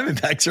mean,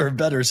 Diamondbacks are a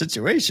better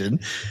situation.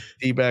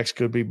 D-backs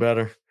could be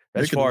better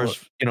as far as,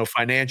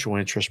 financial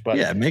interest. But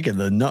yeah, making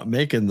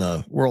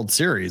the World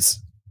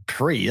Series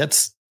free.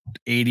 That's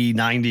 80,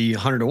 90,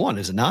 100 to 1,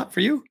 is it not for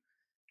you?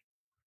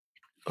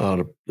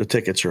 Oh, the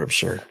tickets are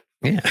absurd.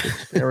 Yeah.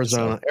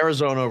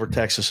 Arizona over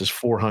Texas is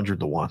 400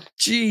 to 1.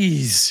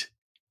 Jeez.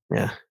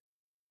 Yeah.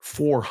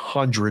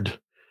 400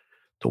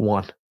 to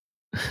 1.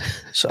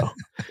 So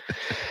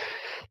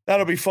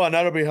that'll be fun.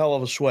 That'll be a hell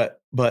of a sweat.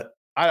 But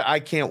I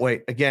can't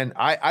wait. Again,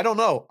 I don't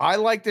know. I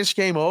like this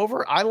game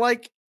over.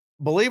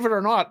 Believe it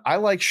or not, I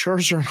like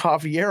Scherzer and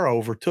Javier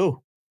over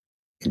too.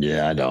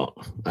 Yeah, I don't.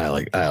 I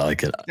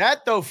like it.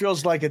 That though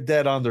feels like a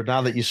dead under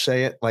now that you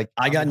say it. Like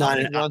I got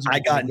 9. I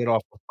got get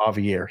off of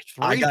Javier.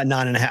 3? I got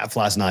 9.5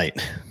 last night.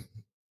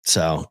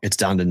 So it's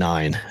down to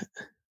 9.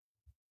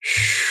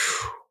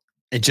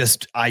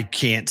 I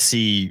can't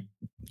see.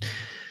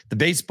 The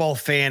baseball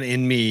fan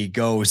in me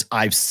goes,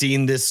 I've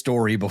seen this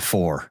story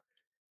before.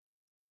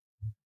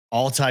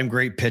 All-time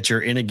great pitcher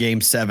in a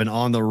game 7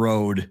 on the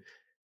road.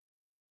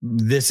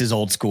 This is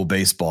old school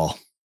baseball.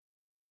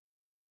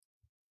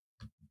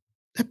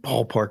 That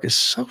ballpark is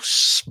so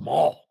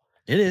small.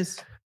 It is.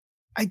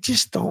 I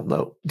just don't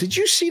know. Did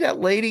you see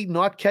that lady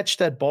not catch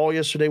that ball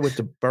yesterday with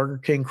the Burger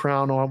King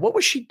crown on? What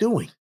was she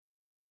doing?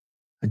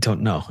 I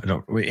don't know. I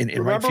don't.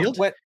 In right field?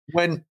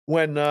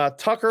 When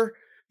Tucker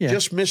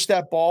just missed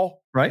that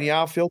ball in the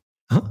outfield,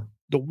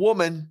 the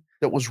woman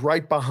that was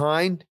right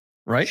behind,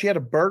 she had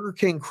a Burger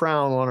King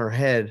crown on her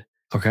head.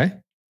 Okay.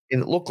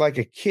 And it looked like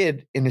a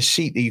kid in a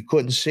seat that you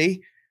couldn't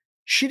see.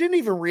 She didn't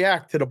even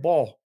react to the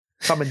ball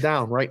coming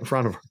down right in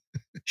front of her.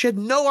 She had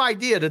no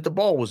idea that the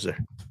ball was there.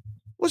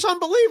 It was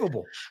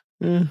unbelievable.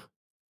 Yeah.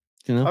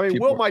 I mean,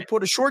 Will might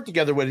put a short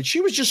together with it.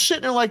 She was just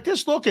sitting there like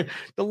this looking.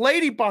 The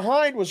lady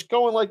behind was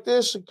going like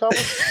this and coming.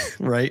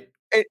 Right.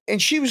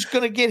 And she was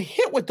going to get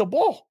hit with the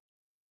ball.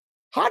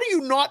 How do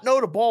you not know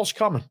the ball's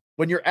coming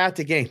when you're at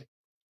the game?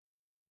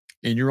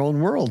 In your own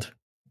world.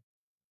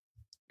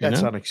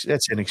 That's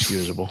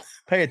inexcusable.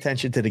 Pay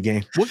attention to the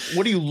game.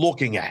 What are you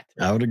looking at?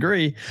 I would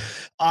agree.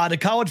 To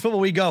college football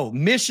we go.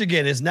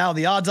 Michigan is now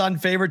the odds-on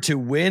favorite to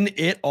win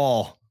it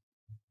all.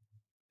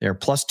 They're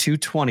plus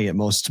 220 at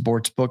most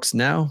sports books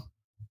now.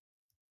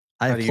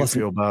 How do you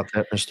feel about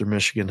that, Mr.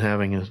 Michigan,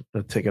 having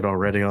a ticket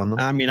already on them?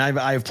 I mean,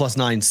 I have plus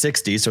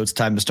 960, so it's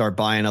time to start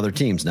buying other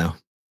teams now.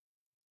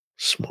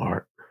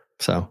 Smart.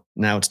 So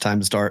now it's time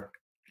to start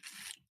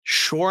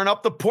shoring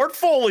up the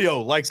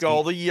portfolio, like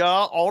all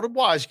the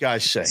wise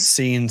guys say.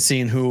 Seeing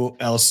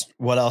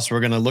what else we're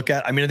going to look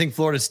at. I mean, I think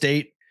Florida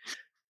State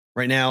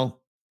right now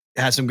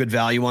has some good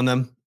value on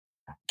them,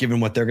 given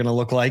what they're going to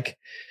look like.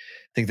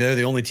 I think they're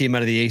the only team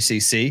out of the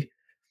ACC.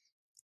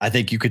 I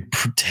think you could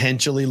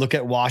potentially look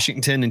at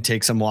Washington and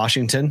take some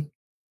Washington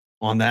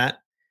on that.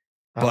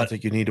 I don't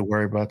think you need to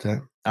worry about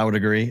that. I would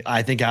agree.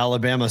 I think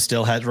Alabama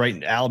still has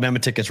Alabama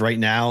tickets right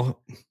now.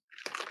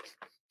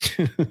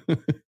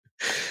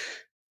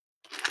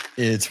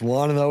 It's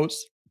one of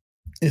those.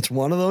 It's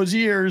one of those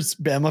years.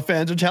 Bama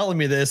fans are telling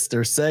me this.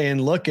 They're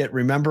saying,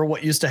 remember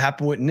what used to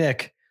happen with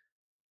Nick.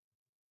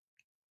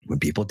 When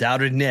people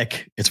doubted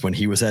Nick, it's when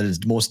he was at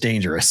his most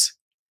dangerous.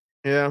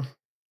 Yeah.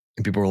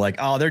 And people were like,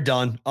 oh, they're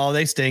done. Oh,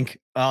 they stink.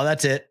 Oh,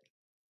 that's it.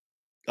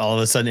 All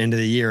of a sudden, end of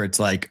the year, it's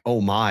like, oh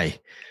my.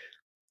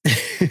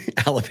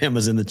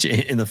 Alabama's in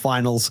the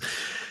finals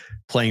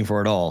playing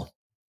for it all.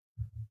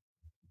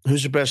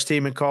 Who's the best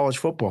team in college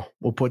football?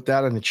 We'll put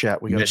that in the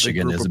chat. We got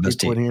Michigan a big is group the of best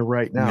people team in here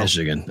right now.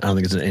 Michigan. I don't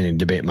think there's any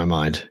debate in my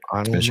mind.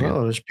 I don't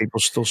know. There's people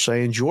still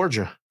saying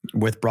Georgia.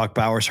 With Brock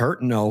Bowers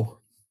hurt? No.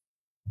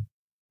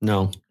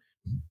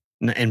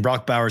 And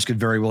Brock Bowers could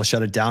very well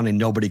shut it down, and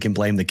nobody can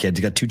blame the kid.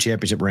 He got 2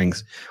 championship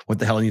rings. What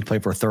the hell do you need to play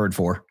for a third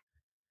for?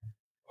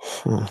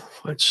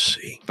 Let's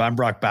see. If I'm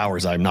Brock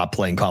Bowers, I'm not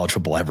playing college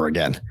football ever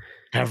again.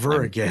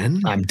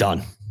 Again? I'm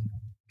done.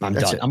 I'm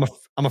done.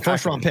 I'm a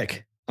first round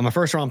pick. I'm a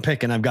first round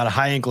pick, and I've got a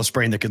high ankle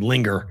sprain that could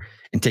linger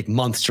and take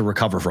months to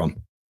recover from.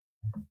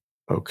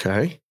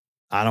 Okay.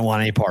 I don't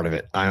want any part of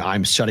it.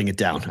 I'm shutting it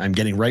down. I'm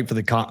getting right for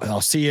the I'll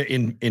see you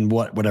in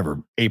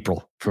whatever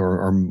April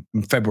or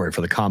February for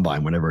the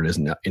combine, whatever it is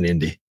in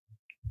Indy.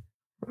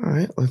 All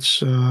right, let's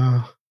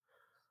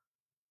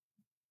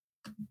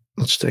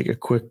take a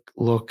quick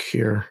look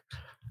here.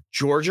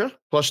 Georgia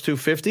plus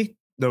 250.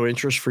 No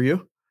interest for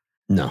you?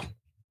 No.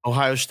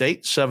 Ohio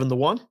State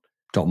 7-1.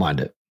 Don't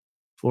mind it.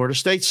 Florida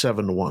State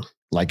 7-1.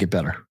 Like it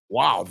better.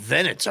 Wow,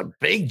 then it's a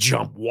big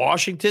jump.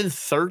 Washington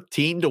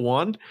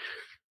 13-1.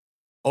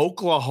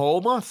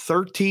 Oklahoma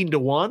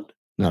 13-1.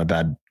 Not a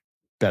bad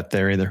bet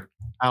there either.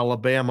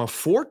 Alabama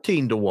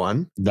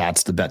 14-1.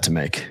 That's the bet to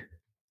make.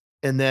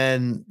 And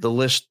then the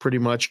list pretty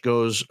much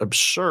goes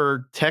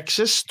absurd.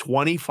 Texas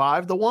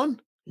 25-1.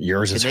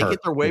 Yours is hurt. Can they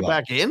get their way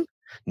back in?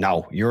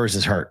 No, yours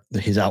is hurt.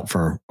 He's out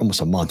for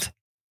almost a month.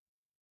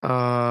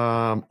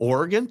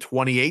 Oregon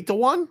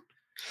 28-1.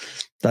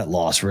 That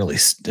loss really.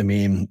 I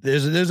mean,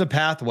 there's a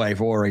pathway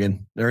for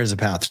Oregon. There is a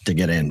path to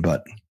get in,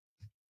 but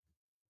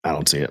I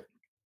don't see it.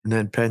 And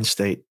then Penn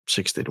State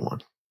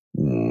 60-1.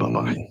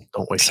 Bye-bye.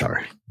 Don't wait.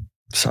 Sorry.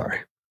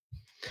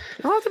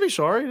 You don't have to be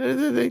sorry.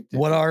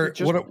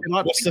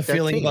 What's the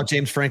feeling about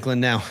James Franklin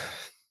now? What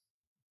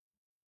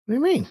do you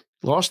mean?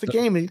 Lost the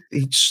game.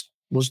 He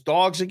was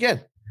dogs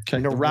again.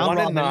 Okay. Round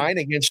 1-9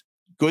 against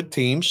good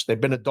teams. They've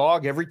been a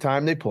dog every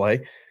time they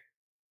play.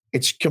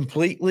 It's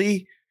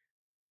completely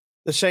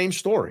the same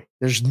story.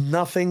 There's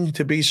nothing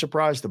to be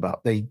surprised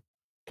about. They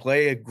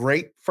play a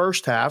great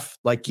first half,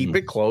 like keep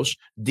it close.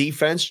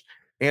 Defense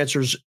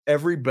answers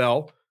every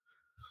bell.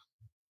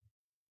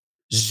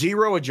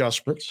 0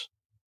 adjustments.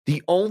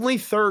 The only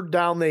third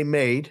down they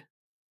made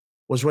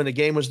was when the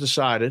game was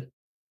decided,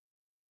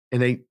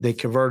 and they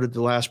converted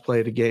the last play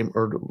of the game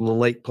or the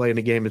late play in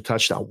the game to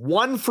touchdown.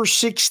 1 for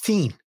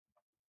 16.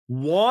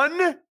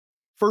 1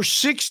 for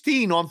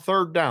 16 on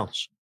third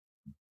downs.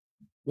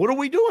 What are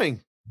we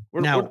doing?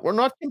 We're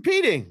not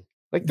competing.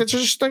 Like that's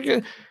just like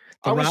the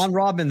round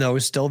robin though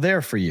is still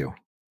there for you.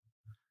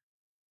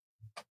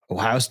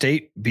 Ohio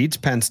State beats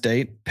Penn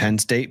State. Penn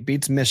State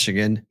beats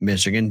Michigan.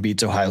 Michigan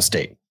beats Ohio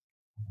State.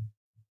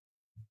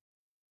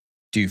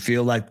 Do you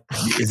feel like,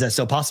 is that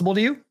still possible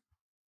to you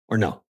or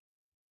no?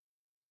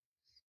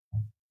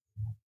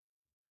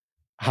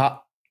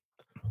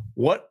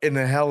 What in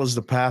the hell is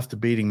the path to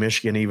beating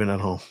Michigan even at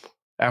home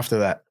after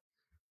that?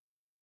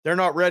 They're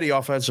not ready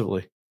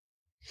offensively.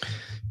 Fair.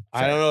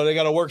 I don't know. They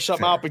got to work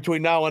something out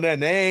between now and then.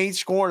 They ain't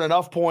scoring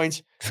enough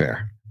points.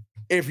 Fair.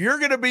 If you're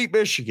going to beat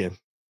Michigan,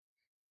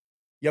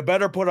 you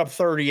better put up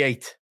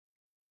 38.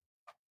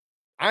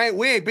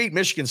 We ain't beat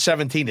Michigan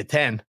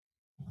 17-10.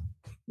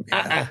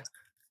 Yeah.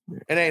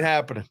 It ain't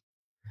happening.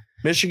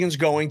 Michigan's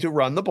going to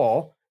run the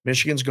ball.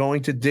 Michigan's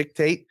going to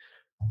dictate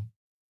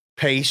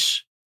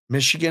pace.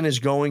 Michigan is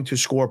going to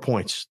score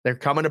points. They're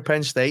coming to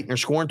Penn State and they're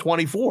scoring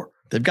 24.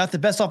 They've got the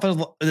best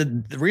offensive.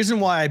 The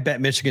reason why I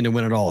bet Michigan to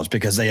win it all is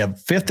because they have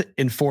 5th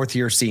and 4th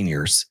year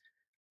seniors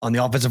on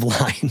the offensive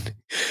line,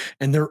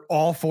 and they're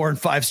all 4- and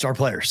 5-star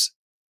players.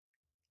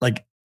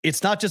 Like,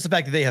 it's not just the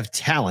fact that they have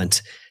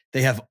talent;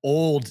 they have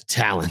old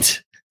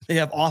talent. They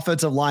have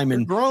offensive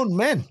linemen, grown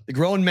men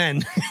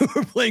who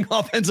are playing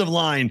offensive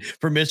line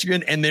for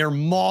Michigan, and they're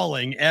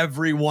mauling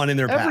everyone in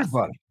their path.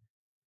 Everybody,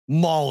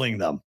 mauling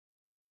them.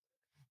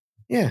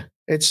 Yeah,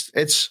 it's.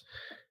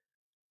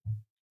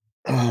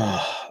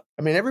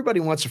 I mean, everybody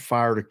wants to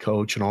fire the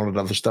coach and all that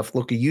other stuff.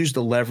 Look, he used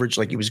the leverage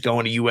like he was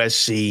going to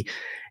USC,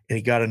 and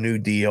he got a new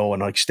deal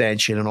and an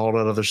extension and all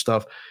that other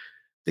stuff.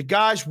 The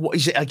guy's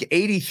he's like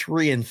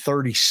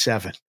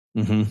 83-37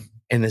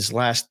 in his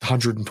last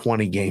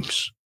 120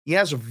 games. He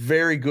has a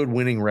very good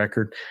winning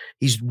record.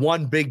 He's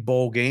won big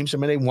bowl games. I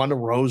mean, they won the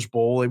Rose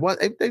Bowl. They've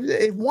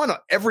won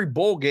every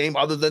bowl game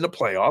other than the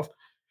playoff.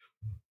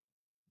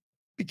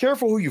 Be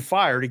careful who you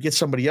fire to get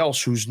somebody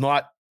else who's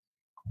not,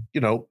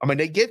 I mean,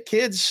 they get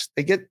kids,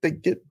 they get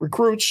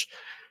recruits.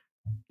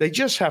 They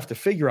just have to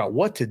figure out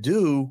what to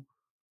do.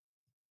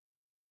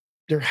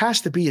 There has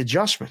to be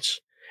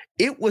adjustments.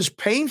 It was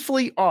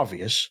painfully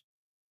obvious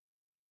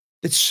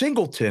that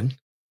Singleton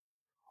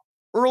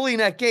early in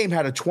that game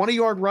had a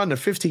 20-yard run, a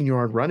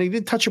 15-yard run. He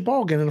didn't touch a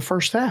ball again in the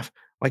first half.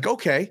 Like,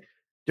 okay,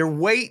 they're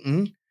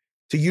waiting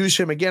to use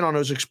him again on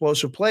those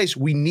explosive plays.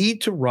 We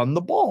need to run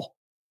the ball.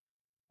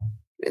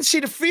 Didn't see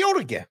the field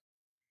again.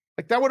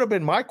 Like, that would have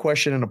been my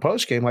question in the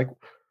postgame. Like,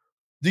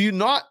 do you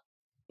not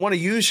want to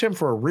use him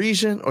for a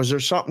reason? Or is there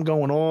something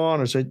going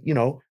on? Or is it,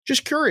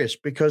 just curious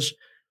because,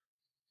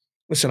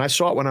 listen, I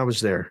saw it when I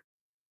was there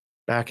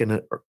back in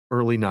the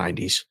early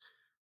 90s.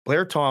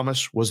 Blair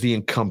Thomas was the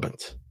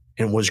incumbent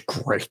and was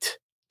great.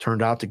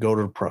 Turned out to go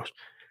to the pros.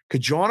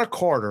 Kajana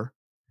Carter,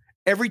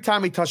 every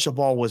time he touched the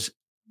ball was,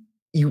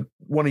 you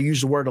want to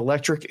use the word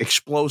electric,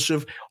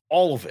 explosive,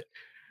 all of it.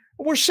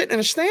 We're sitting in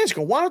the stands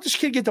going, why don't this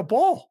kid get the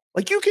ball?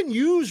 Like, you can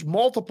use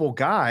multiple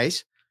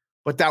guys,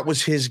 but that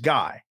was his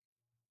guy.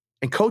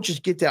 And coaches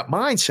get that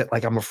mindset,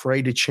 like, I'm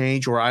afraid to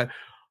change, or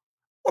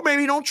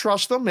maybe don't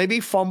trust him. Maybe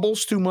he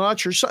fumbles too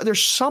much, or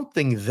there's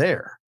something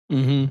there.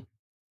 Mm-hmm.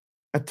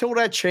 Until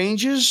that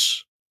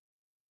changes,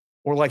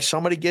 or like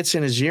somebody gets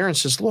in his ear and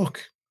says,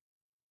 look,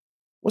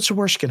 what's the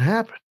worst can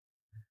happen?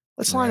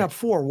 Let's line up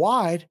 4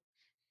 wide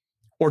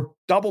or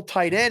double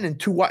tight end and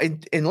 2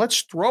 wide, and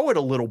let's throw it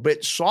a little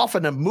bit,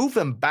 soften them, move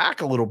them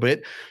back a little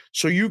bit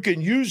so you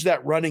can use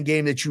that running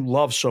game that you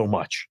love so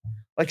much.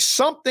 Like,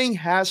 something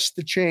has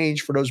to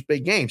change for those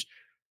big games.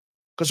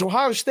 Because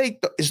Ohio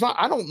State is not,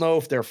 I don't know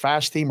if they're a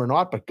fast team or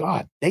not, but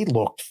God, they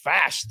look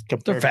fast.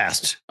 They're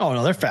fast. Oh,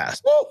 no, they're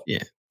fast. Woo!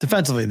 Yeah.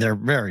 Defensively, they're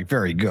very,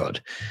 very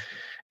good.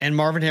 And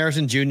Marvin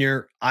Harrison Jr.,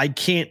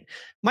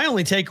 my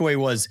only takeaway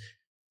was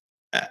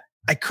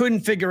I couldn't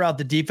figure out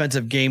the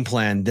defensive game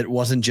plan that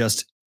wasn't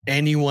just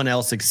anyone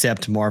else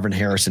except Marvin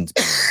Harrison's.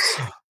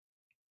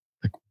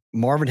 Like,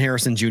 Marvin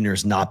Harrison Jr.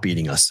 is not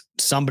beating us.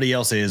 Somebody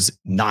else is,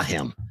 not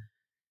him.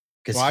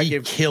 Because he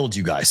killed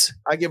you guys.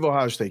 I give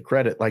Ohio State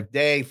credit. Like,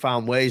 they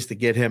found ways to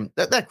get him.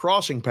 That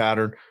crossing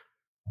pattern,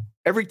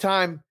 every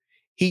time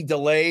he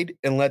delayed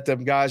and let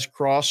them guys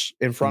cross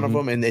in front of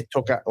him, and it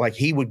took, like,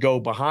 he would go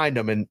behind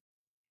them and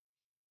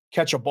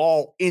catch a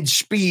ball in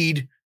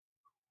speed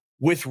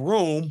with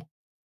room.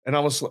 And I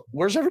was like,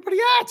 where's everybody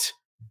at?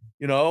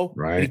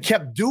 Right. And he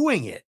kept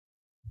doing it.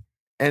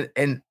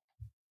 And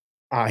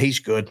he's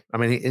good. I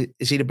mean,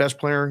 is he the best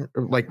player,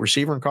 like,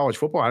 receiver in college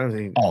football? I don't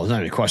think. Oh, it's not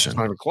even a question. It's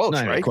not even close,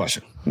 not right? Even a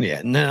question.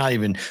 Yeah, not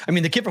even. I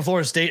mean, the kid from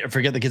Florida State, I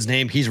forget the kid's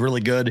name. He's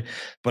really good,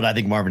 but I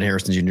think Marvin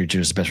Harrison Jr.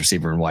 is the best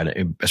receiver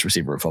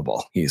in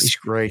football. He's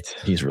great.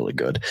 He's really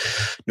good.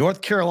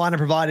 North Carolina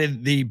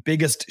provided the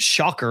biggest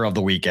shocker of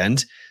the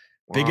weekend,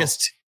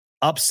 biggest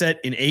upset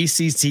in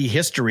ACC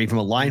history from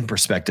a line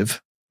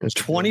perspective.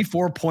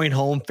 24-point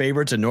home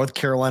favorites, and North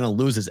Carolina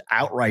loses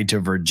outright to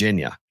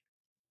Virginia.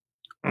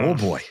 Oh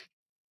boy.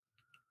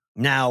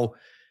 Now,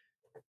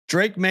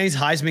 Drake May's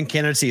Heisman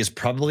candidacy is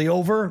probably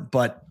over,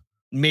 but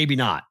maybe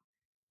not.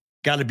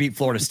 Got to beat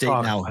Florida State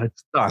now.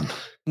 It's done.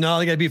 No,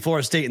 they got to beat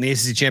Florida State in the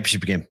ACC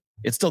championship game.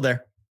 It's still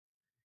there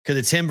because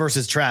it's him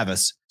versus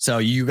Travis. So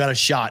you got a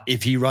shot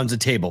if he runs a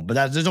table, but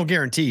there's no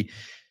guarantee.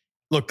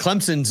 Look,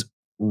 Clemson's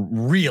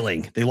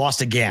reeling. They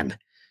lost again.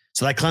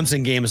 So that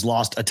Clemson game has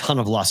lost a ton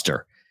of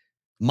luster.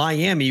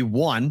 Miami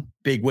won,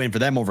 big win for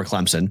them over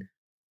Clemson.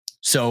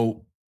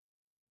 So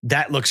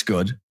that looks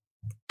good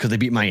because they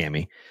beat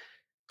Miami.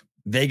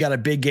 They got a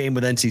big game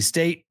with NC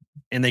State,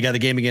 and they got the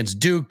game against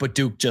Duke, but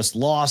Duke just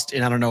lost.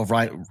 And I don't know if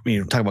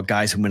talking about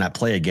guys who may not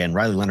play again.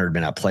 Riley Leonard may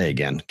not play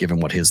again,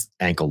 given what his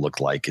ankle looked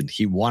like. And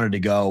he wanted to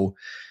go.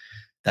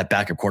 That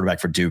backup quarterback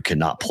for Duke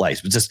cannot play.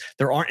 So it's just,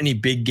 there aren't any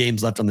big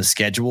games left on the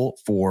schedule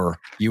for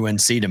UNC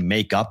to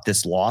make up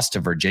this loss to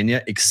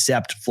Virginia,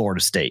 except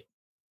Florida State.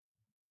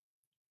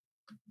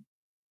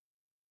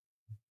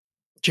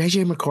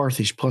 JJ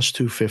McCarthy's plus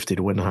 250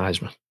 to win the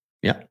Heisman.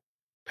 Yeah.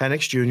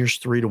 Penix Jr.'s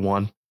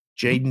 3-1.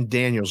 Jaden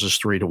Daniels is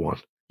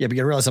 3-1. Yeah, but you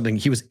gotta realize something.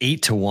 He was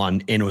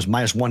 8-1 and it was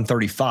minus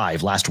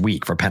 135 last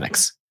week for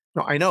Penix.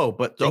 No, I know,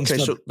 but those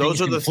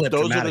are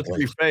the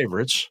 3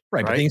 favorites.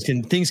 Right. But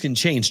things can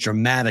change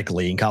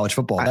dramatically in college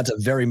football. That's a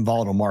very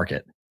volatile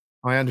market.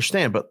 I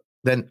understand, but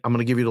then I'm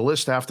going to give you the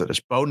list after this.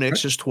 Bo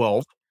Nix is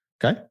 12.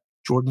 Okay.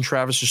 Jordan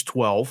Travis is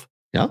 12.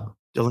 Yeah.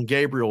 Dylan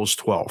Gabriel is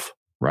 12.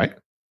 Right.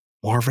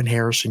 Marvin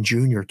Harrison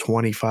Jr.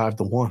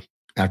 25-1.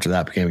 After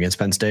that game against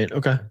Penn State.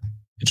 Okay.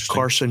 Interesting.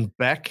 Carson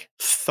Beck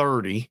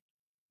 30.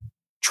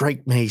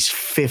 Drake May's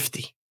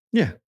 50.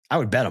 Yeah, I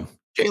would bet him.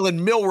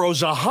 Jalen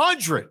Milrose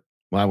 100.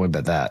 Well, I would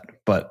bet that,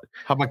 but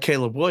how about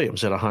Caleb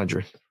Williams at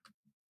 100?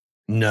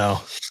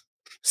 No.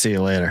 See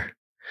you later.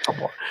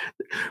 Come on.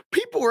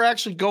 People were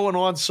actually going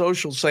on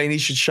social saying he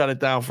should shut it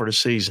down for the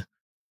season.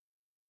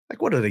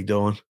 Like, what are they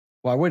doing?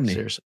 Why wouldn't he?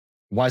 Seriously.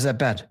 Why is that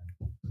bad?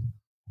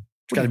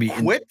 It's got to be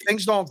quit.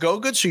 Things don't go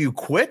good, so you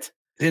quit.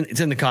 It's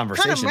in the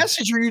conversation. What kind of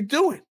message are you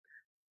doing?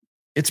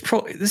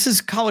 This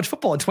is college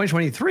football in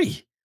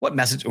 2023. What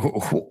message?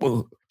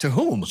 To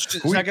whom? Is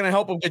that going to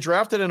help them get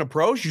drafted in the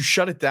pros? You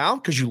shut it down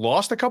because you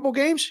lost a couple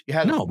games? You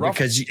had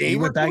because you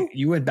went back.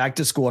 You went back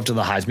to school after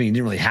the Heisman. You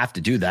didn't really have to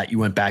do that. You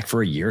went back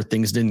for a year.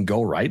 Things didn't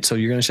go right, so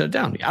you're going to shut it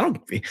down.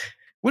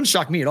 Wouldn't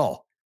shock me at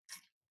all.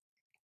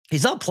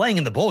 He's not playing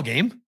in the bowl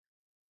game.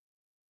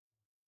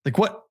 Like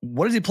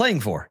what is he playing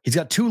for? He's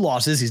got 2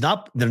 losses. They're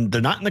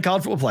not in the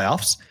college football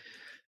playoffs.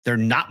 They're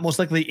not most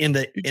likely in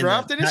the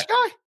drafted this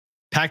guy?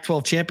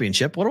 Pac-12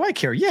 championship. What do I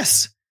care?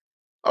 Yes.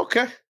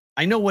 Okay.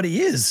 I know what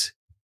he is.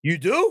 You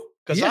do?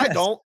 Because I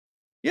don't.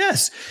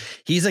 Yes.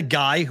 He's a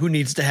guy who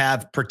needs to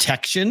have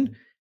protection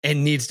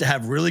and needs to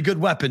have really good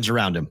weapons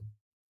around him.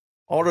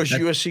 All those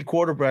USC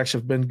quarterbacks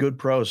have been good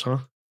pros, huh?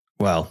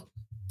 Well,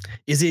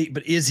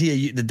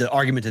 the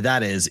argument to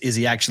that is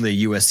he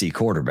actually a USC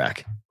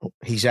quarterback?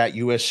 He's at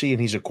USC and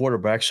he's a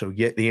quarterback. So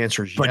the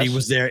answer is yes. But he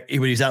was there. He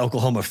was at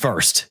Oklahoma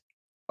first.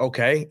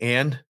 Okay.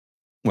 And?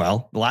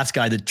 Well, the last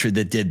guy that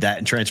did that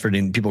and transferred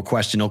in, people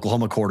questioned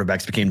Oklahoma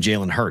quarterbacks, became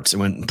Jalen Hurts and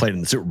went and played in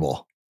the Super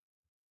Bowl.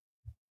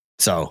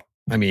 So,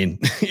 I mean,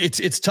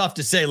 it's tough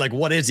to say, like,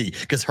 what is he?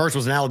 Because Hurts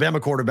was an Alabama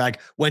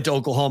quarterback, went to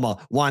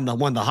Oklahoma, won the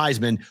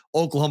Heisman.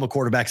 Oklahoma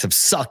quarterbacks have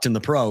sucked in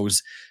the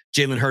pros.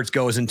 Jalen Hurts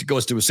goes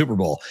to a Super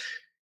Bowl.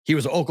 He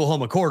was an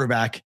Oklahoma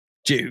quarterback.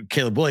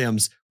 Caleb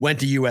Williams went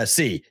to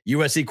USC.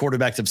 USC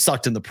quarterbacks have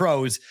sucked in the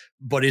pros,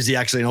 but is he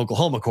actually an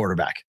Oklahoma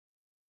quarterback?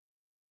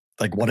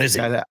 Like, what is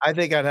he? I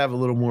think I'd have a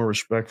little more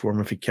respect for him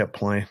if he kept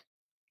playing.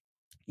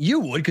 You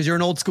would, because you're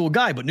an old school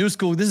guy, but new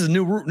school, this is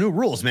new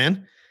rules,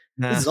 man.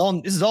 Nah.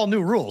 This is all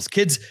new rules.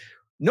 Kids,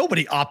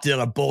 nobody opted out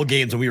of bowl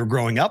games when we were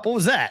growing up. What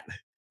was that?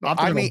 They're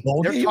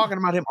talking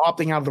about him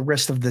opting out of the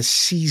rest of the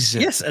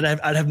season. Yes, and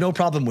I'd have no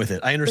problem with it.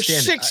 I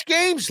understand. There's 6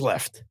 games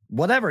left.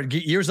 Whatever.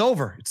 Year's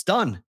over. It's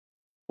done.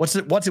 What's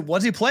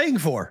he playing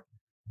for?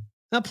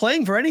 Not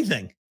playing for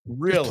anything.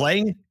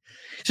 Really?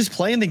 Just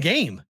playing the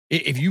game.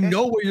 If you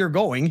know where you're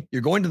going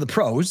to the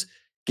pros,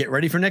 get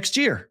ready for next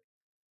year.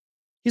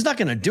 He's not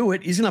going to do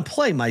it. He's going to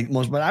play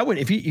but I would,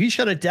 if he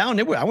shut it down,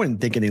 I wouldn't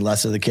think any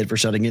less of the kid for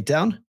shutting it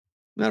down.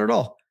 Not at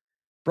all.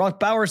 Brock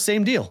Bowers,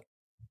 same deal.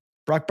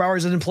 Brock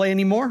Bowers doesn't play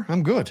anymore.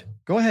 I'm good.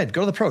 Go ahead.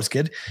 Go to the pros,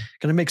 kid.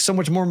 Going to make so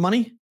much more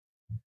money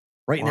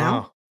right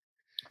now.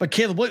 But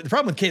the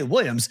problem with Caleb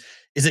Williams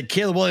is that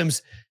Caleb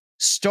Williams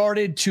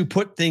started to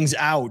put things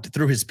out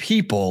through his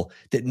people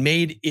that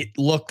made it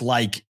look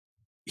like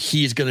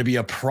he's going to be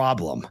a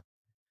problem.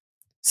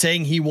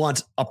 Saying he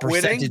wants a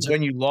percentage.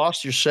 When you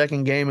lost your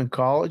second game in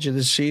college of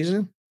this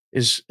season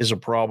is a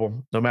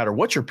problem, no matter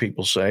what your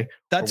people say.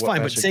 That's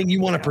fine, but saying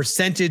you want a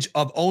percentage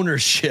of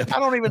ownership. I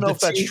don't even know if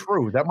that's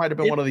true. That might have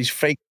been one of these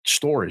fake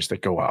stories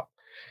that go out.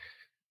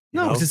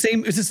 No, it's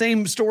the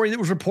same story that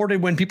was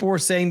reported when people were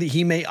saying that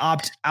he may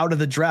opt out of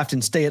the draft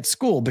and stay at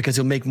school because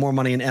he'll make more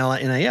money in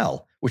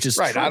NIL, which is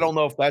right. True. I don't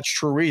know if that's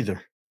true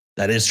either.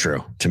 That is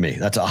true to me.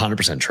 That's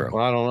 100% true.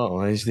 Well, I don't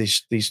know.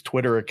 These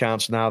Twitter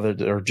accounts now that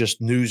are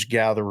just news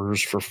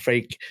gatherers for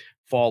fake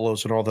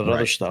follows and all that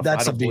other stuff. I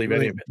don't believe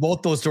any of it.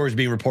 Both those stories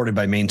being reported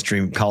by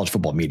mainstream college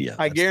football media.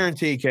 I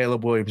guarantee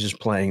Caleb Williams is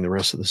playing the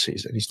rest of the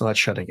season. He's not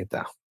shutting it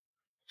down.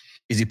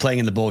 Is he playing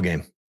in the bowl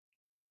game?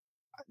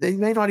 They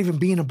may not even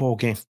be in a bowl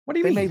game. What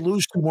do you mean? They may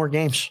lose 2 more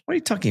games. What are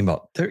you talking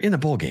about? They're in a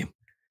bowl game.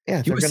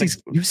 Yeah,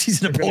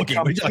 USC's in a bowl game.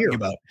 What are you talking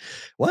about?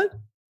 What?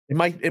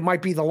 It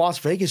might be the Las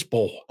Vegas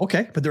Bowl.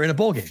 Okay, but they're in a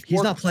bowl game.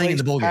 He's not playing in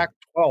the bowl game.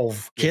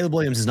 Pac-12. Caleb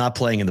Williams is not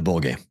playing in the bowl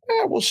game.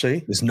 Yeah, we'll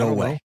see. There's no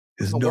way.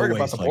 There's no way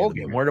about the bowl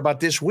game. Worried about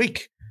this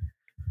week.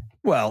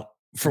 Well,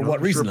 for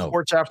what reason though?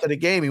 Reports after the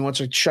game, he wants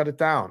to shut it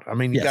down. I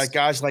mean, you got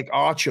guys like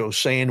Acho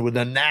saying with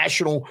a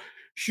national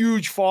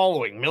huge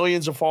following,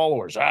 millions of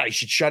followers, he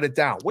should shut it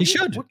down. What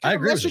I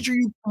agree. What message are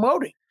you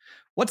promoting?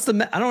 I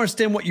don't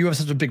understand what you have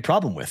such a big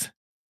problem with.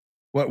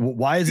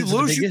 Why is it you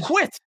lose? You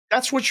quit.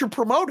 That's what you're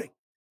promoting.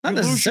 Not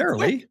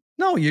necessarily.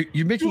 No,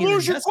 you're making. You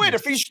lose, you quit.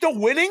 If he's still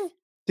winning,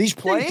 he's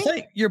playing.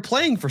 You're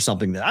playing for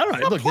something that I don't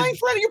know. You're playing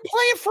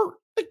for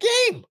the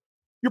game.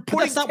 You're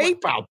putting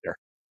tape out there.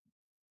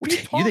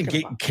 You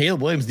think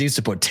Caleb Williams needs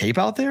to put tape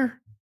out there?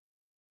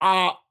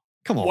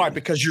 Come on. Why? on.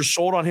 Because you're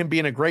sold on him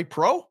being a great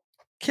pro?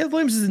 Caleb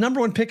Williams is the number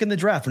 1 pick in the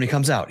draft when he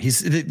comes out. He's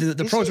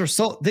the pros are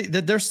sold.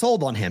 They're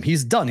sold on him.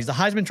 He's done. He's a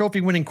Heisman Trophy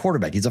winning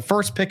quarterback. He's the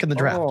first pick in the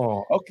draft.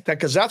 Oh, okay.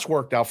 Because that's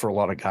worked out for a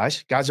lot of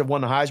guys. Guys have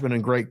won the Heisman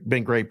and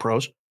been great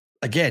pros.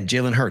 Again,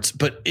 Jalen Hurts,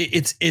 but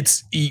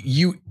it's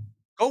you.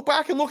 Go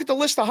back and look at the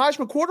list of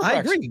Heisman quarterbacks. I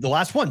agree. The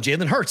last one,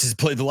 Jalen Hurts, has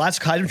played the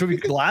last Heisman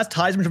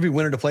Trophy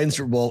winner to play in the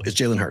Super Bowl is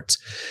Jalen Hurts.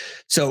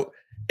 So.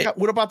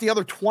 What about the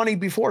other 20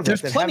 before that?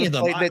 There's plenty of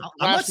them. I'm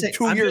not saying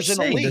 2 years in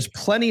the league. There's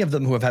plenty of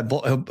them who have had.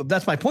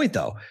 That's my point,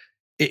 though.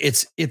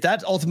 If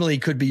that ultimately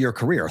could be your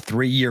career, a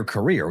 3-year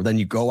career, then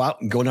you go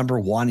out and go number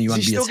 1. And you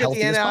want to be as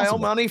healthy as possible. Does he still get the NIL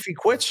money if he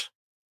quits?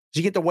 Does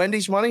he get the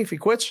Wendy's money if he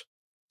quits?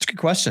 It's a good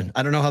question.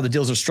 I don't know how the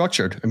deals are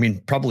structured. I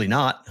mean, probably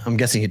not. I'm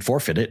guessing he'd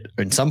forfeit it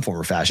in some form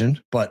or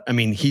fashion. But I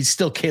mean, he's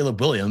still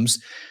Caleb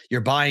Williams. You're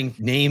buying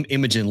name,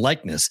 image, and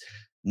likeness,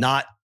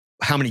 not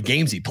how many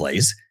games he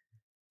plays.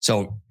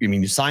 So, I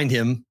mean, you signed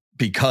him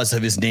because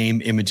of his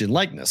name, image, and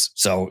likeness.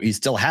 So he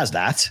still has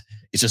that.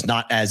 It's just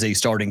not as a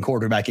starting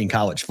quarterback in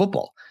college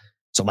football.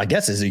 So my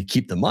guess is he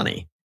keep the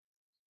money.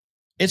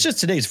 It's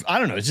just I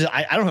don't know. It's just,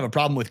 I don't have a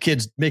problem with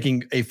kids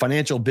making a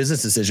financial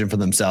business decision for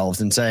themselves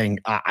and saying,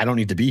 I don't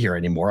need to be here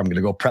anymore. I'm going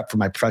to go prep for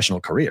my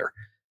professional career.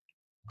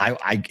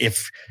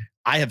 If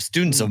I have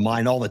students of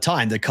mine all the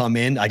time that come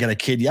in, I got a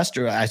kid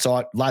yesterday. I saw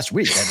it last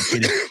week. I had a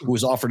kid who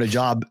was offered a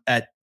job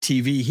at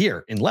TV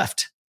here and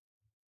left,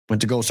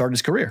 went to go start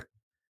his career.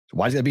 So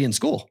why is he going to be in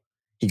school?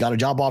 He got a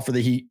job offer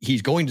that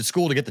he's going to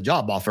school to get the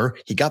job offer.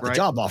 He got the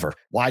job offer.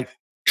 Why?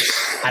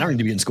 I don't need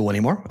to be in school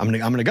anymore. I'm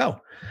gonna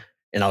go.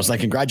 And I was like,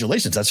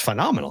 congratulations, that's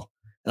phenomenal.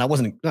 And I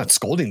wasn't not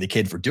scolding the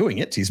kid for doing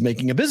it. He's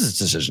making a business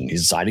decision.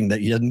 He's deciding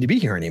that he doesn't need to be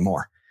here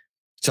anymore.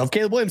 So if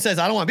Caleb Williams says,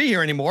 I don't want to be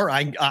here anymore,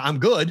 I'm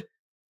good.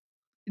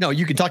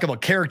 You can talk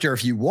about character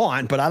if you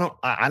want, but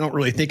I don't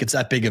really think it's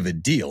that big of a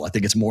deal. I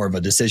think it's more of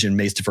a decision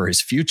made for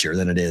his future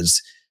than it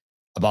is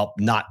about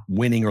not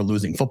winning or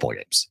losing football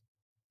games.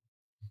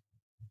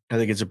 I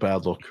think it's a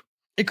bad look.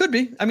 It could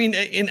be. I mean,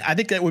 and I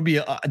think that would be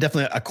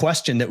definitely a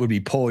question that would be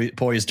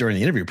poised during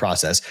the interview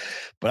process.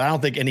 But I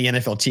don't think any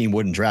NFL team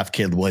wouldn't draft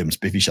Caleb Williams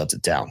if he shuts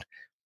it down.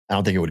 I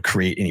don't think it would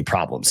create any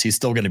problems. He's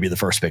still going to be the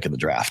first pick in the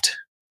draft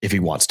if he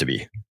wants to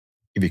be,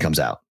 if he comes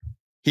out.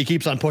 He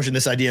keeps on pushing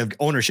this idea of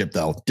ownership,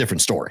 though.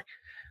 Different story.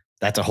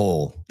 That's a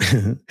whole,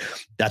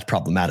 that's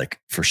problematic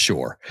for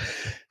sure.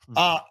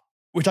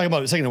 We're talking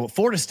about a second.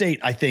 Florida State,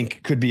 I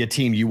think, could be a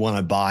team you want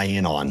to buy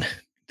in on.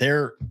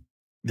 They're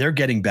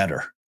getting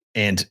better.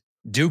 And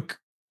Duke,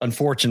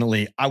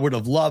 unfortunately, I would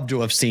have loved to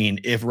have seen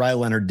if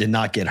Riley Leonard did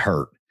not get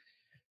hurt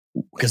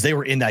because they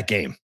were in that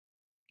game.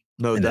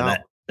 No doubt.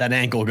 That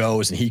ankle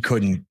goes and he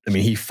couldn't. I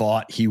mean, he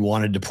fought. He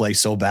wanted to play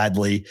so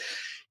badly.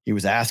 He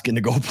was asking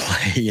to go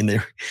play.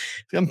 And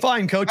I'm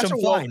fine, coach. That's I'm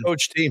a fine.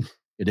 well-coached team.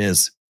 It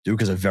is.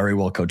 Duke is a very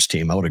well-coached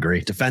team. I would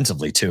agree.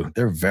 Defensively, too.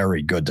 They're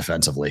very good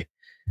defensively.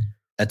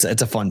 It's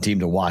a fun team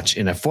to watch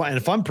and a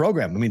fun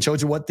program. I mean, it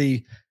shows you what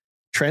the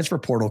transfer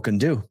portal can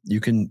do. You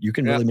can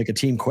really make a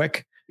team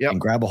quick. And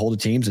grab a hold of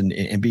teams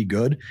and be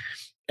good.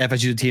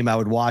 FSU, the team I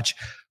would watch.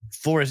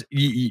 Florida,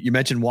 you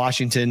mentioned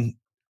Washington.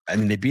 I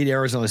mean, they beat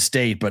Arizona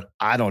State, but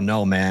I don't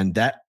know, man.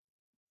 That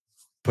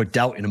put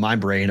doubt into my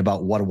brain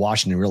about what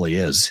Washington really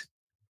is.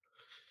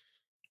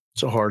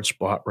 It's a hard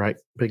spot, right?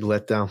 Big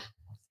letdown.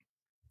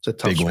 It's a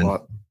tough Big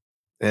spot.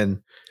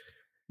 And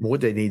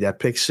would they need that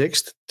pick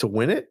six to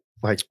win it?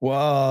 Like,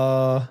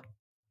 that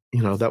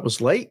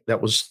was late.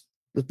 That was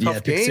the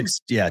tough game.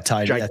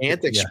 Tied.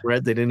 Gigantic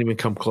spread. They didn't even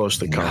come close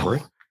to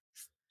covering.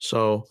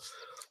 So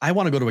I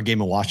want to go to a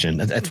game in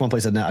Washington. That's one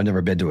place I've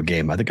never been to a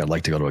game. I think I'd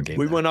like to go to a game.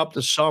 We went up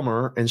this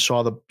summer and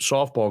saw the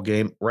softball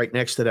game right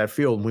next to that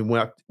field. And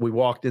we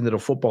walked into the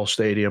football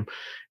stadium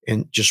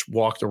and just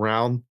walked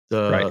around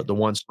the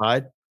one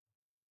side.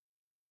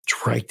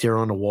 It's right there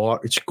on the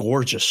water. It's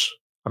gorgeous.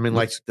 I mean,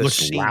 like the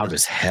looks loud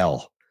as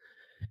hell.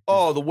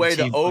 Oh, the way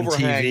the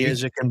overhang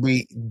is, it can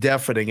be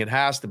deafening. It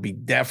has to be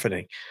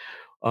deafening.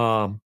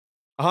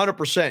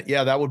 100%.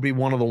 Yeah, that would be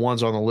one of the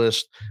ones on the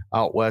list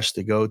out west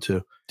to go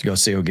to. To go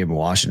see a game in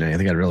Washington. I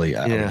think I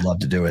would love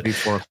to do it.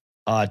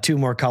 Two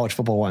more college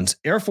football ones.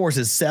 Air Force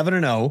is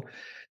 7-0.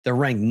 They're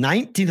ranked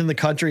 19th in the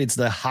country. It's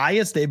the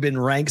highest they've been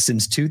ranked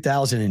since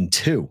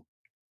 2002.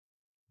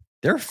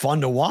 They're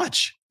fun to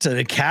watch. It's an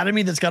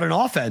academy that's got an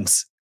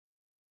offense.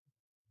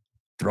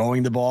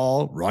 Throwing the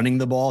ball, running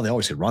the ball. They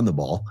always could run the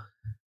ball.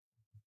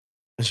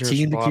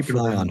 Team to keep an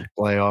eye on.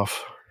 Playoff.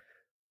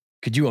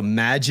 Could you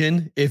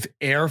imagine if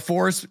Air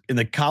Force in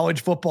the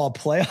college football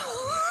playoff?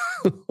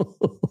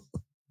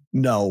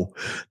 No,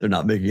 they're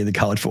not making it in the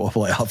college football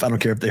playoff. I don't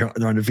care if they're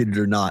undefeated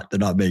or not. They're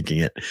not making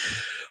it.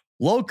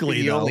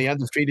 Locally, the only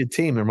undefeated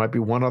team. There might be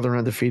one other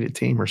undefeated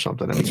team or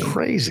something. I mean, it's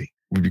crazy.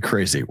 It would be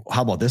crazy.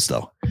 How about this,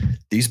 though?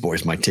 These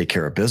boys might take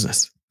care of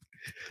business.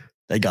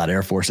 They got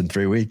Air Force in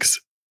 3 weeks.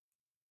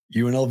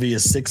 UNLV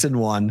is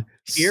 6-1.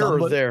 Here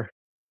or there?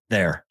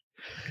 There.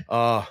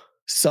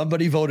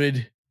 Somebody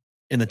voted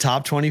in the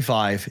top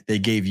 25. They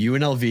gave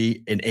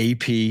UNLV an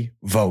AP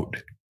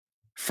vote.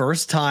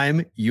 First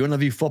time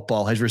UNLV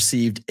football has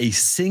received a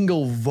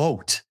single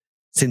vote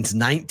since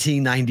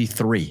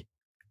 1993.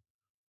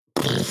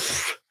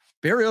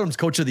 Barry Odom's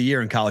coach of the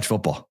year in college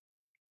football.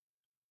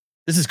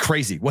 This is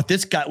crazy. What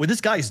this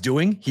guy is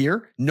doing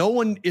here, no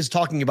one is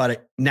talking about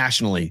it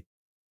nationally.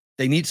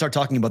 They need to start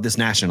talking about this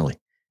nationally.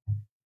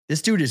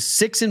 This dude is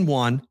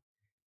 6-1.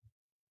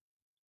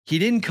 He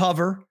didn't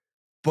cover,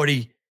 but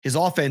his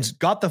offense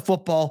got the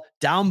football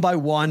down by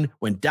 1,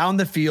 went down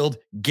the field,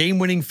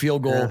 game-winning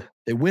field goal. Yeah.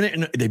 They win it,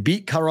 and they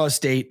beat Colorado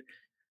State.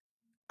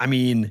 I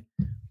mean,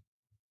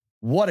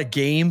 what a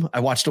game.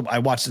 I watched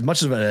as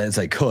much of it as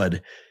I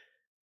could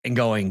and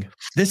going,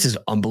 this is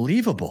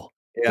unbelievable.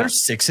 Yeah. They're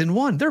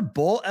 6-1. They're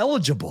bowl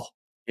eligible.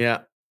 Yeah.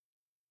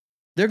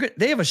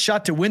 They have a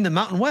shot to win the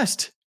Mountain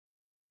West.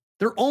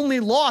 Their only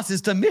loss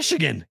is to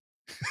Michigan.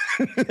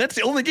 That's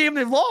the only game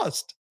they've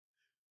lost.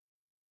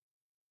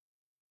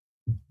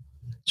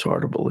 It's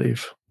hard to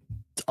believe.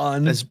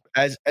 As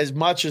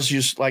much as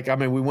you like, I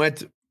mean,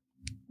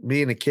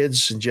 me and the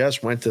kids and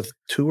Jess went to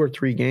 2 or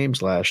 3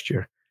 games last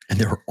year. And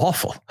they were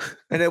awful.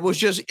 And it was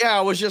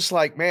just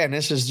like, man,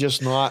 this is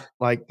just not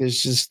like,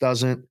 this just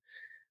doesn't,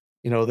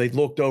 they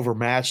looked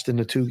overmatched in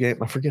the 2 games.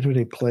 I forget who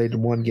they played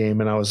in one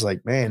game. And I was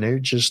like, man, they're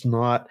just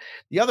not.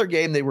 The other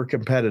game, they were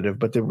competitive,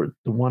 but the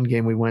one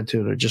game we went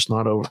to, they're just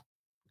not over.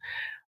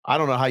 I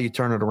don't know how you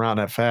turn it around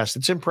that fast.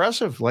 It's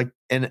impressive. Like,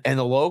 and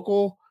the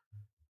local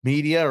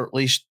media, or at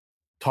least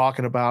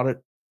talking about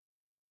it,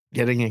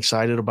 getting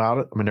excited about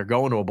it. I mean, they're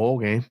going to a bowl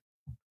game.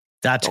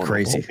 That's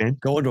crazy.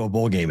 Going to a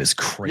bowl game is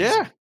crazy.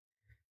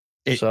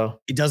 Yeah.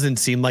 It doesn't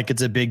seem like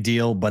it's a big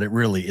deal, but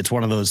it's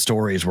one of those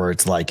stories where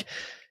it's like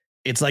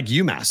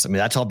UMass. I mean,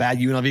 that's how bad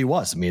UNLV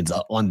was. I mean, it's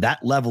on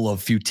that level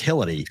of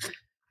futility.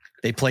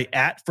 They play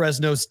at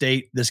Fresno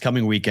State this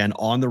coming weekend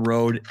on the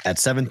road at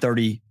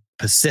 7:30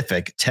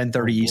 Pacific,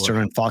 10:30 Eastern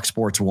on Fox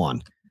Sports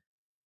 1.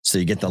 So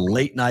you get the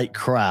late night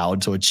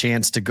crowd, so a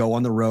chance to go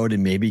on the road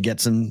and maybe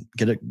get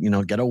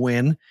a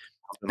win.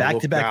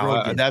 Back-to-back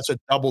road games. That's a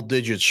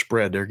double-digit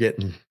spread they're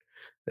getting.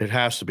 It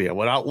has to be.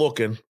 Without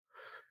looking,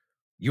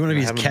 UNLV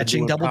is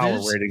catching double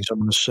digits. Ratings. I'm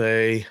going to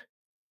say,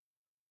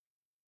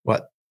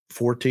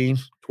 14,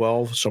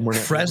 12, somewhere.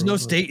 Fresno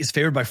State is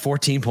favored by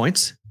 14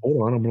 points.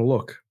 Hold on, I'm going to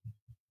look.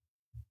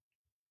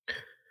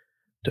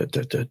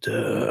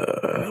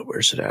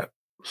 Where's it at?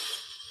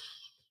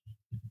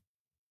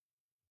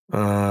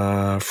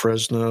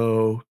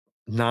 Fresno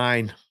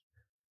 9.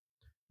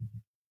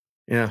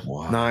 Yeah,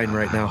 wow. 9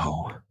 right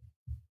now.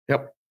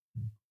 Yep.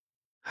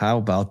 How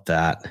about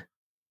that?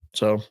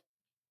 So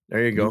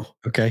there you go.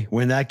 Okay,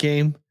 win that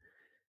game.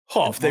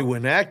 Oh, if they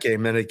win that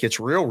game, then it gets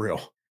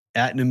real.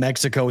 At New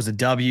Mexico is a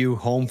W.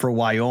 Home for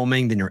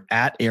Wyoming. Then you're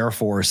at Air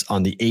Force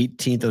on the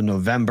 18th of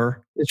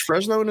November. Is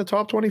Fresno in the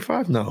top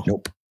 25? No.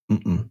 Nope.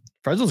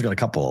 Fresno's got a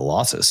couple of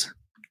losses.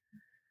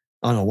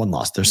 Oh no, one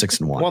loss. They're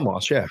 6-1. One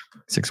loss, yeah.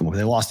 6-1.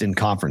 They lost in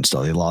conference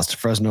though.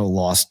 Fresno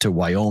lost to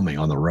Wyoming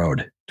on the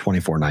road,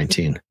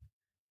 24-19.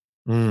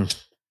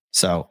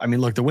 So, I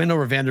mean, look, the win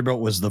over Vanderbilt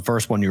was the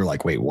first one. You were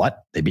like, wait,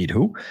 what? They beat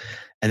who?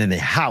 And then they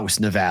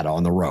housed Nevada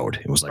on the road.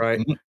 It was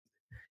like,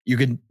 You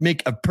could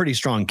make a pretty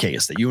strong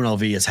case that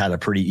UNLV has had a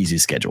pretty easy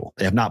schedule.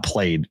 They have not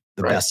played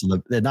the best.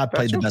 They've not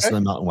played the best of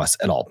the Mountain West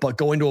at all. But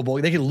going to a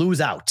bowl, they can lose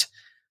out.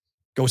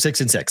 Go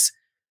 6-6,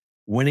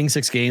 winning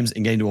 6 games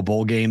and getting to a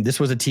bowl game. This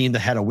was a team that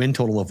had a win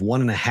total of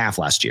 1.5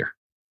 last year.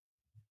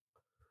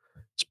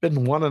 It's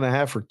been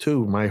 1.5 or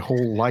 2 my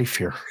whole life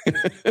here.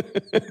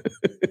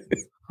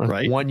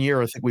 Right. 1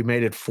 year, I think we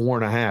made it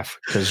 4.5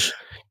 because,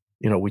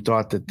 we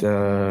thought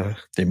that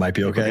they might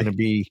be okay. Going to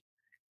be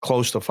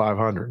close to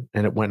 500,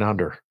 and it went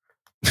under.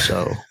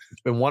 So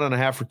it's been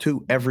 1.5 or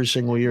 2 every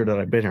single year that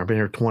I've been here. I've been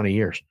here 20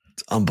 years.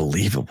 It's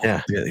unbelievable.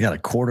 Yeah. They got a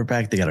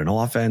quarterback. They got an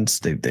offense.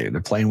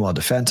 They're playing well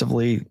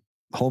defensively.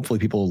 Hopefully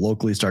people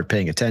locally start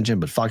paying attention,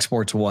 but Fox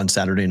Sports 1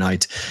 Saturday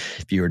night.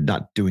 If you're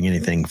not doing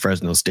anything,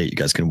 Fresno State, you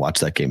guys can watch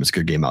that game. It's a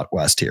good game out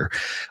west here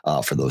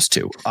for those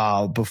two.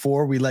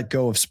 Before we let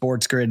go of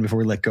Sports Grid, before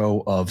we let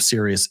go of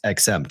Sirius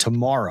XM,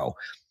 tomorrow,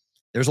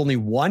 there's only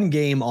one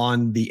game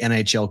on the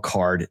NHL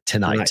card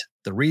tonight.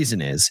 The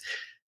reason is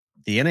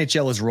the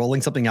NHL is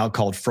rolling something out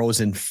called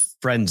Frozen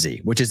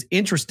Frenzy, which is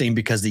interesting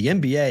because the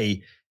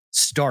NBA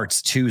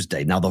starts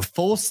Tuesday. Now the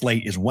full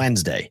slate is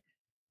Wednesday,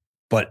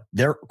 but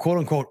their quote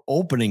unquote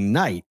opening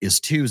night is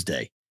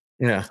Tuesday.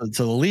 Yeah.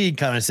 So the league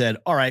kind of said,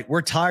 all right,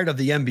 we're tired of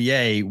the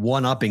NBA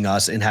one-upping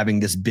us and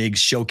having this big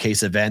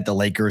showcase event. The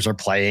Lakers are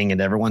playing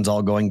and everyone's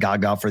all going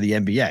gaga for the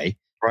NBA.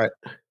 Right.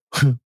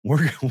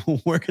 We're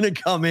going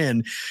to come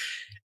in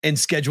and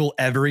schedule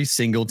every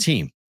single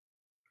team.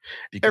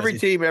 Every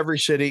team, every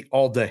city,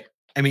 all day.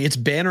 I mean, it's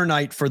banner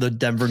night for the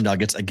Denver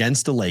Nuggets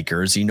against the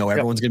Lakers.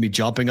 Everyone's going to be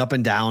jumping up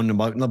and down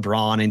about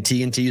LeBron, and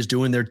TNT is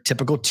doing their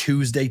typical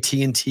Tuesday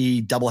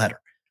TNT doubleheader.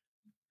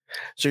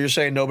 So you're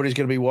saying nobody's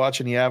going to be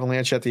watching the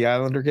Avalanche at the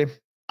Islander game?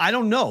 I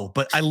don't know,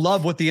 but I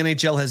love what the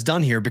NHL has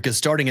done here because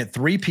starting at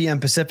 3 p.m.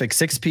 Pacific,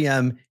 6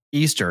 p.m.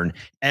 Eastern,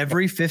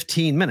 every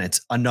 15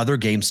 minutes, another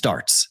game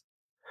starts.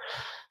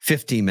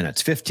 15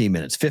 minutes, 15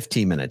 minutes,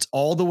 15 minutes,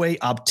 all the way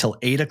up till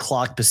 8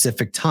 o'clock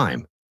Pacific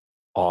time.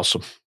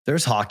 Awesome.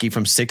 There's hockey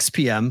from 6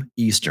 p.m.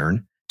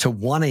 Eastern to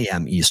 1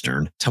 a.m.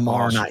 Eastern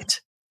tomorrow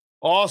night.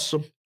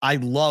 Awesome. I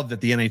love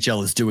that the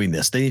NHL is doing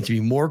this. They need to be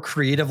more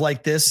creative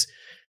like this.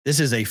 This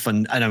is a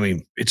fun, and I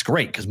mean, it's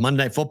great because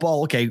Monday Night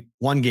Football, okay,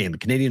 one game. The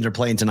Canadians are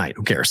playing tonight.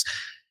 Who cares?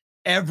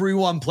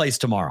 Everyone plays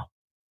tomorrow.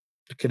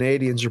 The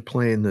Canadians are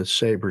playing the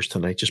Sabres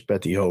tonight. Just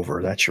bet the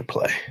over. That's your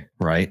play.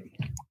 Right?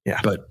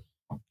 Yeah. But,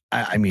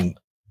 I mean,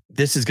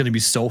 this is going to be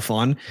so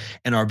fun.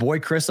 And our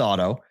boy Chris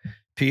Otto,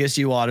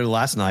 PSU Auto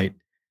last night,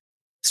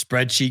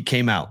 spreadsheet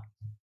came out.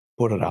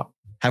 Put it up.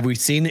 Have we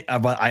seen it?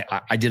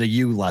 I did a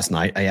U last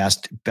night. I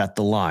asked bet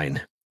the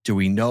line. Do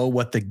we know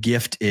what the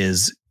gift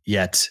is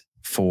yet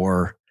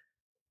for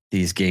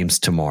these games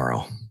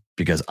tomorrow?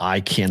 Because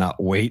I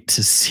cannot wait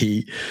to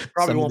see.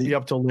 Probably won't be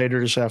up till later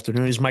this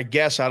afternoon. Is my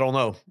guess. I don't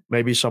know.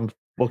 Maybe some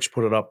books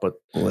put it up, but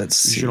let's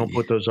see. You don't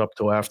put those up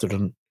till after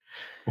the.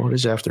 Well, it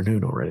is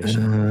afternoon already. So.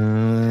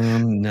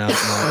 No.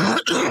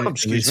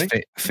 Excuse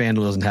me.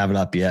 FanDuel doesn't have it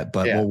up yet,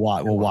 but we'll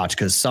watch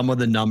because some of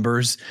the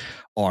numbers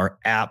are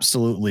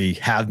absolutely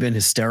have been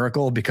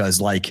hysterical. Because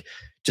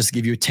just to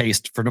give you a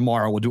taste for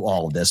tomorrow, we'll do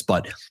all of this,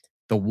 but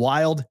the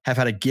Wild have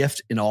had a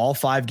gift in all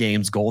 5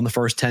 games, goal in the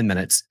first 10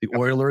 minutes. The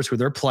Oilers, who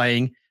they're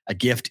playing, a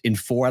gift in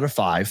 4 out of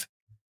 5.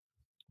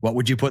 What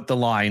would you put the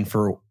line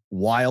for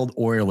Wild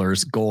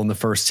Oilers goal in the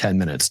first 10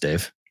 minutes,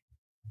 Dave?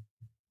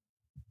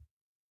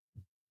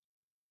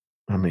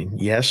 I mean,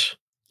 yes.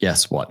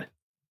 Yes, what?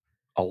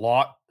 A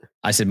lot.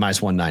 I said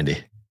minus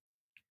 190.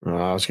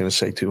 I was going to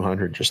say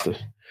 200 just to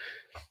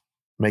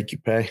make you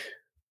pay.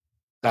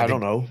 I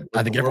don't know.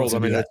 I think everyone's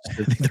going to do that. I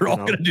think they're all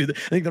going to do that.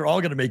 I think they're all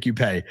going to make you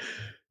pay.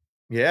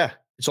 Yeah,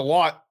 it's a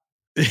lot.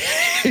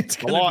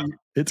 It's a lot.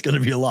 It's going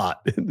to be a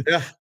lot.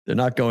 Yeah. They're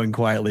not going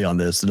quietly on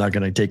this. They're not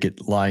going to take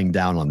it lying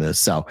down on this.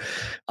 So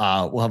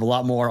we'll have a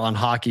lot more on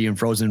hockey and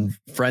Frozen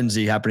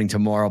Frenzy happening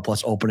tomorrow,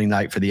 plus opening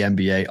night for the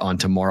NBA on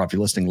tomorrow. If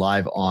you're listening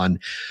live on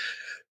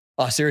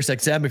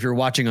SiriusXM, if you're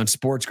watching on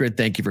Sports Grid,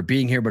 thank you for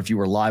being here. But if you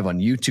were live on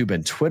YouTube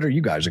and Twitter,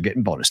 you guys are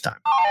getting bonus time.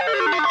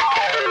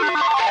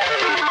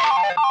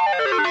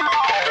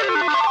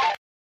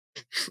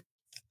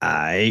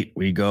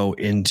 We go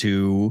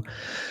into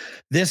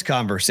this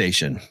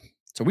conversation.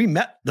 So we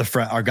met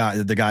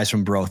the guys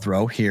from Bro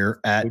Throw here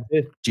at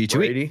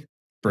G2E.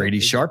 Brady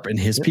Sharp and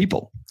his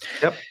people.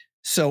 Yep.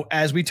 So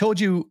as we told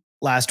you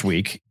last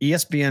week,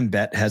 ESPN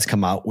Bet has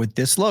come out with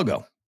this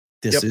logo.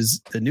 This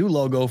is the new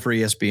logo for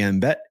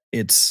ESPN Bet.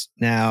 It's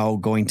now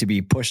going to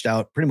be pushed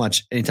out pretty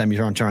much anytime you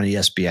turn on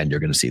ESPN, you're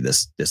going to see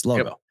this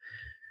logo. Yep.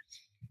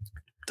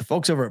 The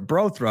folks over at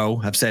Bro Throw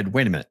have said,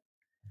 wait a minute,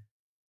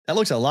 that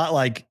looks a lot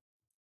like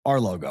our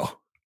logo.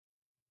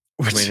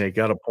 I mean, they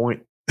got a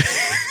point.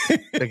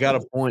 They got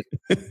a point.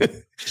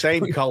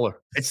 Same color.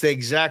 It's the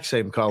exact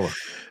same color.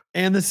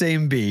 And the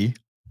same B.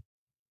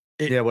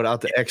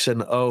 Without the X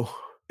and the O.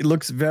 It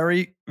looks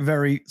very,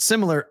 very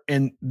similar.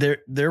 And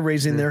they're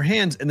raising their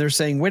hands and they're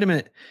saying, wait a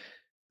minute,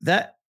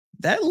 that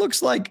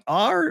looks like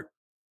our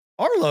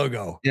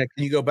logo. Yeah.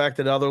 Can you go back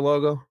to the other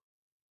logo?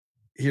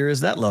 Here is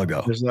that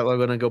logo. Is that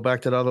logo? And then go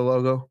back to the other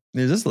logo?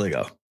 Here's this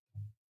logo.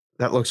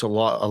 That looks a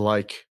lot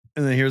alike.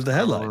 And then here's the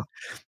headline.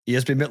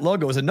 ESPN Bet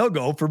logo is a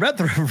no-go for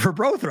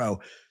Bro Throw.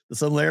 The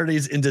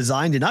similarities in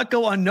design did not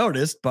go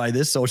unnoticed by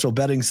this social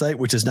betting site,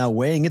 which is now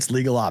weighing its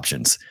legal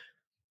options.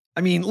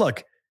 I mean,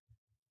 look,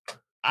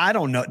 I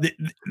don't know.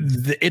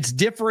 It's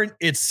different.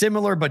 It's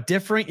similar, but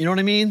different. You know what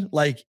I mean?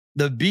 Like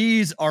the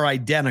B's are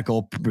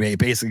identical,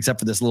 basically, except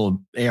for this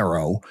little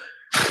arrow.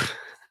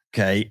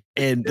 Okay.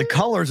 And the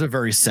colors are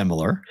very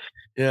similar.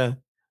 Yeah.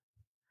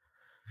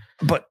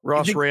 But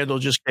Ross Randall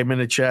just came in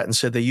the chat and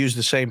said they use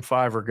the same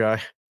Fiverr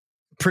guy.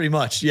 Pretty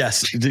much,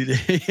 yes.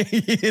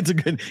 It's a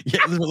good. Yeah,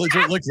 that's what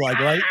it looks like,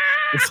 right?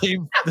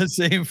 The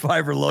same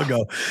Fiverr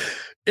logo.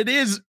 It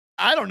is.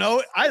 I don't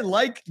know. I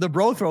like the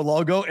Bro Throw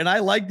logo and I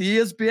like the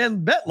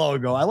ESPN Bet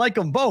logo. I like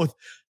them both.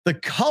 The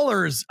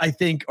colors, I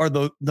think, are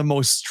the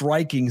most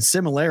striking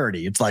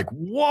similarity. It's like,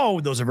 whoa,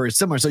 those are very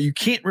similar. So you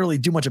can't really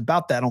do much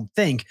about that, I don't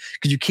think,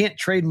 because you can't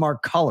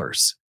trademark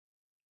colors.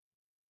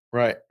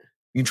 Right.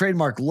 You can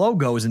trademark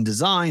logos and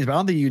designs, but I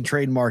don't think you can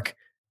trademark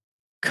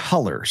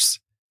colors.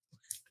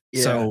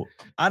 Yeah. So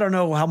I don't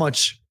know how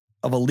much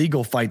of a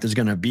legal fight there's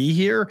going to be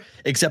here,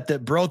 except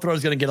that Bro Throw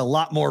is going to get a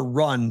lot more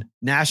run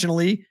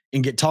nationally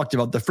and get talked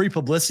about. The free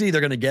publicity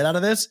they're going to get out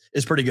of this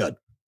is pretty good.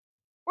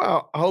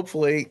 Well,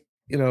 hopefully,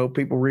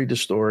 people read the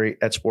story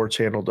at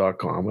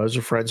sportshandle.com. Those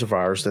are friends of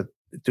ours that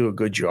do a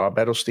good job.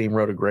 Edelstein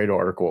wrote a great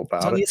article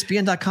about it. It's on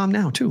ESPN.com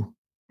now, too.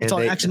 It's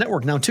on Action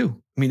Network now,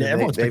 too. I mean,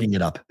 everyone's picking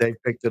it up. They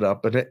picked it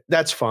up, and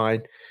that's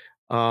fine.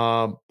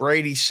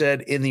 Brady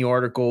said in the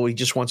article he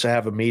just wants to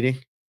have a meeting.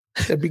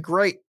 That'd be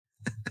great.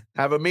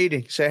 Have a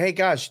meeting. Say, hey,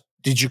 guys,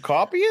 did you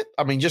copy it?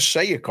 I mean, just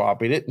say you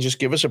copied it and just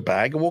give us a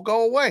bag and we'll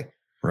go away.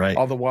 Right.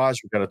 Otherwise,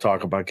 we've got to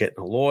talk about getting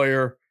a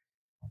lawyer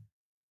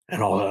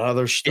and all that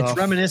other stuff. It's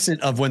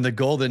reminiscent of when the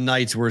Golden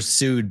Knights were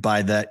sued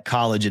by that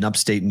college in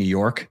upstate New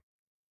York.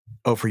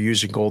 Oh, for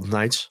using Golden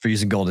Knights? For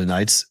using Golden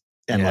Knights.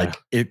 And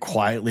it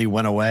quietly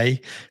went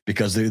away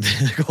because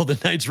the Golden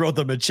Knights wrote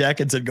them a check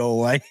and said, go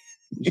away.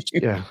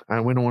 Yeah,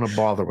 we don't want to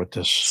bother with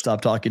this.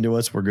 Stop talking to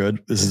us. We're good.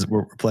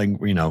 We're playing,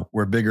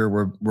 we're bigger.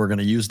 We're going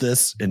to use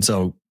this. And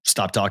so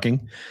stop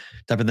talking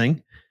type of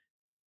thing.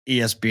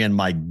 ESPN,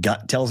 my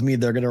gut tells me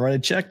they're going to write a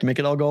check to make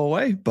it all go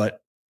away.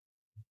 But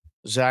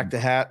Zach the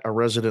Hat, a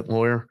resident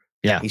lawyer.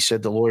 Yeah. He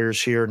said the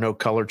lawyers here, no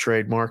color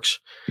trademarks.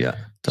 Yeah.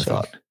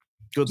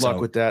 Good luck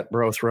with that,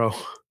 Bro Throw.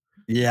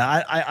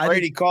 Yeah.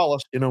 Brady, call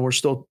us.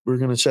 We're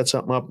going to set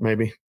something up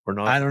maybe or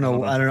not. I don't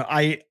know.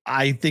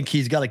 I think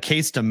he's got a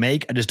case to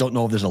make. I just don't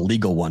know if there's a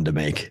legal one to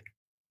make.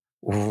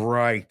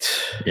 Right.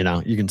 You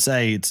can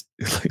say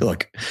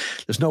look,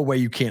 there's no way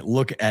you can't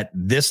look at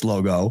this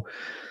logo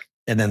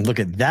and then look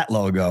at that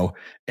logo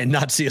and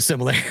not see a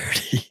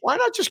similarity. Why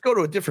not just go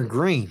to a different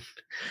green?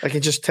 I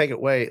can just take it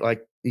away.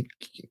 Like you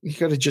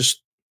could have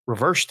just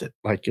reversed it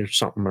like or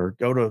something, or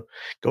go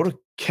to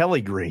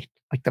Kelly green.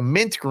 Like the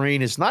mint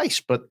green is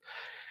nice, but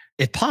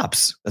it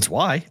pops. That's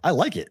why I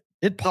like it.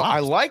 It pops. No, I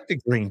like the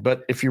green,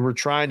 but if you were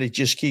trying to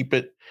just keep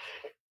it,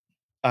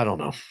 I don't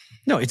know.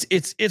 No,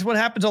 it's what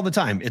happens all the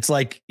time. It's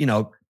like,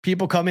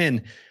 people come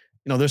in,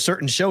 there's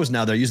certain shows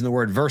now they're using the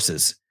word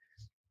versus,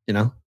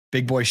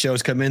 big boy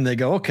shows come in, they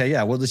go, okay,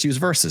 yeah, we'll just use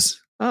versus.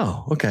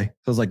 Oh, okay.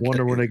 So it's like,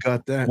 wonder where they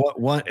got that.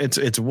 What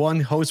it's one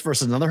host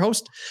versus another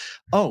host.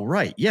 Oh,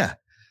 right. Yeah.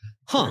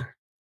 Huh.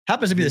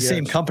 Happens to be the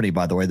same company,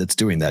 by the way, that's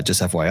doing that.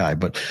 Just FYI,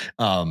 but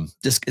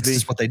it's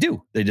just what they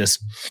do. They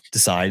just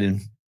decide,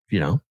 and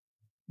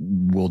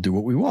we'll do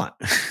what we want.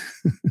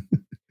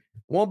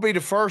 Won't be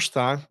the first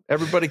time.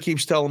 Everybody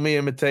keeps telling me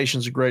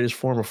imitation's the greatest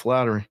form of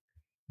flattery.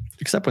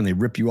 Except when they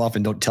rip you off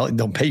and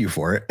don't pay you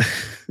for it.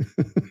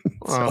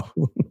 Well,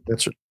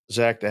 that's what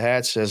Zach the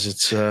Hat says.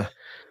 It's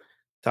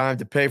time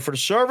to pay for the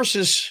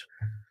services.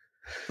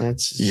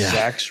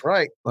 Zach's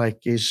right. Like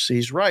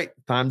he's right.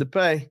 Time to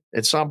pay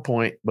at some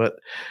point. But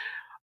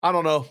I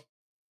don't know.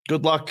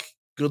 Good luck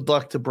to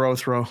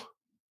Brothrow.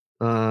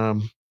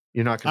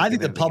 You're not going to. I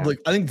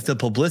think the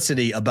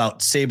publicity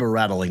about saber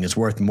rattling is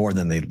worth more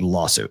than the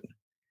lawsuit.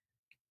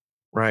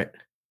 Right.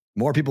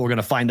 More people are going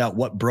to find out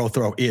what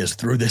Brothrow is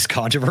through this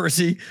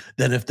controversy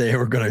than if they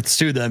were going to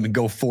sue them and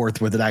go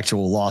forth with an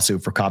actual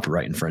lawsuit for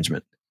copyright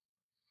infringement.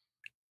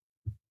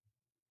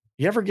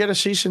 You ever get a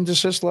cease and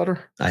desist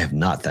letter? I have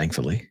not,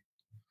 thankfully.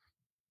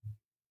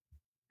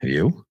 Have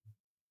you?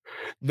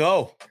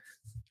 No.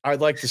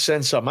 I'd like to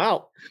send some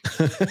out.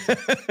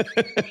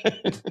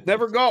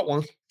 Never got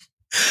one.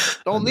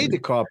 Don't need to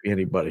copy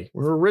anybody.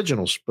 We're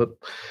originals, but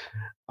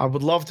I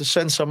would love to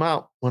send some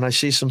out when I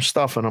see some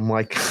stuff and I'm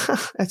like,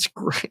 that's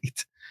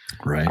great.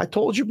 Right. I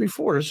told you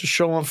before, there's a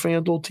show on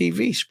FanDuel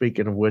TV,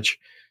 speaking of which,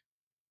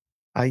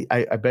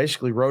 I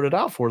basically wrote it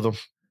out for them.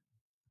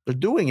 They're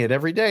doing it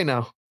every day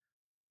now.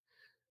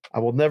 I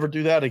will never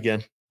do that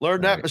again.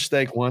 Learned that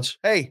mistake once.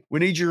 Hey, we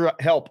need your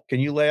help. Can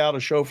you lay out a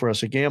show for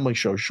us, a gambling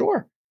show?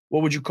 Sure.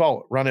 What would you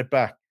call it? Run It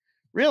Back.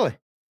 Really?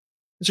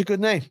 It's a good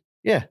name.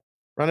 Yeah.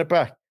 Run It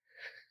Back.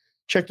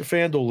 Check the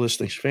FanDuel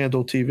listings,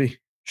 FanDuel TV.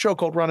 Show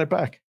called Run It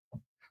Back.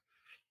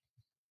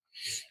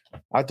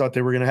 I thought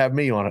they were going to have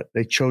me on it.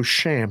 They chose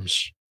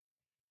Shams.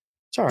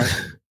 It's all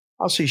right.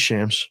 I'll see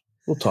Shams.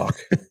 We'll talk.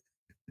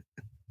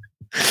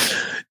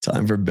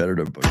 Time for better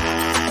to book.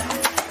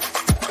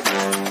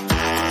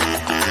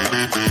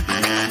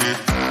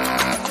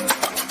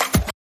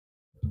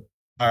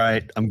 All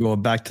right. I'm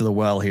going back to the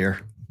well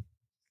here.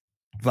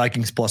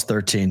 Vikings plus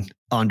 13,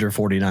 under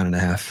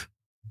 49.5.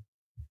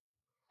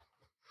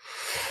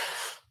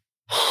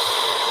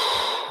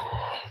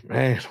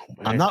 Man.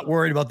 I'm not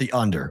worried about the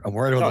under. I'm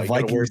worried about the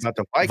Vikings. Worried about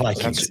the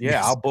Vikings.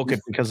 Yeah, I'll book it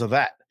because of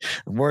that.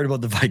 I'm worried about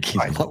the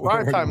Vikings.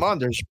 Prime time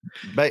unders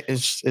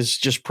is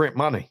just print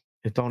money.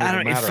 It don't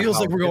even matter. It feels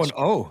like we're going,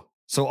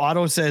 So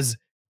Otto says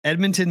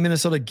Edmonton,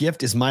 Minnesota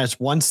gift is minus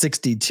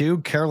 162.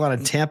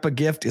 Carolina, Tampa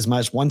gift is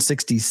minus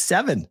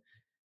 167.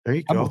 There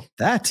you go.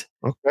 That.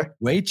 Okay.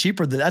 Way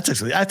cheaper than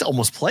that's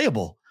almost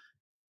playable.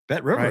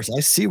 Bet Rivers, right.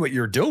 I see what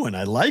you're doing.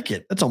 I like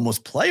it. That's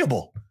almost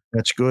playable.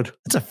 That's good.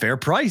 That's a fair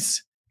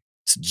price.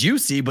 It's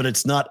juicy, but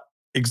it's not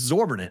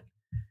exorbitant.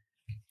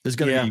 There's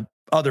going to be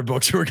other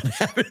books who are going to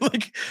have it.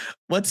 Like,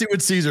 let's see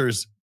what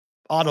Caesars.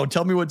 Otto,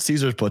 tell me what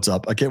Caesars puts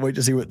up. I can't wait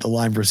to see what the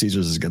line for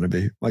Caesars is going to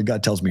be. My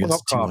gut tells me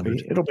it's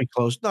 200. It'll be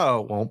close.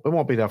 No, it won't. It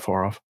won't be that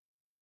far off.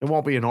 It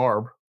won't be an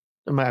ARB.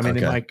 They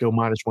might go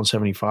minus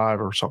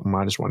 175 or something,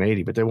 minus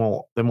 180, but they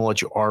won't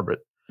let you ARB it.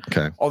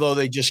 Okay. Although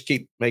they just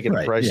keep making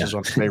the prices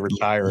on favorite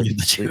tire.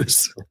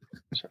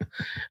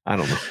 I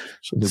don't know.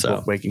 It's a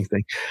bookmaking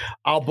thing.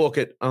 I'll book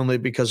it only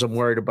because I'm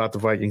worried about the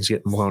Vikings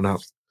getting blown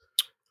out.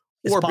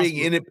 Or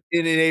being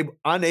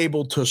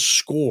unable to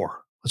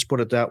score. Let's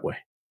put it that way.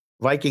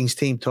 Vikings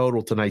team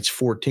total tonight's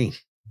 14.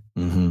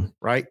 Mm-hmm.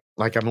 Right?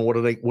 Like, I mean, what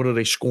are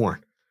they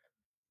scoring?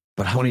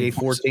 But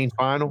 28-14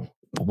 final?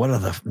 But what are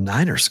the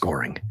Niners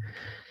scoring?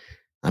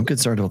 I'm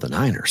concerned about the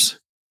Niners.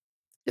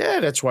 Yeah,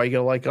 that's why you got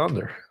to like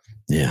under.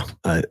 Yeah.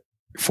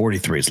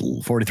 43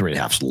 and a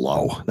half is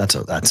low.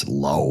 That's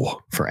low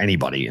for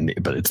anybody,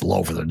 but it's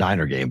low for the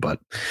Niner game. But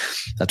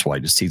that's why I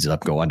just tease it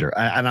up, go under.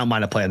 I don't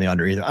mind playing the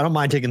under either. I don't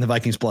mind taking the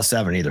Vikings plus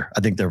 7 either.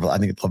 I think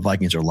the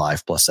Vikings are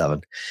live plus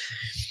 7.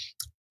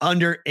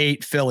 Under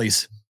 8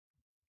 Phillies.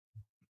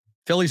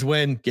 Phillies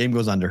win. Game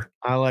goes under.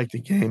 I like the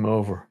game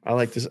over. I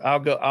like this.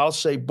 I'll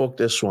say book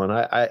this one.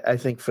 I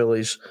think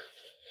Phillies.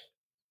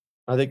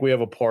 I think we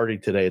have a party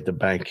today at the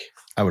bank.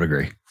 I would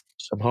agree.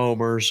 Some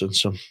homers and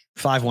some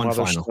 5-1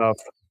 final. Stuff.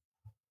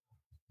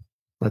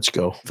 Let's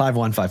go.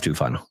 5-1, 5-2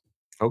 final.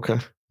 Okay.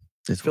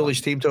 Is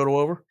Phillies team total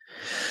over?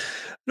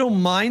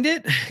 Don't mind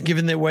it,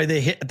 given the way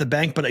they hit at the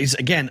bank. But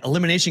again,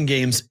 elimination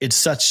games, it's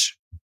such.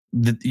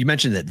 You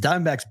mentioned that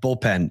Diamondbacks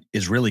bullpen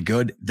is really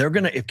good. They're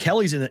going to, if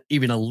Kelly's in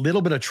even a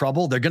little bit of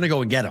trouble, they're going to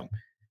go and get him.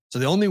 So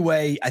the only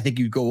way I think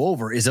you go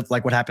over is if,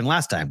 like what happened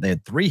last time, they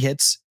had 3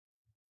 hits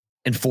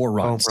and 4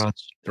 runs.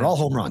 They're all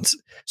home runs.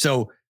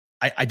 So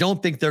I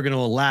don't think they're going to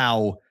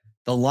allow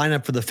the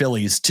lineup for the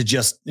Phillies to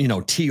just,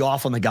 tee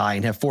off on the guy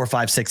and have 4,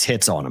 5, 6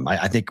 hits on him.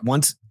 I think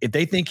if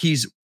they think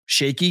he's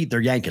shaky, they're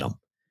yanking him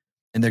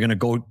and they're going to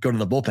go to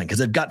the bullpen because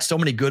they've got so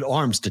many good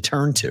arms to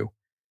turn to.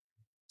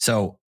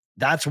 So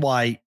that's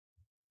why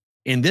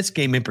in this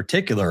game in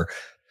particular,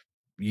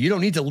 you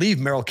don't need to leave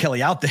Merrill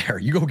Kelly out there.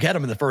 You go get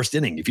him in the first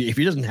inning. If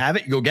he doesn't have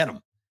it, you go get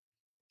him.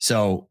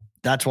 So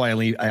that's why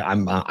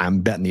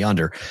I'm betting the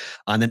under.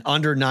 And then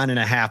under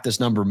 9.5, this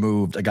number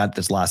moved. I got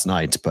this last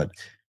night, but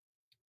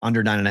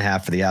under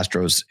 9.5 for the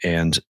Astros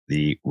and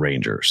the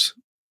Rangers.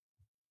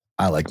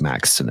 I like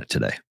Max in it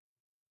today.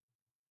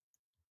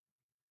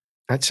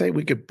 I'd say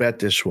we could bet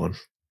this one.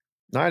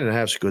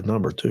 9.5 is a good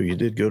number too. You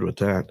did good with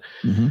that.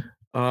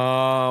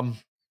 Oh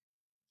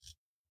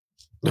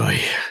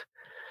yeah.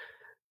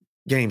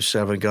 Game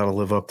 7 got to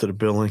live up to the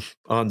billing.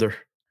 Under,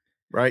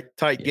 right?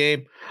 Tight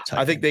game.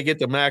 I think they get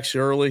the Max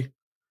early.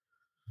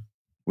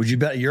 Would you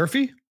bet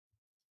Yurfie?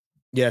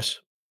 Yes.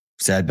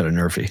 Sad, bet a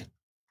Nerfie.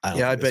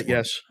 I bet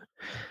yes.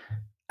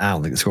 I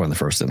don't think they score in the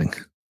first inning.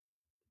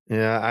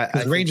 Yeah,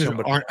 the Rangers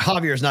aren't.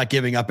 Javier's not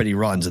giving up any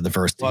runs in the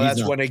first. Well,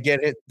 that's when they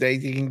get it. They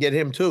can get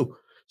him too.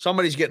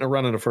 Somebody's getting a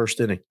run in the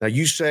first inning. Now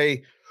you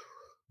say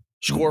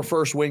score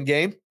first, win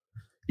game.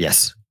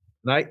 Yes.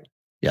 Right.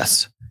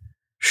 Yes.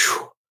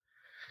 Whew.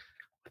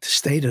 The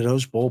state of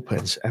those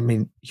bullpens. I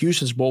mean,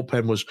 Houston's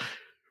bullpen was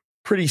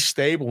pretty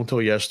stable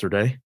until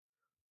yesterday.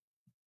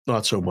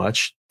 Not so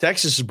much.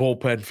 Texas's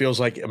bullpen feels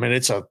like. I mean,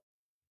 it's a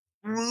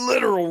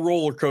literal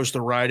roller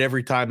coaster ride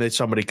every time that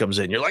somebody comes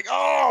in. You're like,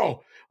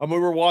 oh. I mean, we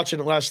were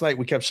watching it last night.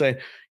 We kept saying,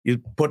 you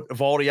put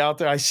Evaldi out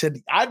there. I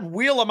said, I'd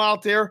wheel him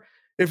out there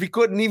if he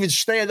couldn't even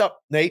stand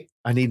up. Nate,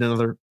 I need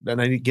another. Then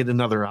I need to get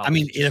another out. I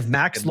mean, if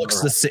Max looks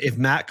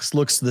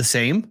the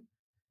same,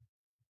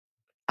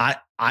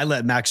 I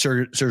let Max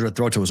Scherzer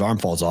throw till his arm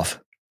falls off.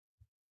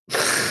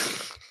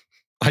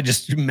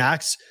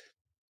 Max,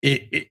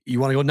 you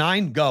want to go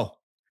 9? Go.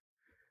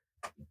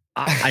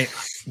 I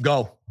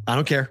go. I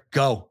don't care.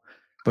 Go.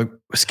 But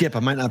Skip,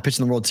 I might not pitch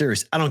in the World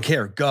Series. I don't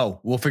care.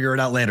 Go. We'll figure it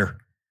out later.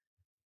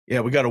 Yeah,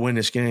 we got to win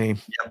this game.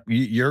 Yep.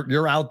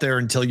 You're out there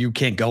until you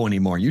can't go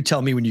anymore. You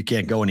tell me when you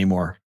can't go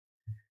anymore.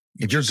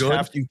 If you're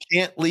good, you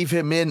can't leave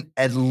him in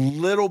a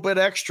little bit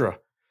extra.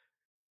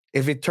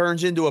 If it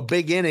turns into a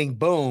big inning,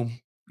 boom.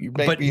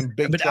 But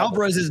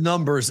Alvarez's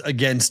numbers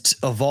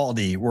against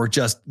Evaldi were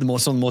just some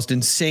of the most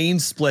insane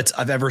splits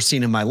I've ever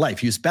seen in my life.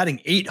 He was batting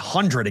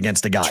 800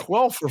 against a guy.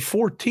 12 for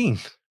 14.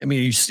 I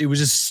mean, it was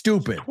just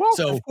stupid. 12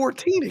 for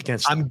 14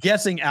 against. I'm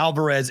guessing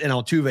Alvarez and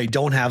Altuve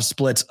don't have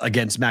splits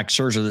against Max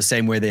Scherzer the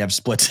same way they have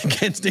splits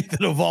against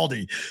Nathan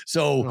Evaldi.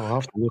 So I'll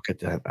have to look at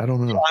that. I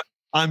don't know.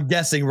 I'm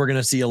guessing we're going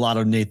to see a lot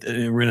of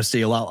Nathan. We're going to see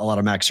a lot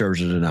of Max Scherzer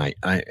tonight.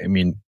 I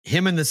mean,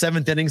 him in the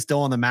 7th inning still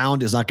on the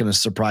mound is not going to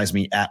surprise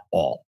me at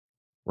all.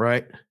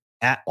 Right.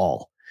 At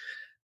all.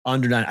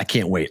 Under 9. I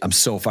can't wait. I'm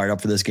so fired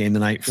up for this game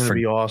tonight. It's going to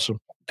be awesome.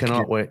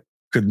 Cannot wait.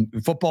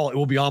 Football, it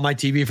will be on my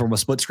TV from a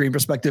split screen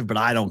perspective, but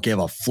I don't give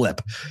a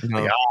flip.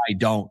 No. Like, I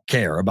don't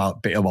care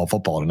about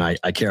football tonight.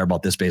 I care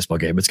about this baseball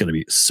game. It's going to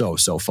be so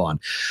fun.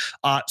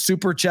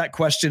 Super chat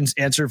questions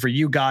answered for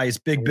you guys.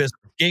 Big business.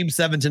 Game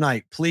 7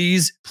 tonight.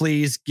 Please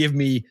give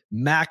me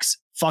Max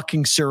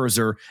fucking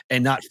Scherzer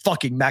and not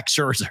fucking Max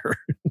Scherzer.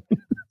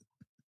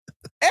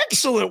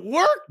 Excellent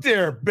work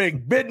there,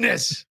 big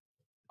business.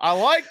 I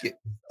like it.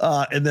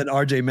 And then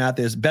RJ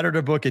Mathis, better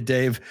to book it,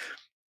 Dave.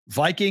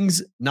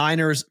 Vikings,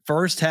 Niners,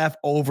 first half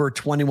over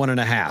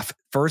 21.5.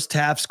 First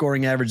half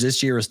scoring average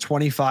this year is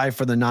 25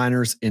 for the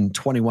Niners and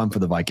 21 for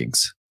the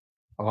Vikings.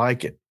 I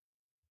like it.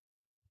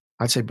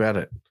 I'd say bet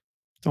it.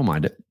 Don't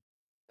mind it.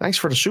 Thanks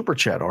for the super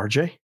chat,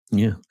 RJ.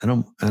 Yeah, I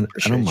don't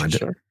mind it.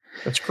 Sir.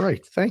 That's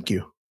great. Thank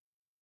you.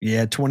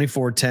 Yeah,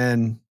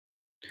 24-10.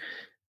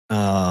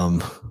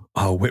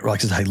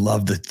 Whitrock says, I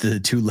love the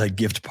 2-leg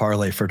gift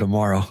parlay for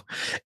tomorrow.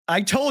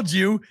 I told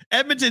you,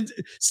 Edmonton,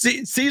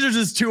 Caesars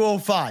is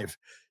 205.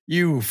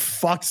 You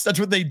fucks. That's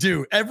what they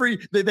do.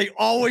 They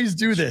always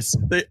do this.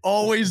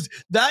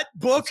 That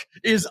book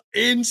is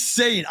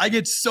insane. I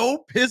get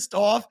so pissed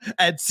off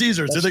at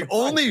Caesars. They're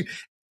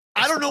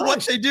I don't know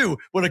what they do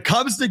when it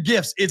comes to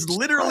gifts. It's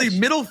literally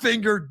middle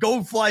finger,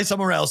 go fly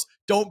somewhere else.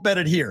 Don't bet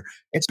it here.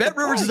 Bet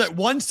Rivers is at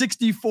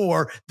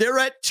 164. They're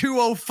at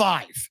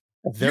 205.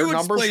 Their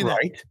numbers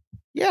right.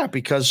 Yeah,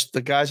 because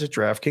the guys at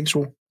DraftKings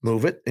will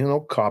move it and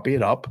they'll copy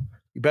it up.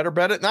 You better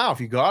bet it now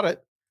if you got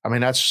it. I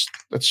mean, that's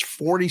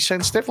 40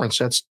 cents difference.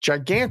 That's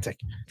gigantic.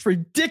 It's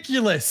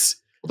ridiculous.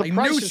 Well, the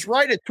price is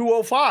right at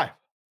 205.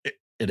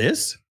 It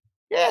is?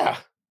 Yeah.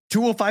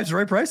 205 is the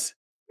right price?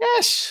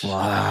 Yes.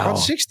 Wow.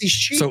 160 is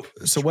cheap.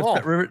 So what's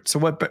Bet River? So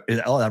what?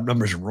 That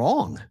number's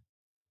wrong.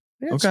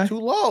 Yeah, it's too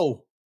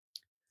low.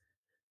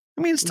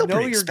 I mean, it's still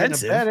pretty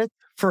expensive. Bet it.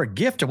 For a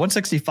gift at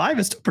 165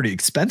 is still pretty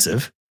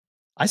expensive.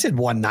 I said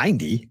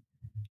 190.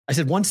 I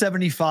said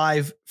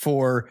 175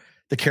 for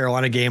the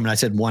Carolina game, and I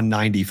said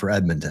 190 for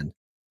Edmonton.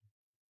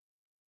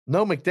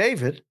 No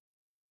McDavid.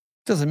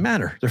 Doesn't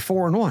matter. They're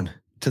 4-1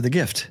 to the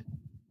gift.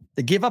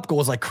 They give up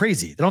goals like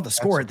crazy. They don't have to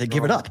score it. They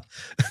give it up.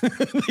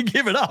 They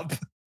give it up.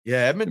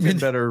 Yeah, Edmonton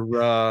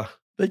better.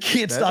 They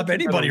can't stop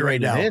anybody right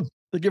now.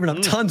 They're giving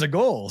up tons of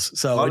goals.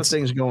 So a lot of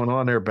things going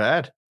on there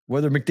bad.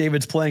 Whether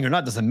McDavid's playing or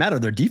not doesn't matter.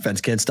 Their defense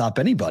can't stop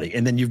anybody.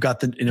 And then you've got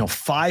the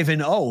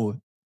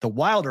 5-0. The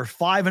Wild are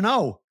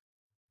 5-0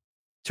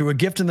 to a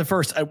gift in the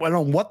first. I don't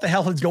know what the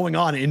hell is going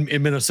on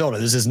in Minnesota.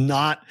 This is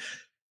not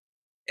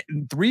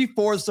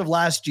 3/4 of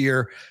last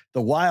year.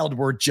 The Wild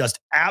were just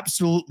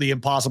absolutely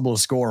impossible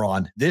to score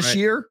on. This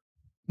year,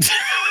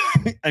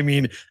 I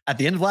mean, at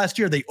the end of last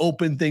year, they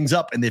opened things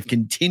up and they've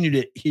continued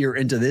it here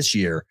into this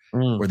year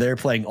where they're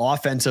playing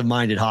offensive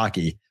minded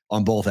hockey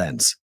on both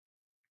ends.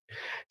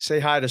 Say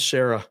hi to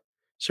Sarah.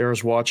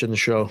 Sarah's watching the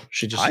show.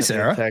 She just Hi, sent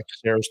me a Sarah. text.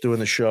 Sarah's doing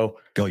the show.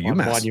 Go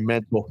UMass.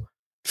 Monumental.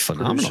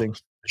 Phenomenal. Producing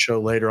the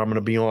show later. I'm going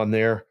to be on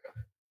there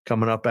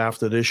coming up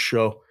after this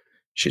show.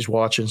 She's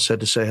watching. Said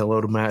to say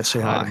hello to Matt.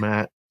 Say hi to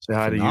Matt. Say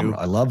hi Phenomenal. to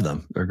you. I love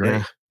them. They're great.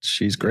 Yeah.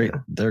 She's great.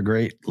 Yeah. They're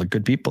great. Like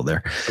good people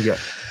there. Yeah.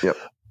 Yep.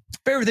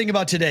 Favorite thing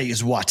about today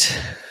is what?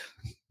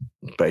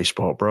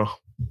 Baseball, bro.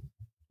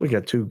 We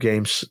got 2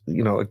 games.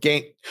 A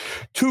game.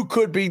 2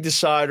 could be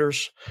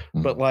deciders,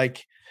 but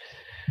like,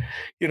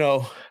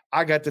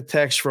 I got the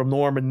text from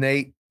Norm and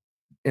Nate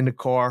in the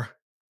car.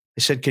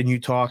 They said, "Can you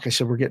talk?" I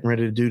said, "We're getting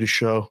ready to do the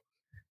show."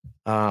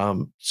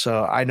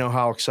 So I know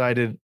how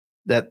excited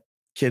that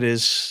kid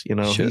is.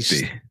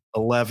 He's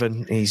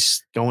 11.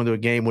 He's going to a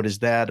game with his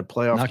dad, a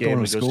playoff Not game.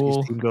 Going to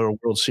school. He can go to a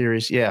World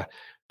Series. Yeah.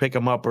 Pick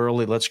him up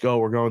early. Let's go.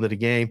 We're going to the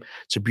game.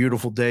 It's a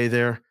beautiful day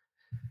there.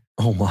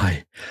 Oh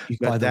my. You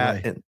got By the that.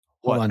 way, And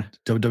hold on.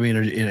 Don't mean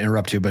to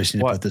interrupt you, but I just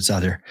need to put this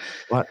out there.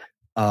 What?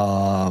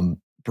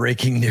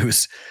 Breaking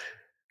news.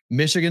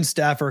 Michigan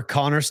staffer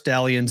Connor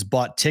Stallions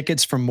bought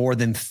tickets from more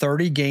than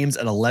 30 games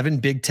at 11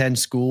 Big Ten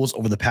schools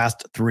over the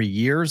past 3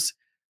 years.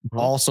 Mm-hmm.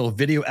 Also,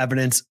 video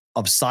evidence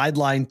of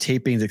sideline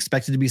tapings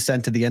expected to be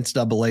sent to the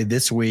NCAA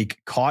this week,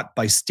 caught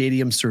by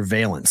stadium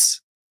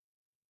surveillance.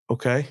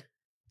 Okay.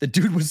 The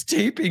dude was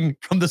taping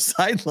from the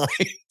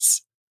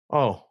sidelines.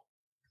 Oh.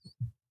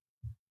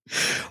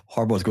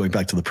 Harbaugh's going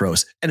back to the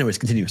pros. Anyways,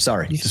 continue.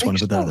 Sorry. Just want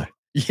to put that out there.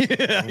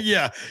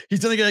 Yeah.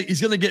 He's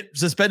gonna get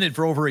suspended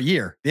for over a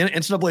year. The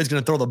NCAA is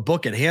gonna throw the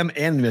book at him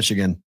and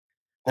Michigan.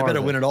 They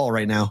better win it all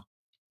right now.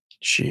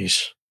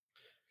 Jeez.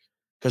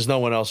 Because no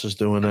one else is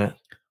doing that.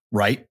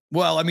 Right.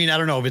 Well, I mean, I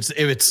don't know if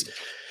it's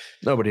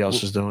nobody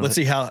else is doing let's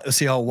it. Let's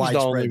see how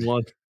widespread. He's the only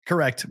one.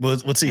 Correct.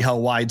 Well, let's see how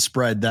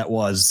widespread that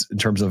was in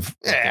terms of.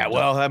 Yeah.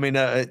 Well, I mean,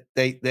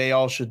 they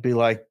all should be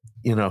like,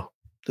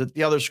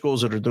 the other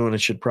schools that are doing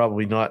it should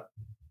probably not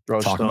throw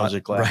stones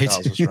at glass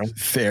houses, right?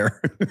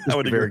 Fair. I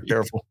would be very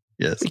careful.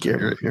 Yes. Be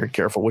very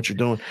careful what you're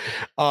doing.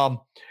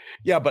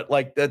 Yeah, but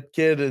like that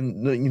kid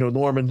and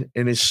Norman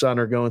and his son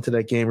are going to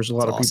that game. There's a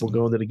lot of people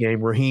going to the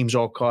game. Raheem's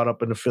all caught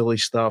up in the Philly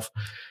stuff.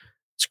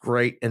 It's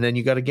great. And then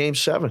you got a game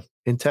 7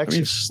 in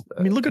Texas.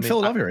 I mean look at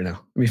Philadelphia right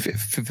now. I mean,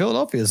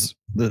 Philadelphia is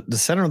the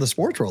center of the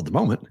sports world at the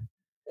moment.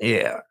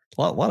 Yeah.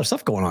 A lot of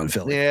stuff going on in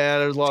Philly. Yeah,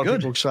 there's a lot of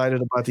people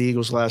excited about the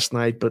Eagles last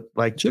night, but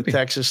like the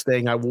Texas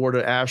thing, I wore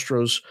the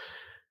Astros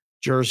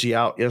jersey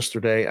out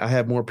yesterday. I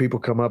had more people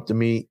come up to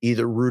me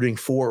either rooting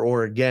for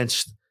or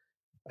against.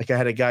 Like I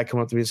had a guy come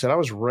up to me and said, I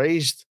was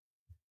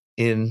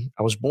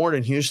born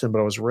in Houston, but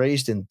I was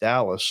raised in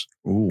Dallas.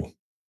 Ooh.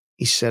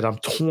 He said, I'm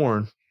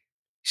torn.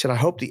 He said, I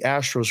hope the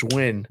Astros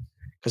win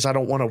because I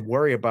don't want to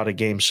worry about a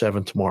game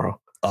 7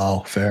 tomorrow. Oh,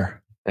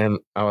 fair. And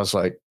I was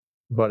like,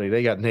 buddy,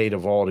 they got Nate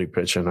Eovaldi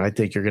pitching. I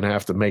think you're going to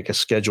have to make a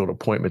scheduled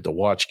appointment to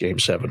watch game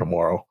 7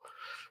 tomorrow.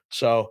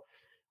 So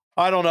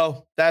I don't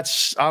know.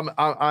 That's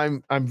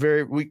I'm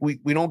very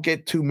we don't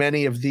get too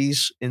many of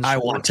these in sports. I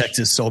want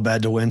Texas so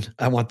bad to win.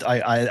 I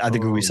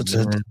think it would be such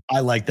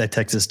I like that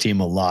Texas team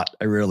a lot.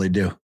 I really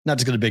do. Not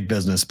just because of big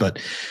business, but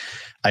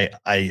I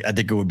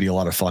think it would be a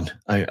lot of fun.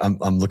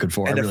 I'm looking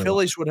forward. And the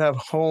Phillies would have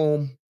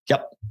home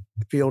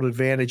field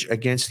advantage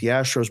against the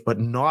Astros, but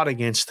not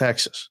against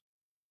Texas.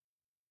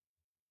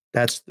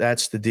 That's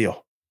the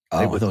deal.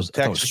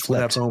 Texas would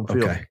have home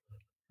field. Okay.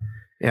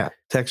 Yeah,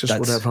 Texas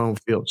would have home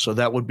field, so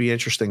that would be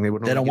interesting.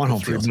 They don't want home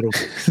field. They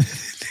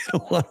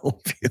don't want home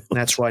field. And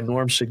that's why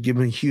Norm said, "Give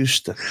me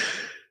Houston."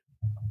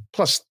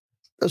 Plus,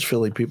 those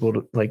Philly people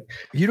like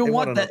you don't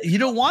want that. You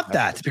don't want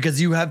that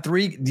because you have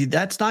 3.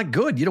 That's not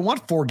good. You don't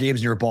want 4 games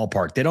in your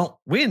ballpark. They don't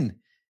win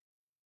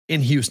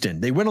in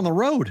Houston. They win on the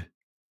road.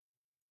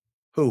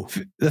 Who?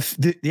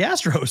 The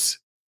Astros.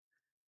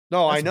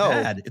 No, that's I know.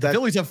 Bad. If the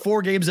Phillies have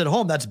 4 games at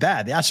home, that's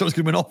bad. The Astros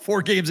could win all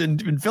 4 games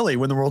in Philly,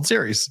 win the World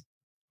Series.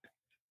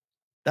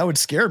 That would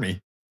scare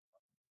me.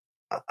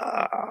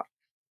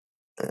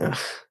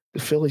 The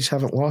Phillies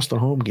haven't lost a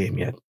home game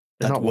yet.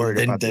 They're not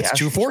worried about that's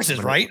 2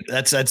 forces, right?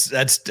 That's it's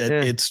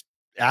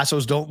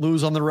Astros don't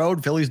lose on the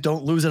road. Phillies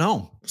don't lose at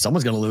home.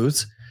 Someone's going to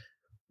lose.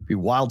 It'd be a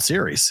wild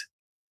series.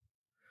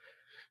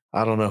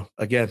 I don't know.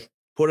 Again,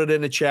 put it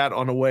in the chat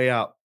on the way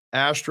out.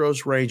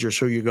 Astros, Rangers,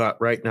 who you got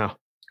right now?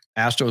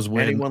 Astros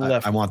win. Anyone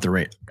left? I want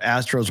the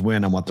Astros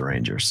win. I want the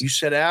Rangers. You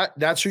said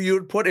that's who you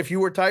would put if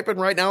you were typing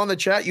right now in the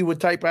chat. You would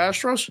type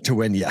Astros to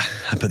win. Yeah,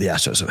 but the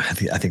Astros.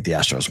 I think the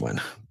Astros win,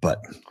 but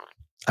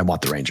I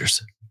want the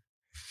Rangers.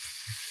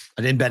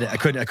 I didn't bet it. I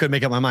couldn't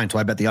make up my mind, so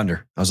I bet the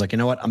under. I was like, you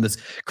know what?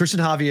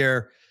 Christian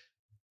Javier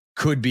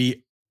could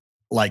be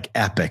like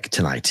epic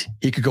tonight.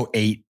 He could go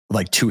 8,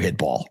 like 2-hit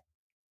ball.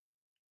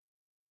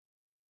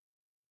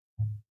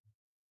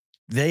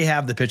 They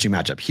have the pitching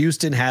matchup.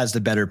 Houston has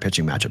the better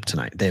pitching matchup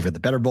tonight. They've got the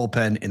better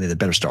bullpen and they're the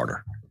better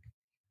starter.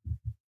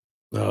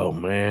 Oh,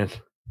 man.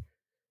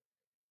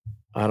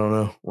 I don't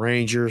know.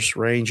 Rangers,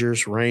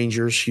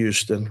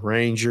 Houston,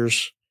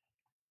 Rangers.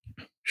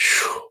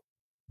 Whew.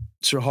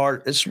 It's the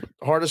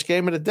hardest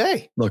game of the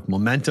day. Look,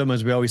 momentum,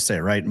 as we always say,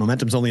 right?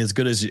 Momentum's only as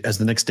good as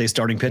the next day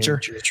starting pitcher.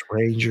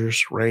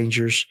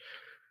 Rangers.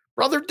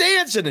 Brother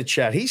Dan's in the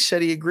chat. He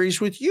said he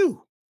agrees with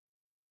you.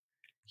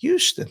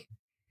 Houston.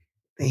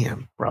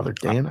 Damn, Brother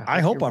Dan. I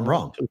hope I'm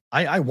wrong.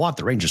 I want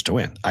the Rangers to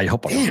win. I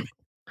hope I'm wrong.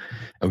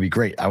 It would be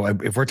great.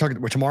 If we're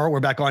talking tomorrow, we're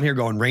back on here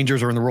going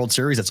Rangers are in the World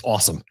Series. That's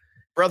awesome.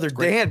 Brother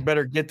Dan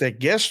better get that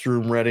guest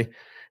room ready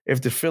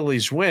if the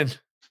Phillies win.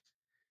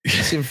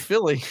 It's in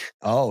Philly.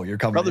 Oh, you're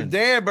coming Brother in.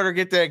 Dan better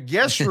get that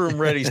guest room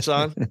ready,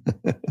 son.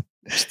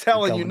 Just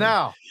telling you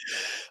now.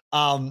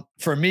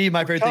 For me,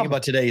 my favorite thing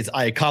about today is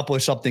I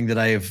accomplished something that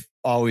I have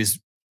always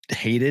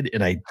hated,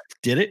 and I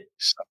did it.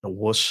 Such a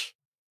wuss.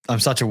 I'm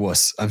such a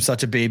wuss. I'm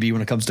such a baby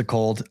when it comes to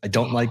cold. I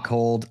don't like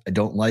cold. I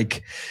don't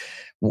like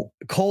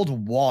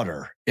cold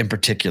water in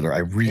particular. I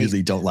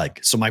really don't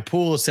like. So my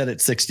pool is set at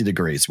 60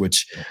 degrees,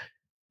 which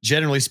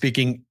generally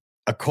speaking,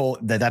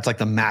 that's like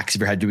the max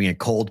if you're doing a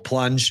cold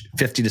plunge.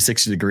 50 to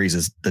 60 degrees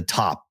is the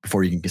top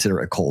before you can consider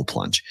a cold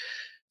plunge.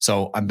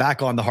 So I'm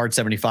back on the hard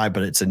 75,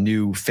 but it's a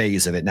new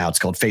phase of it now. It's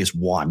called phase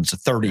 1. It's a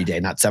 30-day,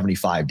 not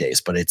 75 days,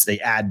 but they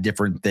add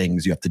different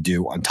things you have to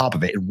do on top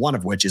of it. And one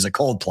of which is a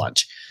cold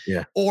plunge,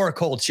 or a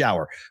cold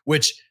shower,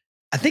 which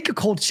I think a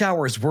cold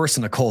shower is worse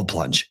than a cold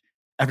plunge.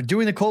 After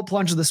doing the cold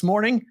plunge this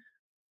morning,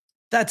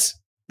 the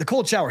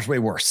cold shower is way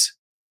worse.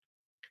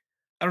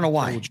 I don't know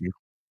why.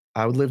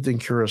 I lived in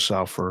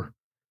Curacao for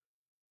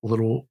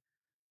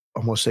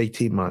almost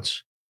 18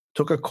 months.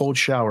 Took a cold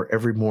shower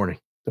every morning.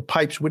 The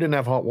pipes, we didn't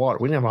have hot water.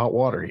 We didn't have hot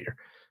water here.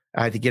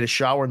 I had to get a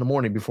shower in the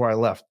morning before I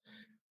left.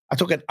 I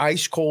took an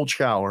ice cold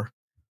shower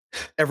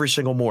every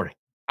single morning.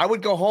 I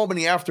would go home in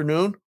the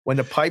afternoon when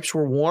the pipes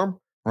were warm,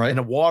 and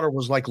the water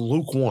was like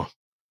lukewarm.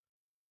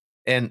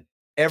 And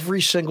every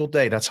single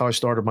day, that's how I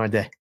started my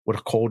day, with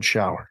a cold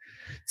shower.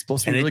 It's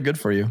supposed to be really good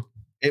for you.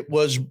 It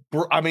was,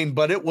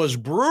 but it was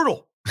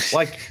brutal.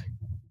 Like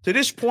to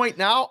this point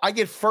now, I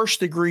get first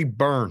degree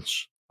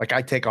burns. Like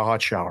I take a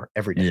hot shower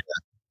every day. Yeah.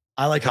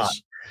 I like hot.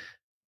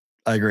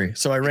 I agree.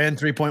 So I ran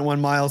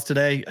 3.1 miles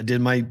today. I did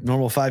my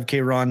normal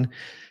 5K run,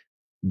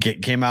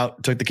 came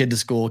out, took the kid to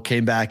school,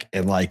 came back,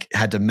 and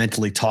had to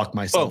mentally talk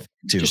myself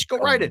to just go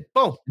right in.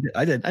 Boom.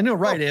 I did. I know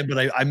right in,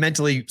 but I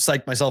mentally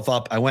psyched myself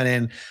up. I went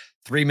in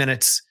 3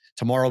 minutes.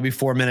 Tomorrow will be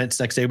 4 minutes.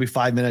 Next day will be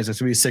 5 minutes. Next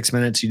will be 6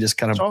 minutes. You just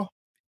kind of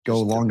go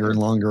longer and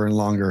longer and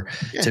longer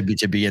to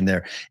be in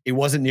there. It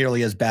wasn't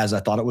nearly as bad as I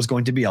thought it was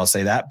going to be. I'll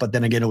say that. But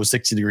then again, it was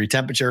 60-degree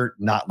temperature.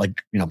 Not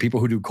like, people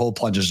who do cold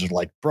plunges are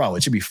like, bro,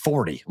 it should be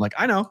 40. I'm like,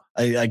 I know.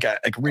 I got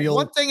like real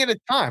one thing at a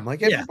time.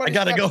 Like everybody, I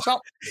gotta go.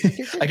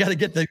 I gotta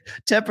get the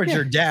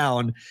temperature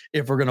down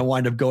if we're gonna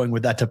wind up going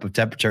with that type of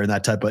temperature and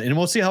and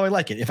we'll see how I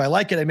like it. If I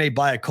like it, I may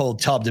buy a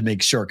cold tub to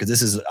make sure,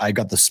 because I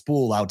got the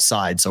spool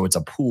outside, so it's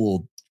a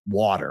pool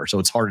water, so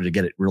it's harder to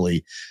get it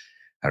really.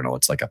 I don't know.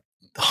 It's like I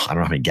don't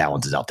know how many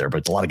gallons is out there, but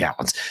it's a lot of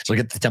gallons. So to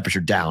get the temperature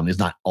down is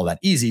not all that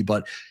easy,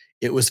 but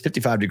it was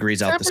 55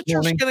 degrees out this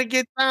morning. Temperature's going to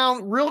get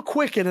down real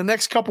quick in the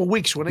next couple of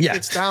weeks. When it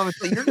gets down,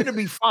 you're going to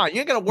be fine. You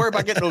ain't going to worry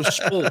about getting no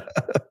spool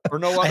or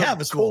no other. I have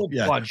a cold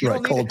plunge.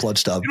 Cold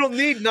plunge tub. You don't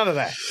need none of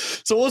that.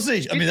 So we'll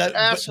see. I mean, that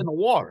ass in the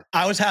water.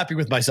 I was happy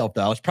with myself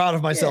though. I was proud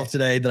of myself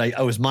today that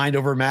I was mind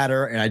over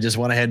matter, and I just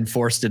went ahead and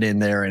forced it in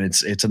there. And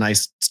it's a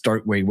nice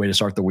way to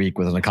start the week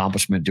with an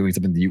accomplishment, doing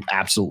something that you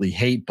absolutely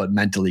hate, but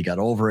mentally got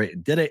over it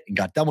and did it and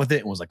got done with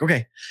it and was like,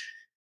 okay,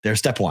 there's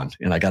step 1.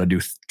 And I got to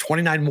do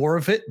 29 more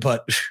of it,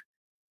 but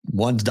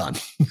one's done.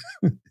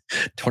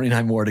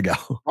 29 more to go.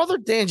 Brother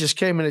Dan just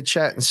came in the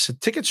chat and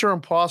said, tickets are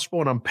impossible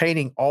and I'm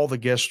painting all the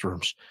guest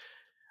rooms.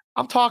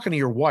 I'm talking to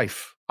your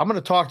wife. I'm going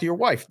to talk to your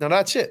wife. Now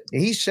that's it.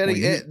 He said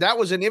that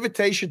was an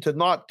invitation to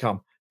not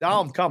come. Now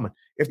I'm coming.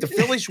 If the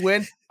Phillies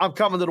win, I'm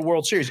coming to the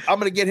World Series. I'm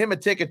going to get him a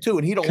ticket too.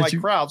 And he don't like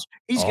crowds.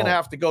 He's going to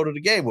have to go to the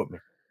game with me.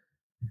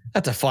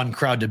 That's a fun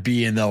crowd to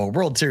be in though. A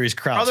World Series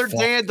crowd. Brother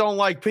Dan don't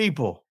like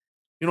people.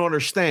 You don't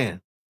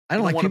understand. I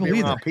don't like people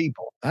either.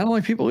 I don't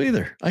like people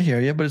either. I hear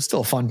you, but it's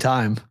still a fun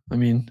time. I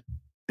mean,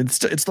 it's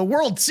the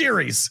World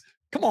Series.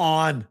 Come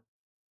on.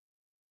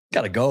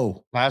 Gotta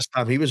go. Last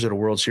time he was at a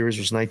World Series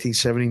was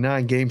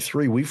 1979, Game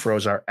 3. We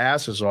froze our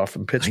asses off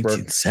in Pittsburgh.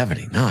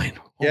 1979.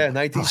 Yeah,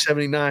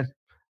 1979.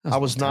 I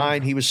was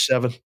 9. He was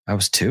 7. I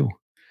was 2.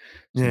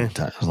 Yeah.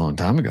 That was a long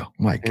time ago.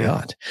 My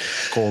God.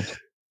 Cold.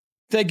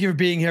 Thank you for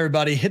being here,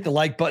 everybody. Hit the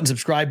like button,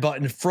 subscribe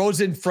button.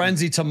 Frozen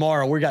Frenzy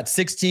tomorrow. We got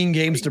 16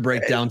 games to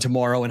break down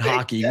tomorrow in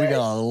hockey. We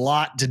got a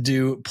lot to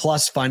do,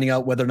 plus finding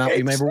out whether or not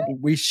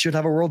we should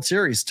have a World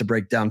Series to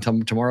break down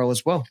tomorrow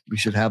as well. We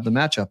should have the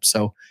matchup.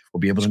 So we'll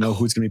be able to know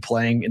who's going to be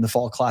playing in the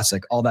Fall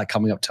Classic. All that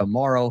coming up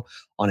tomorrow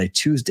on a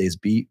Tuesday's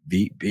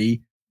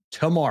BVB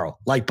tomorrow.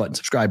 Like button,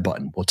 subscribe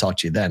button. We'll talk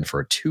to you then for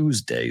a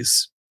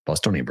Tuesday's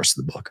Bostonian versus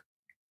the Book.